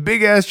with this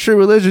big ass True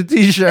Religion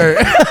t-shirt.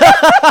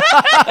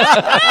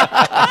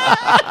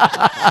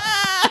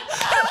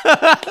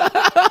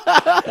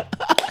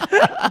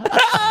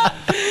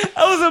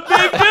 That was a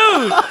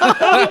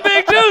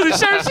big dude. The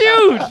shirt's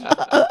huge.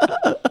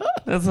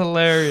 That's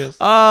hilarious.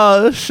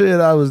 Oh shit,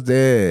 I was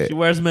dead. She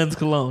wears men's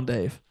cologne,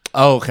 Dave.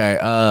 Okay.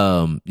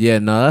 Yeah,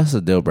 no, that's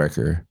a deal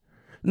breaker.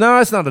 No,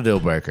 it's not a deal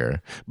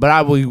breaker.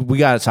 But we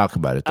gotta talk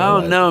about it though.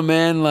 I don't know,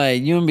 man.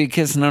 Like you don't be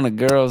kissing on a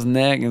girl's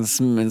neck and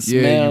smell.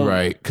 Yeah, you're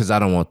right. Because I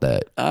don't want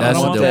that. That's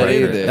a deal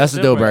breaker. That's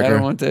a deal breaker. I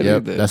don't want that either.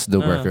 That's a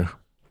deal breaker.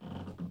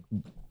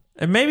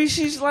 And maybe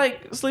she's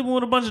like sleeping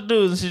with a bunch of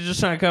dudes and she's just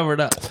trying to cover it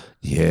up.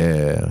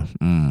 Yeah.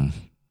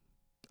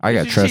 I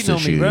got trust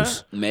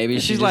issues. Maybe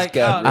she's just like,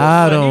 got.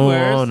 I don't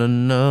want to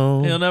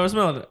know. He'll never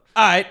smell it.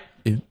 All right.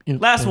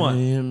 Last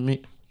one.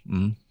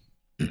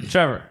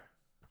 Trevor.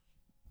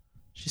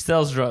 She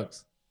sells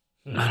drugs.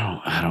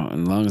 I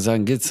don't. As long as I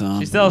can get some.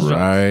 She sells drugs.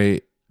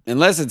 Right.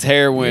 Unless it's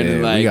heroin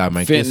and like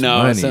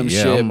fentanyl or some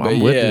shit. I'm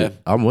with it.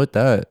 I'm with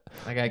that.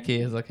 I got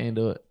kids. I can't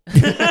do it.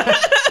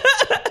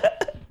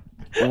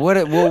 What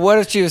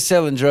if you were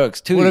selling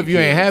drugs too? What if you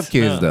ain't have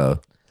kids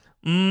though?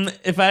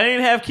 If I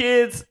didn't have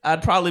kids,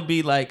 I'd probably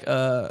be like,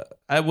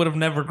 I would have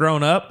never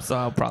grown up, so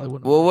I probably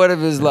wouldn't. Well, what if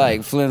it's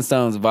like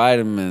Flintstones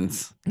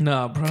vitamins?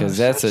 No, bro. Because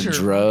that's a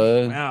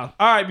drug. All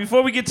right,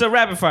 before we get to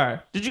rapid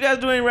fire, did you guys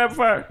do any rapid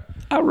fire?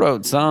 I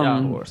wrote some. Yeah,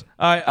 of course.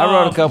 All right, I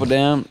wrote a couple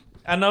down.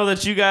 I know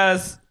that you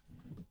guys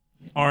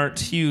aren't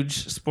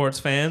huge sports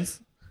fans.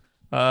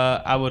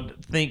 I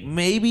would think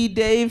maybe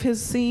Dave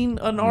has seen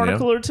an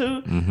article or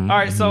two. All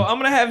right, so I'm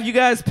going to have you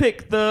guys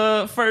pick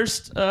the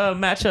first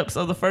matchups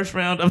of the first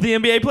round of the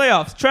NBA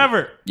playoffs.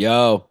 Trevor.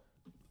 Yo,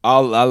 I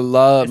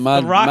love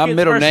my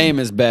middle name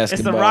is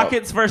basketball. It's the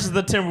Rockets versus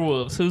the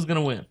Timberwolves. Who's going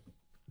to win?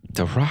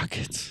 The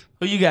Rockets.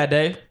 Who you got,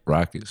 Dave?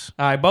 Rockets.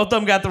 All right, both of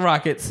them got the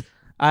Rockets.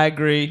 I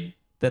agree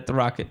that the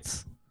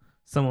Rockets,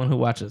 someone who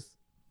watches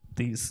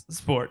these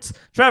sports.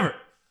 Trevor.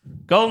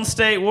 Golden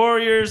State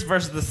Warriors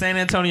versus the San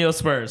Antonio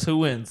Spurs. Who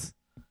wins?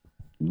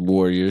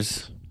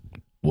 Warriors.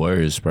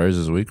 Spurs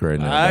is weak right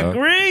now. I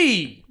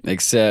agree.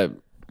 Except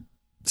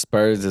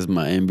Spurs is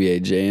my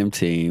NBA Jam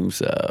team,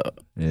 so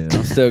I'm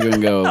still gonna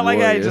go with I like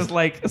Warriors. how he just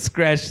like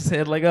scratched his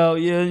head like, oh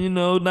yeah,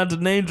 not to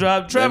name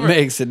drop. Trevor. That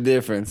makes a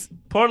difference.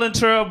 Portland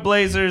Trail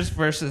Blazers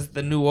versus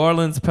the New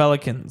Orleans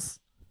Pelicans.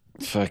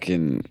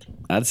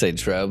 I'd say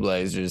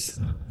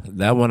Trailblazers.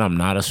 That one I'm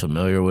not as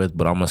familiar with,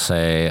 but I'm gonna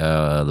say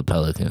the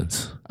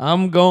Pelicans.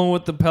 I'm going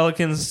with the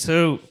Pelicans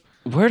too.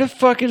 Where the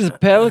fuck is the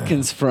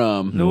Pelicans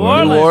from? New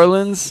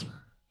Orleans.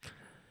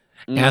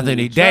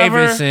 Anthony Trevor?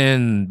 Davis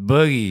and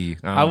Boogie.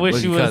 I wish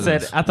Boogie you would have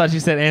Cousins. said. I thought you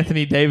said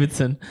Anthony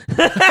Davidson.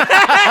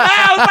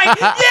 I was like,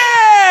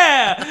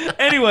 yeah.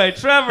 Anyway,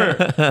 Trevor,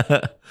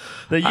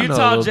 the I know a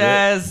Utah little bit.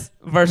 Jazz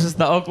versus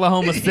the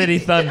Oklahoma City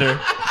Thunder.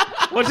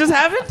 What just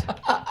happened?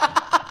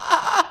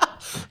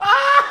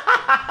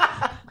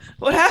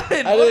 What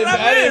happened? I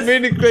didn't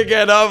mean to click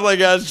that off like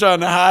I was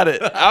trying to hide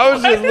it. I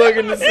was just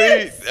looking to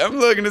see. I'm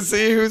looking to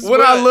see who's When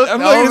what. I looked I'm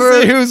looking over-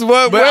 to see who's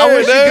what. But I where,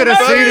 wish you dude. could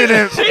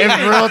have seen it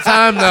in real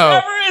time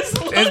though. Trevor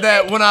is Is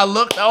that when I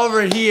looked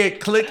over, he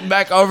had clicked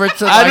back over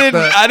to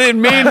I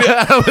didn't mean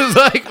to. I was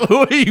like,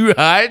 "What are you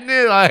hiding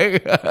it?"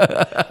 Like,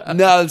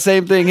 No, the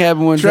same thing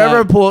happened when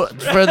Trevor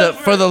pulled for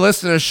the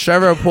listeners.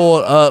 Trevor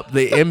pulled up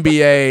the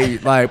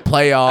NBA like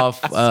playoff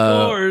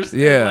scores.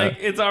 Yeah, Like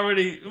it's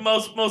already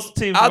most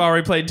teams have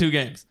already played 2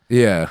 games.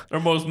 yeah. Or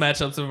most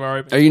matchups have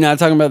already Are played. you not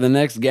talking about the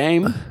next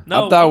game?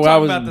 No, I thought I'm I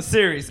talking was. about the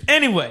series.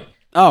 Anyway,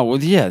 Oh well,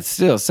 yeah.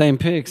 Still same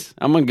picks.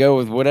 I'm gonna go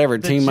with whatever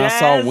team I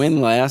saw Jazz-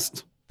 win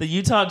last. the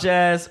Utah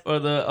Jazz or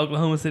the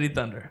Oklahoma City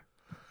Thunder?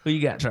 Who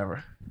you got,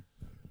 Trevor?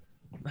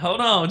 Hold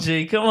on,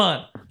 G. Come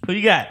on. Who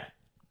you got?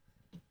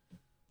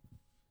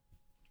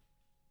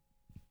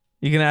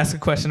 You can ask a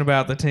question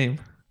about the team.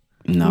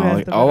 Who No,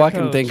 has the all better I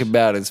can coach? think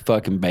about is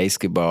fucking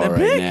basketball That right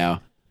big?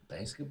 now.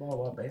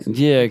 Basketball, basketball.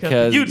 Yeah, Because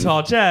because the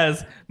Utah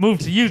Jazz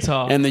moved to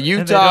Utah. and the they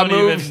Utah don't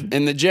moved even-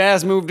 and the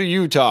Jazz moved to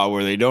Utah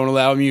where they don't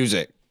allow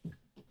music.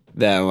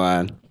 That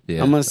line.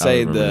 Yeah, I'm gonna I say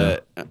remember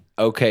the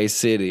OK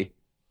City.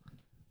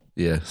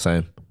 Yeah,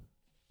 same.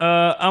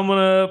 I'm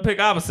going to pick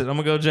opposite. I'm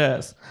going to go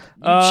Jazz.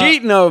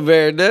 Cheating over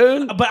there,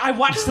 dude. But I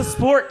watched the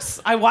sports.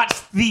 All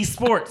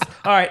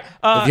right.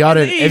 If y'all in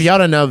the didn't, East, if y'all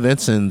didn't know,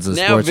 Vincent's a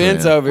Now sports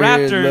Vince fan. over here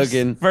is Raptors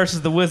looking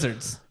versus the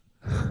Wizards.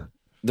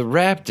 the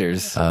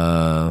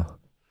Raptors.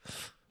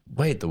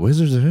 Wait, the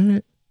Wizards are in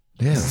it.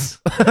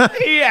 Damn.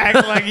 He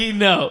acts like he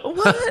know.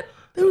 What?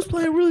 They was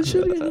playing really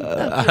shitty.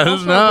 I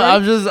don't know.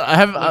 I'm just.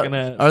 Looking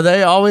at- Are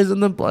they always in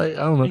the play?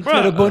 I don't know.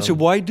 Bro, a bunch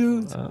of white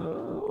dudes.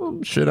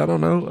 Shit, I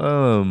don't know.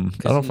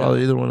 I don't follow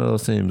either one of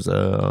those teams.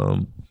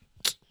 I'm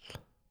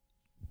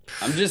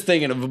just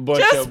thinking of a bunch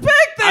Just of.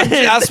 pick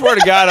this. I swear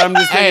to God, I'm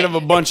just thinking Hey, of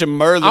a bunch of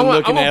Merlin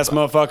looking ass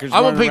motherfuckers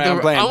I'm running gonna pick around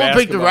the. playing I'm gonna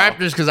pick the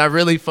basketball. Raptors because I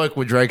really fuck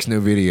with Drake's new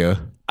video.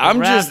 I'm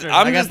Raptors. just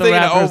I got the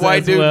thinking of Raptors old white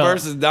as dude well.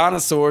 versus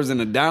dinosaurs, and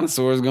the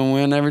dinosaurs gonna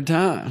win every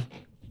time.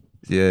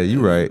 Yeah,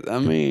 you're right. I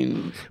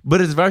mean,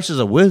 But it's versus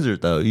a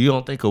wizard though. You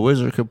don't think a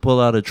wizard could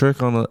pull out a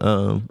trick on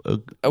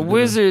a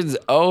wizard's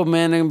old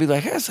man. They're gonna be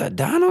like, "That's a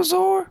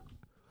dinosaur."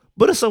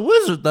 But it's a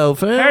wizard though,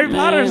 fam. Harry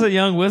Potter's a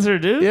young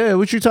wizard, dude. Yeah,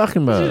 what you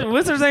talking about?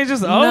 Wizards ain't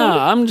just old. No,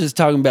 I'm just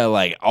talking about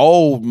like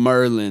old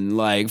Merlin,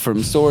 like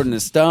from Sword in the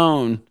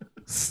Stone.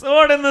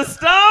 Sword in the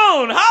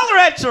Stone. Holler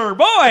at your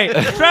boy,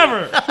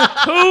 Trevor.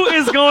 Who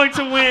is going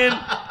to win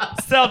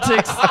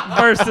Celtics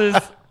versus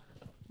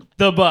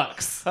the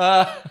Bucks?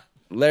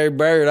 Larry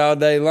Bird all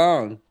day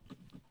long.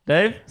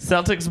 Dave,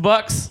 Celtics,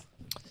 Bucks.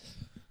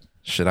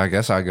 Shit, I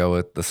guess I go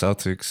with the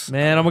Celtics.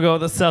 Man, I'm gonna go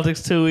with the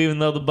Celtics too, even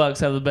though the Bucks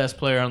have the best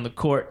player on the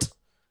court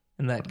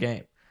in that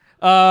game.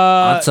 Dave,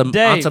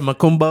 Anta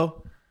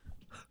Makumbo.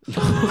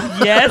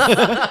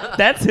 yes,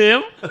 that's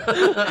him.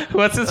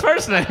 What's his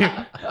first name?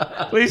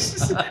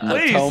 Please.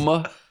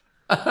 Toma.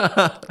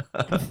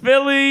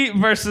 Philly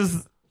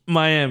versus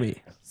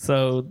Miami.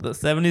 So the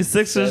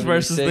 76ers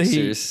versus the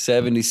Heat.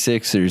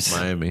 76ers.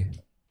 Miami.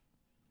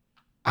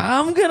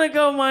 I'm gonna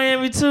go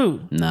Miami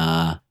too.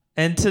 Nah.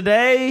 And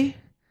today,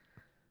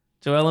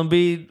 Joel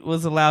Embiid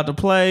was allowed to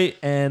play,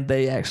 and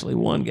they actually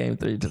won Game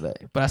 3 today.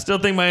 But I still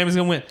think Miami's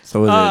gonna win.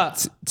 So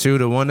is it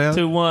 2-1 now?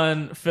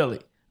 2-1 Philly.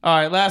 All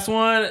right, last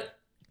one.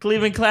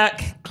 Cleveland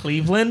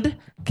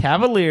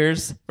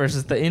Cavaliers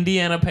versus the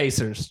Indiana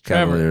Pacers.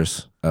 Trevor.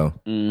 Cavaliers. Oh,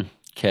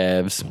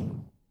 Cavs.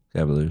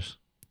 Cavaliers.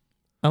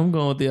 I'm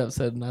going with the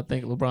upset, and I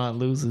think LeBron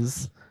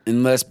loses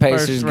Unless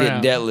Pacers First get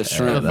round. Detlef for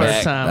Shrimp the first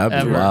back time That'd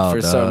be ever wild,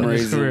 for dog. some in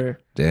his reason. career.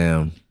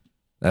 Damn.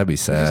 That'd be He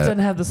just sad. doesn't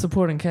have the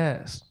supporting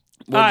cast.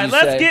 What'd All right, you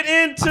let's say? get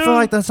I into feel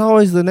like that's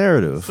always the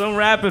narrative. some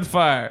rapid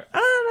fire.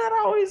 Not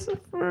always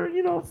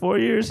for 4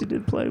 years. He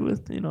did play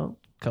with a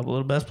couple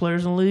of the best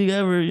players in the league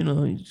ever. He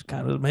just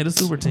kind of made a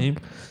super team.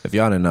 If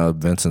y'all didn't know,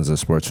 Vincent's a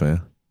sports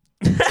fan.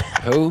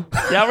 Who?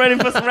 Y'all ready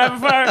for some rapid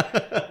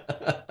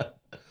fire?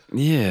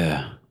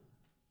 Yeah.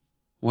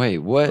 Wait,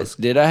 what?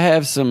 Did I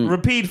have some?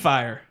 Repeat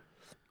fire.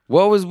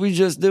 What was we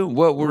just doing?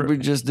 What were we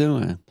just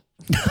doing?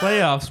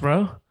 Playoffs,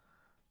 bro.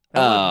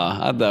 Oh,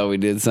 I thought we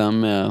did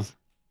something else.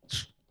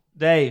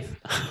 Dave,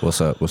 What's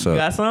up? What's you up?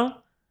 got some?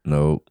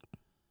 Nope.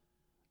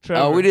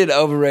 Trevor. Oh, we did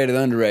overrated,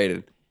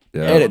 underrated.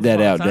 Yeah. Edit that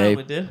out, Time Dave.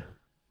 We did.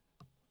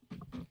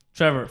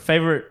 Trevor,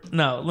 favorite?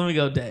 No, let me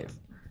go, Dave.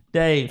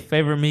 Dave,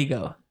 favorite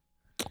Migo.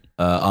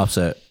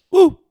 Offset.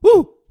 Woo,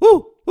 woo,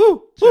 woo,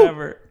 woo.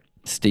 Trevor,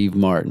 Steve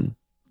Martin.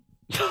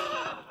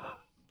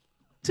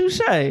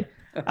 touche.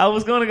 I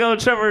was going to go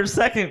Trevor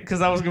second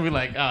because I was going to be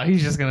like, oh,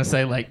 he's just going to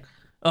say like,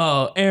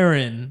 oh,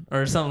 Aaron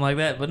or something like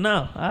that. But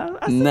no, I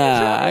said Nah,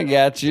 Trevor. I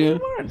got you.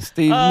 Martin.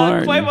 Steve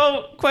Martin.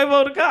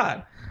 Quavo to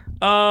God.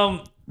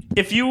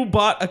 If you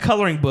bought a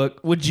coloring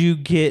book, would you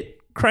get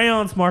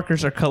crayons,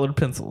 markers, or colored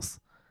pencils?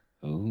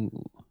 Ooh.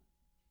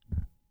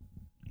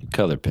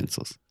 Color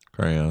pencils.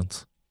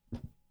 Crayons.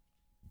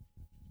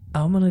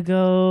 I'm gonna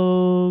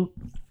go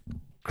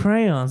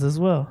crayons as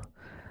well.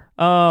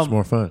 It's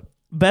more fun.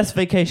 Best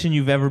vacation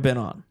you've ever been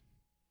on?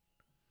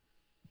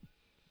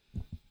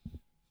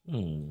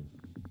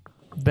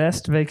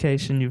 Best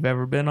vacation you've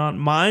ever been on?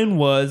 Mine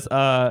was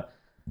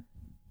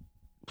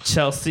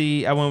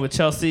Chelsea. I went with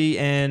Chelsea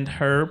and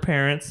her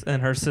parents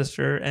and her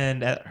sister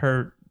and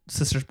her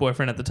sister's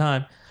boyfriend at the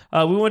time.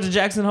 We went to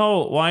Jackson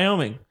Hole,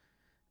 Wyoming,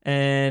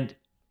 and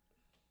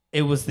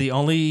it was the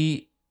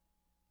only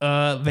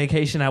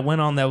vacation I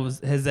went on that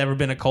has ever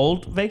been a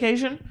cold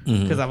vacation,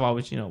 because I've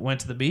always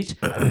went to the beach,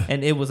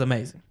 and it was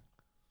amazing.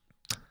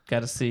 Got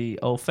to see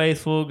Old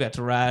Faithful. Got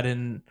to ride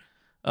in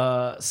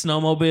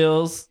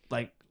snowmobiles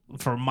like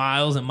for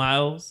miles and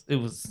miles. It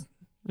was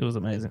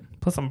amazing.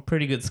 Plus, I'm a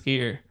pretty good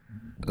skier.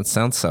 It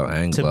sounds so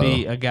Anglo. To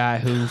be a guy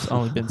who's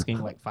only been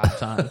skiing like 5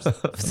 times.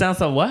 Sounds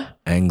so what?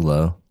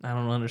 Anglo. I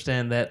don't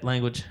understand that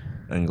language.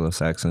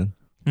 Anglo-Saxon.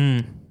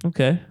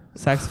 Okay.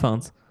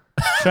 Saxophones.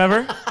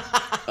 Trevor?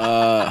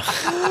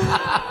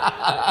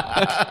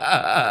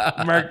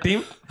 Merc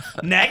team.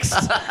 Next.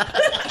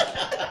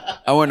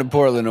 I went to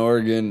Portland,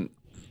 Oregon.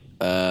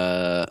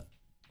 Yeah,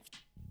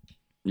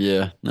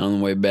 on the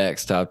way back,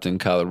 stopped in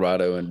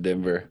Colorado and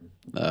Denver.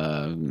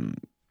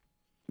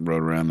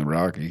 Rode around the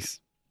Rockies.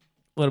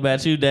 What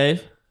about you,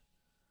 Dave?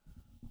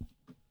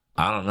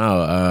 I don't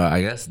know.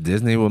 I guess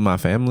Disney with my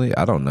family.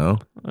 I don't know.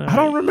 I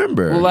don't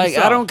remember. Well, like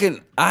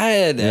I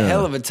had a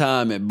hell of a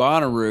time at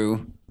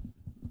Bonnaroo,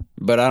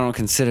 but I don't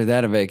consider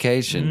that a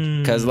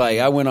vacation because like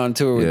I went on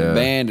tour with the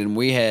band and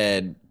we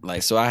had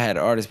so I had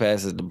artist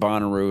passes to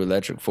Bonnaroo,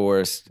 Electric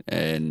Forest,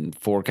 and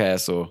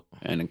Forecastle,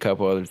 and a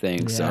couple other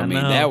things. Yeah, so I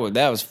mean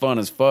that was fun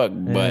as fuck,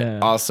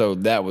 but also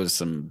that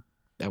wasn't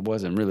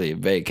really a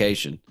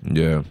vacation.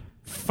 Yeah.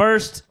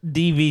 First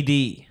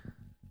DVD.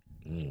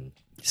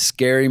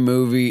 Scary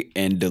Movie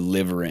and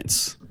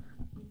Deliverance.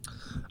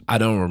 I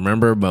don't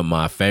remember, but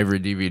my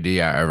favorite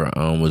DVD I ever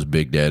owned was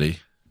Big Daddy.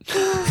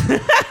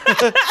 Because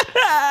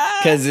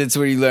it's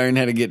where you learn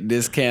how to get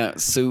discount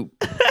soup.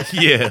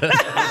 Yeah.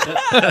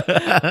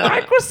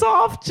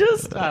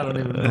 Microsoft I don't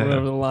even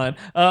remember the line.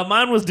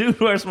 Mine was Dude,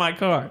 Where's My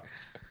Car?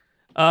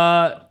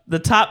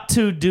 The top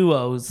 2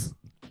 duos.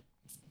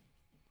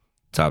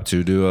 Top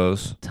 2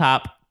 duos?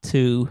 Top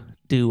 2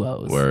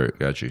 duos. Word,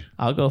 got you.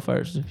 I'll go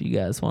first if you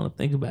guys want to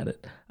think about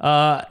it.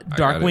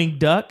 Darkwing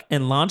Duck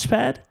and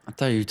Launchpad. I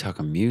thought you were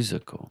talking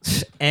musical.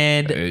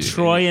 And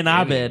Troy and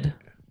Abed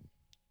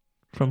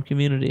from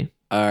Community.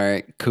 All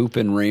right, Coop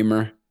and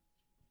Reamer.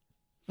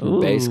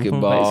 Ooh,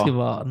 basketball. From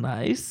basketball.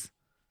 Nice.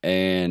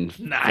 And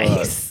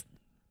nice.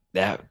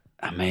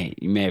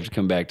 You may have to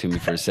come back to me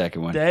for a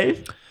second one.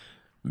 Dave?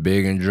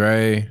 Big and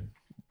Dre,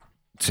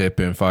 Tip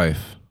and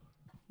Fife.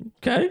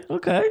 Okay.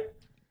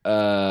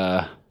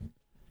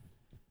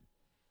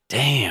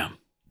 Damn.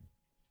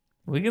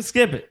 We can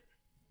skip it.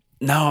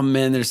 No,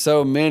 man, there's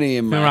so many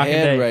in my Vinroc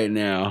head right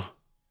now.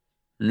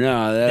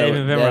 No, that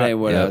ain't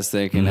what I was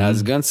thinking. I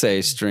was going to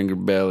say Stringer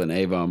Bell and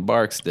Avon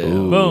Barksdale.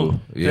 Ooh, boom.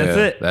 Yeah, that's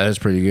it. That is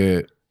pretty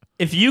good.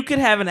 If you could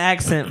have an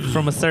accent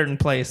from a certain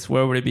place,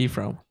 where would it be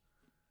from?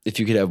 If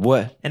you could have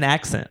what? An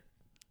accent.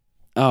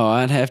 Oh,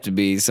 I'd have to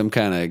be some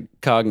kind of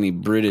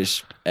cognate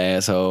British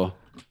asshole.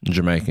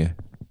 Jamaican.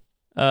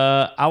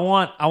 I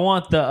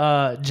want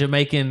the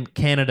Jamaican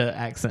Canada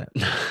accent.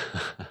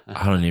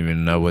 I don't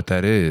even know what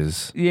that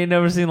is. You ain't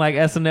never seen like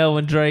SNL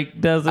when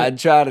Drake does it? I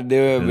try to do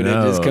it, but it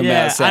just come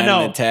out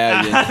sounding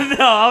Italian. I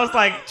know. I was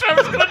like,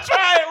 Trevor's gonna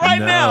try it right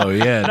now.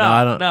 Yeah, no,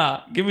 I don't.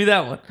 No, give me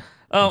that one.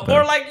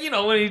 Or like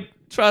when he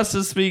tries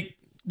to speak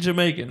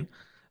Jamaican.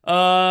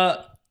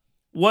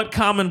 What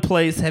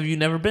commonplace have you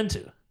never been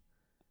to?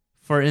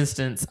 For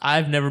instance,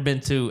 I've never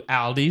been to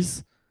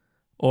Aldi's.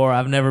 Or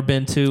I've never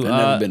been to. I've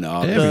never been to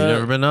Aldi's. You've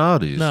never been to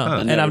Aldi's. No,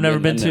 Huh. and I've never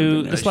been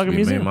to the Slugger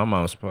Museum. My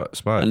mom's spot.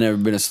 I've never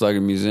been to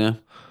Slugger Museum.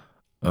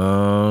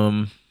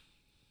 I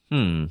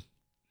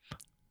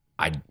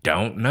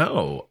don't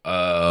know.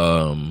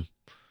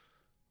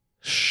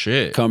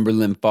 Shit.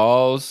 Cumberland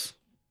Falls.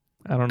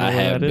 I don't know. I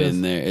where have that is.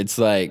 been there. It's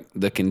like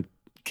the The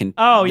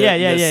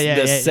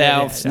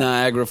South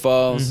Niagara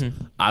Falls.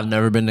 Mm-hmm. I've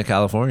never been to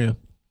California.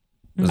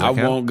 I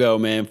won't go,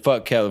 man.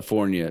 Fuck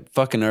California.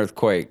 Fucking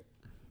earthquake.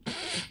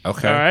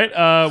 Okay. All right.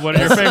 What are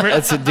your favorite?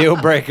 That's a deal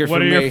breaker for me.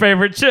 What are your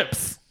favorite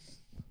chips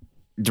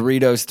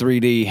Doritos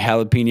 3D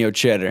jalapeno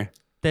cheddar.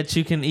 that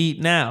you can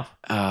eat now?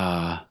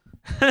 I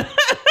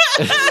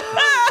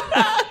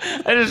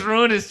just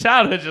ruined his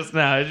childhood just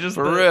now. It's just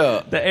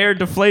real. The air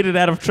deflated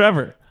out of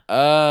Trevor.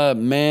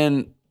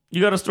 Man,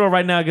 You go to the store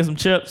right now and get some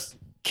chips.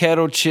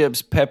 kettle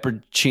chips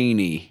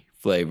peppercini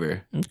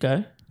flavor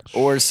Okay.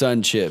 or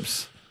sun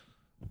chips.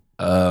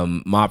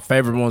 My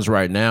favorite ones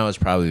right now is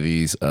probably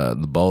these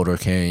the Boulder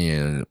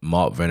Canyon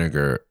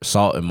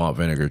salt and malt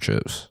vinegar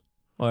chips.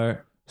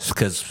 Or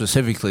Because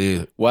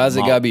specifically, Why does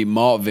it gotta be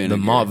malt vinegar?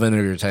 the malt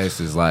vinegar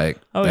taste is like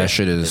Oh, that yeah.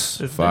 shit is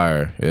It's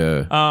fire.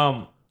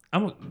 Yeah.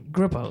 I'm a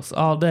Grippos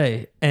all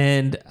day,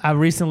 and I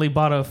recently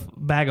bought a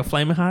bag of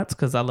Flamin' Hots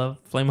because I love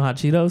Flamin' Hot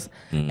Cheetos,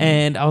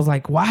 and I was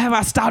like, "Why have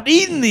I stopped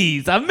eating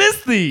these? I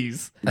miss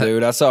these."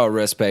 Dude, I saw a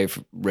recipe.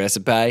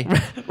 Recipe.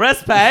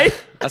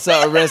 I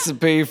saw a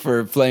recipe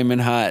for Flamin'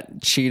 Hot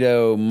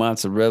Cheeto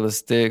mozzarella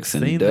sticks,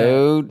 and Seen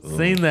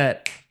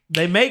that.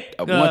 They make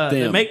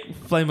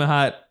Flamin'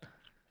 Hot.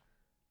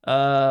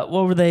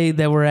 What were they?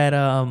 They were at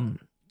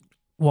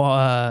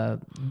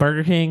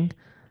Burger King.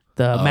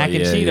 The mac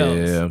and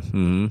Cheetos. Yeah.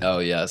 Mm-hmm. Oh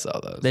yeah, I saw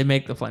those. They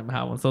make the Flamin'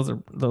 Hot ones. Those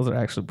are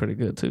actually pretty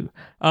good too.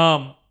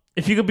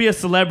 If you could be a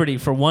celebrity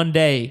for one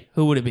day,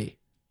 who would it be?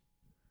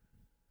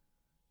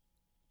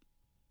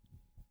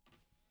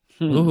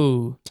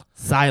 Ooh,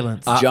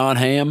 silence. John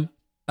Hamm.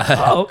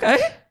 Oh, okay.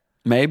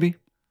 Maybe.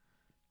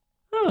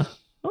 Huh.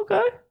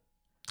 Okay.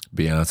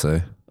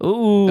 Beyonce.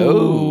 Ooh.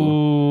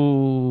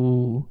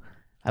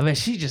 I bet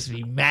she just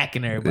be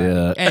macking everybody.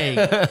 Yeah. Hey,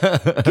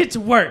 get to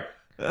work.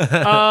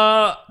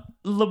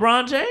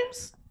 LeBron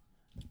James?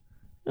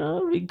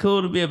 It'd be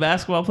cool to be a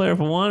basketball player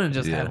for one and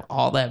just have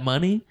all that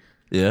money.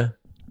 Yeah.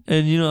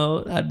 And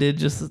I did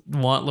just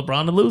want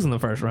LeBron to lose in the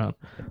first round.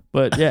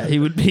 But yeah, he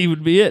would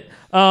be it.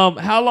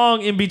 How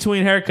long in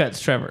between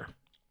haircuts, Trevor?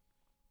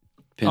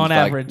 On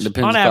average.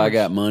 Depends if I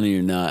got money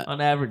or not.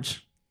 On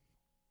average.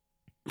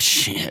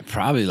 Shit,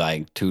 probably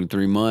like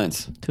 2-3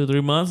 months.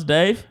 2-3 months,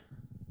 Dave?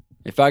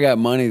 If I got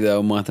money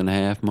though, month and a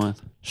half.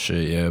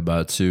 Shit, yeah,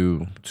 about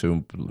two,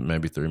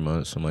 maybe 3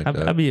 months, something like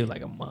that. I'd be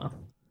like a month.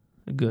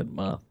 A good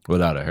month.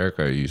 Without a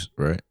haircut,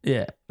 right?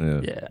 Yeah.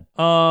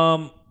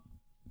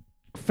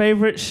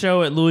 Favorite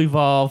show at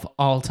Louievolve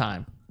all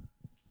time?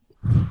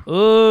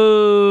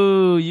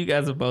 Ooh, you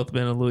guys have both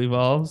been at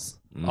Louievolves.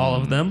 All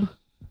of them.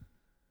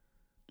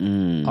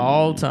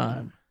 All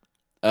time.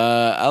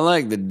 I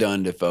like the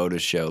Dun Defoe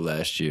show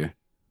last year.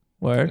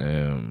 Word?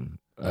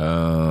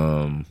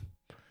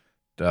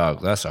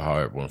 Dog, that's a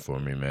hard one for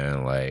me,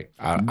 man. Like,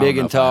 Big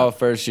and Tall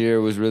first year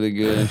was really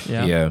good.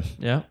 Yeah.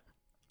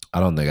 I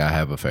don't think I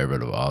have a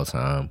favorite of all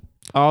time.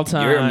 All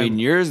time.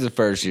 Yours the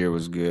first year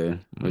was good.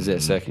 Was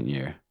that second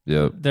year?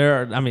 Yep.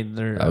 There are That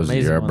was the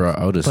amazing year I ones. brought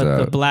Otis But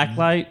the out.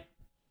 Blacklight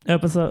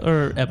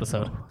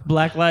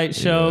Blacklight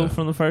show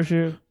from the first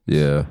year.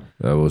 Yeah,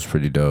 that was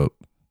pretty dope.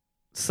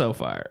 So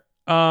fire.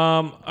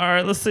 All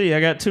right, let's see.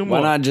 I got two more.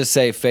 Why not just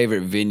say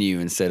favorite venue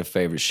instead of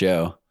favorite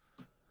show?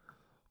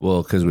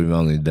 Well, because we've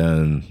only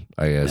done,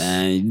 I guess.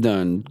 You've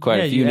done quite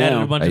a few you added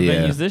now. a bunch of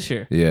venues this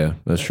year. Yeah,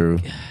 that's true.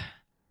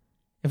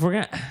 If we're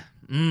gonna,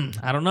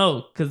 I don't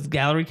know, because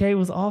Gallery K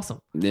was awesome.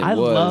 I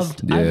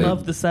was.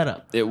 loved the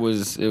setup. It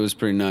was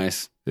pretty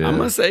nice. Yeah. I'm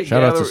gonna say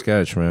shout out to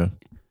Sketch, man.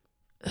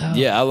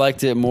 Yeah, I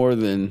liked it more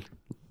than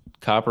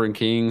Copper and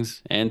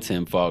Kings and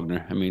Tim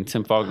Faulkner. I mean,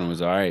 Tim Faulkner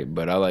was all right,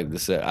 but I like the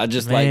set. I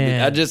just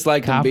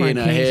like him being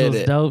ahead.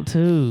 Was dope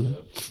too.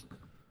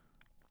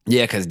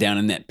 Yeah, because down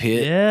in that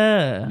pit.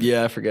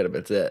 Yeah, I forgot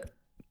about that.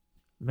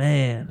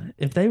 Man,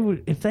 if they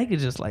could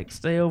just like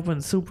stay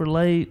open super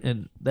late,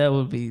 and that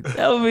would be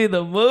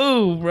the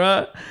move,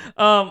 bro.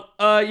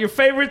 Your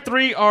favorite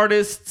 3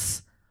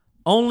 artists,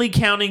 only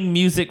counting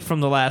music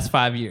from the last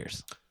 5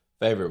 years.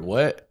 Favorite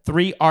what?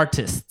 3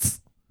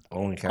 artists,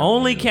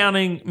 only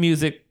counting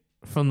music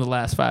from the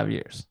last 5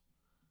 years.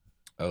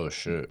 Oh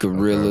shit!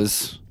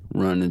 Gorillas,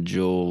 Run the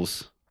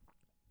Jewels.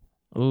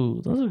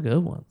 Ooh, those are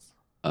good ones.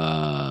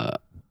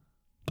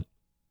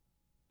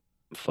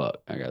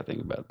 Fuck, I gotta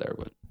think about that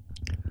one.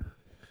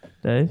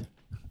 Dave?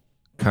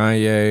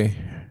 Kanye,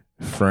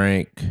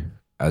 Frank,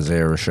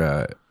 Isaiah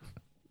Rashad.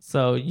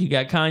 So you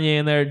got Kanye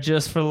in there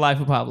just for the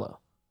life of Pablo.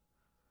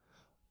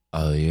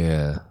 Oh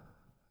yeah,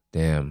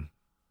 damn.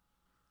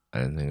 I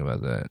didn't think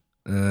about that.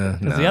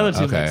 Because the other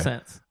two make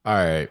sense. All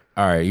right,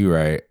 you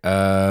right.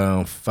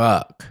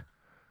 Fuck.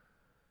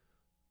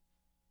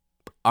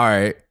 All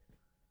right.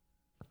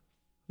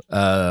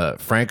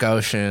 Frank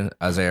Ocean,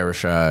 Isaiah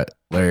Rashad,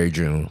 Larry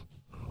June.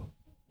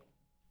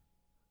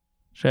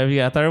 Trev, you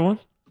got a third one?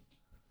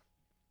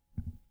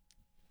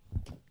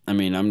 I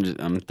mean, I'm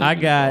thinking I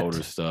got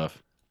older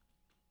stuff.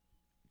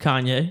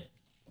 Kanye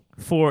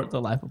for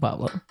the life of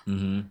Pablo.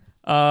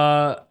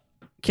 Mm-hmm.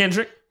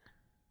 Kendrick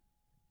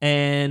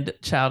and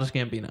Childish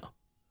Gambino.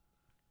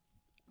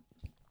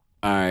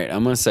 All right,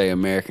 I'm gonna say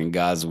American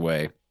God's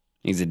Way.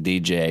 He's a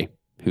DJ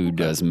who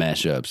does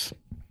mashups.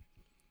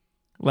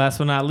 Last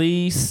but not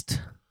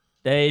least,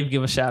 Dave,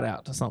 give a shout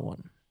out to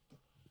someone.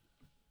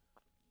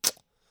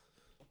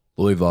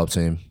 Louievolve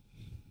team.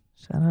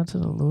 Shout out to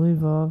the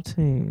Louievolve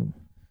team.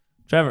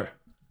 Trevor.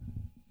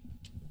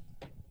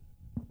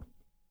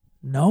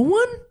 No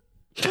one?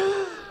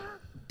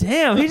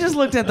 Damn, he just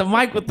looked at the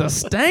mic with the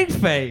stank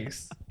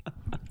face.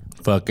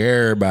 Fuck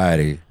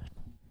everybody.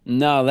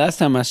 No, last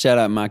time I shout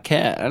out my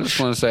cat. I just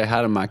want to say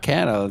hi to my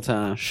cat all the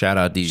time. Shout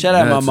out these. Shout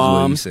out my nuts is what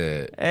mom. he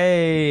said.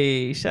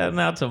 Hey, shouting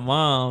out to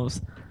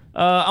moms.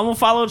 I'm gonna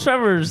follow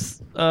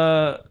Trevor's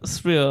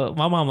spiel.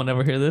 My mom will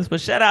never hear this,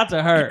 but shout out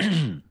to her.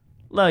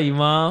 Love you,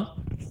 mom.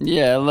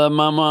 Yeah, I love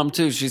my mom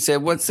too. She said,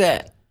 "What's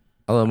that?"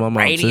 I love my mom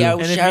Radio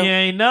too. And if you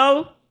ain't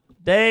know,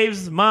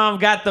 Dave's mom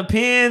got the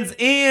pins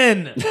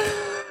in.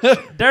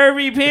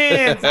 Derby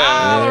pins.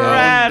 All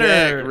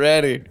right.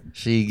 Ready.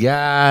 She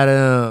got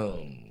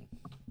him.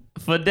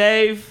 For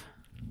Dave,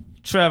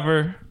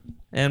 Trevor,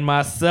 and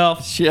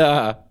myself,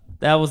 Yeah.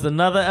 that was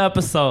another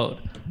episode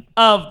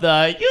of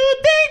the You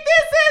Think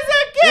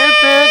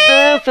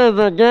This Is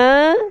a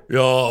Game?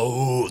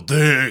 Yo,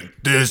 think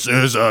this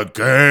is a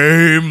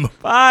game?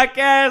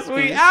 Podcast.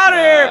 We out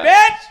here,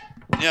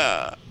 bitch.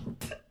 Yeah.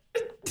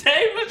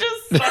 Dave was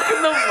just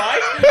sucking the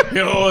mic.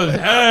 Yo,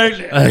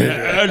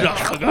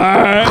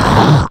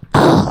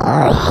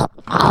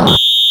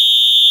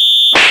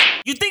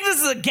 You think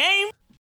this is a game?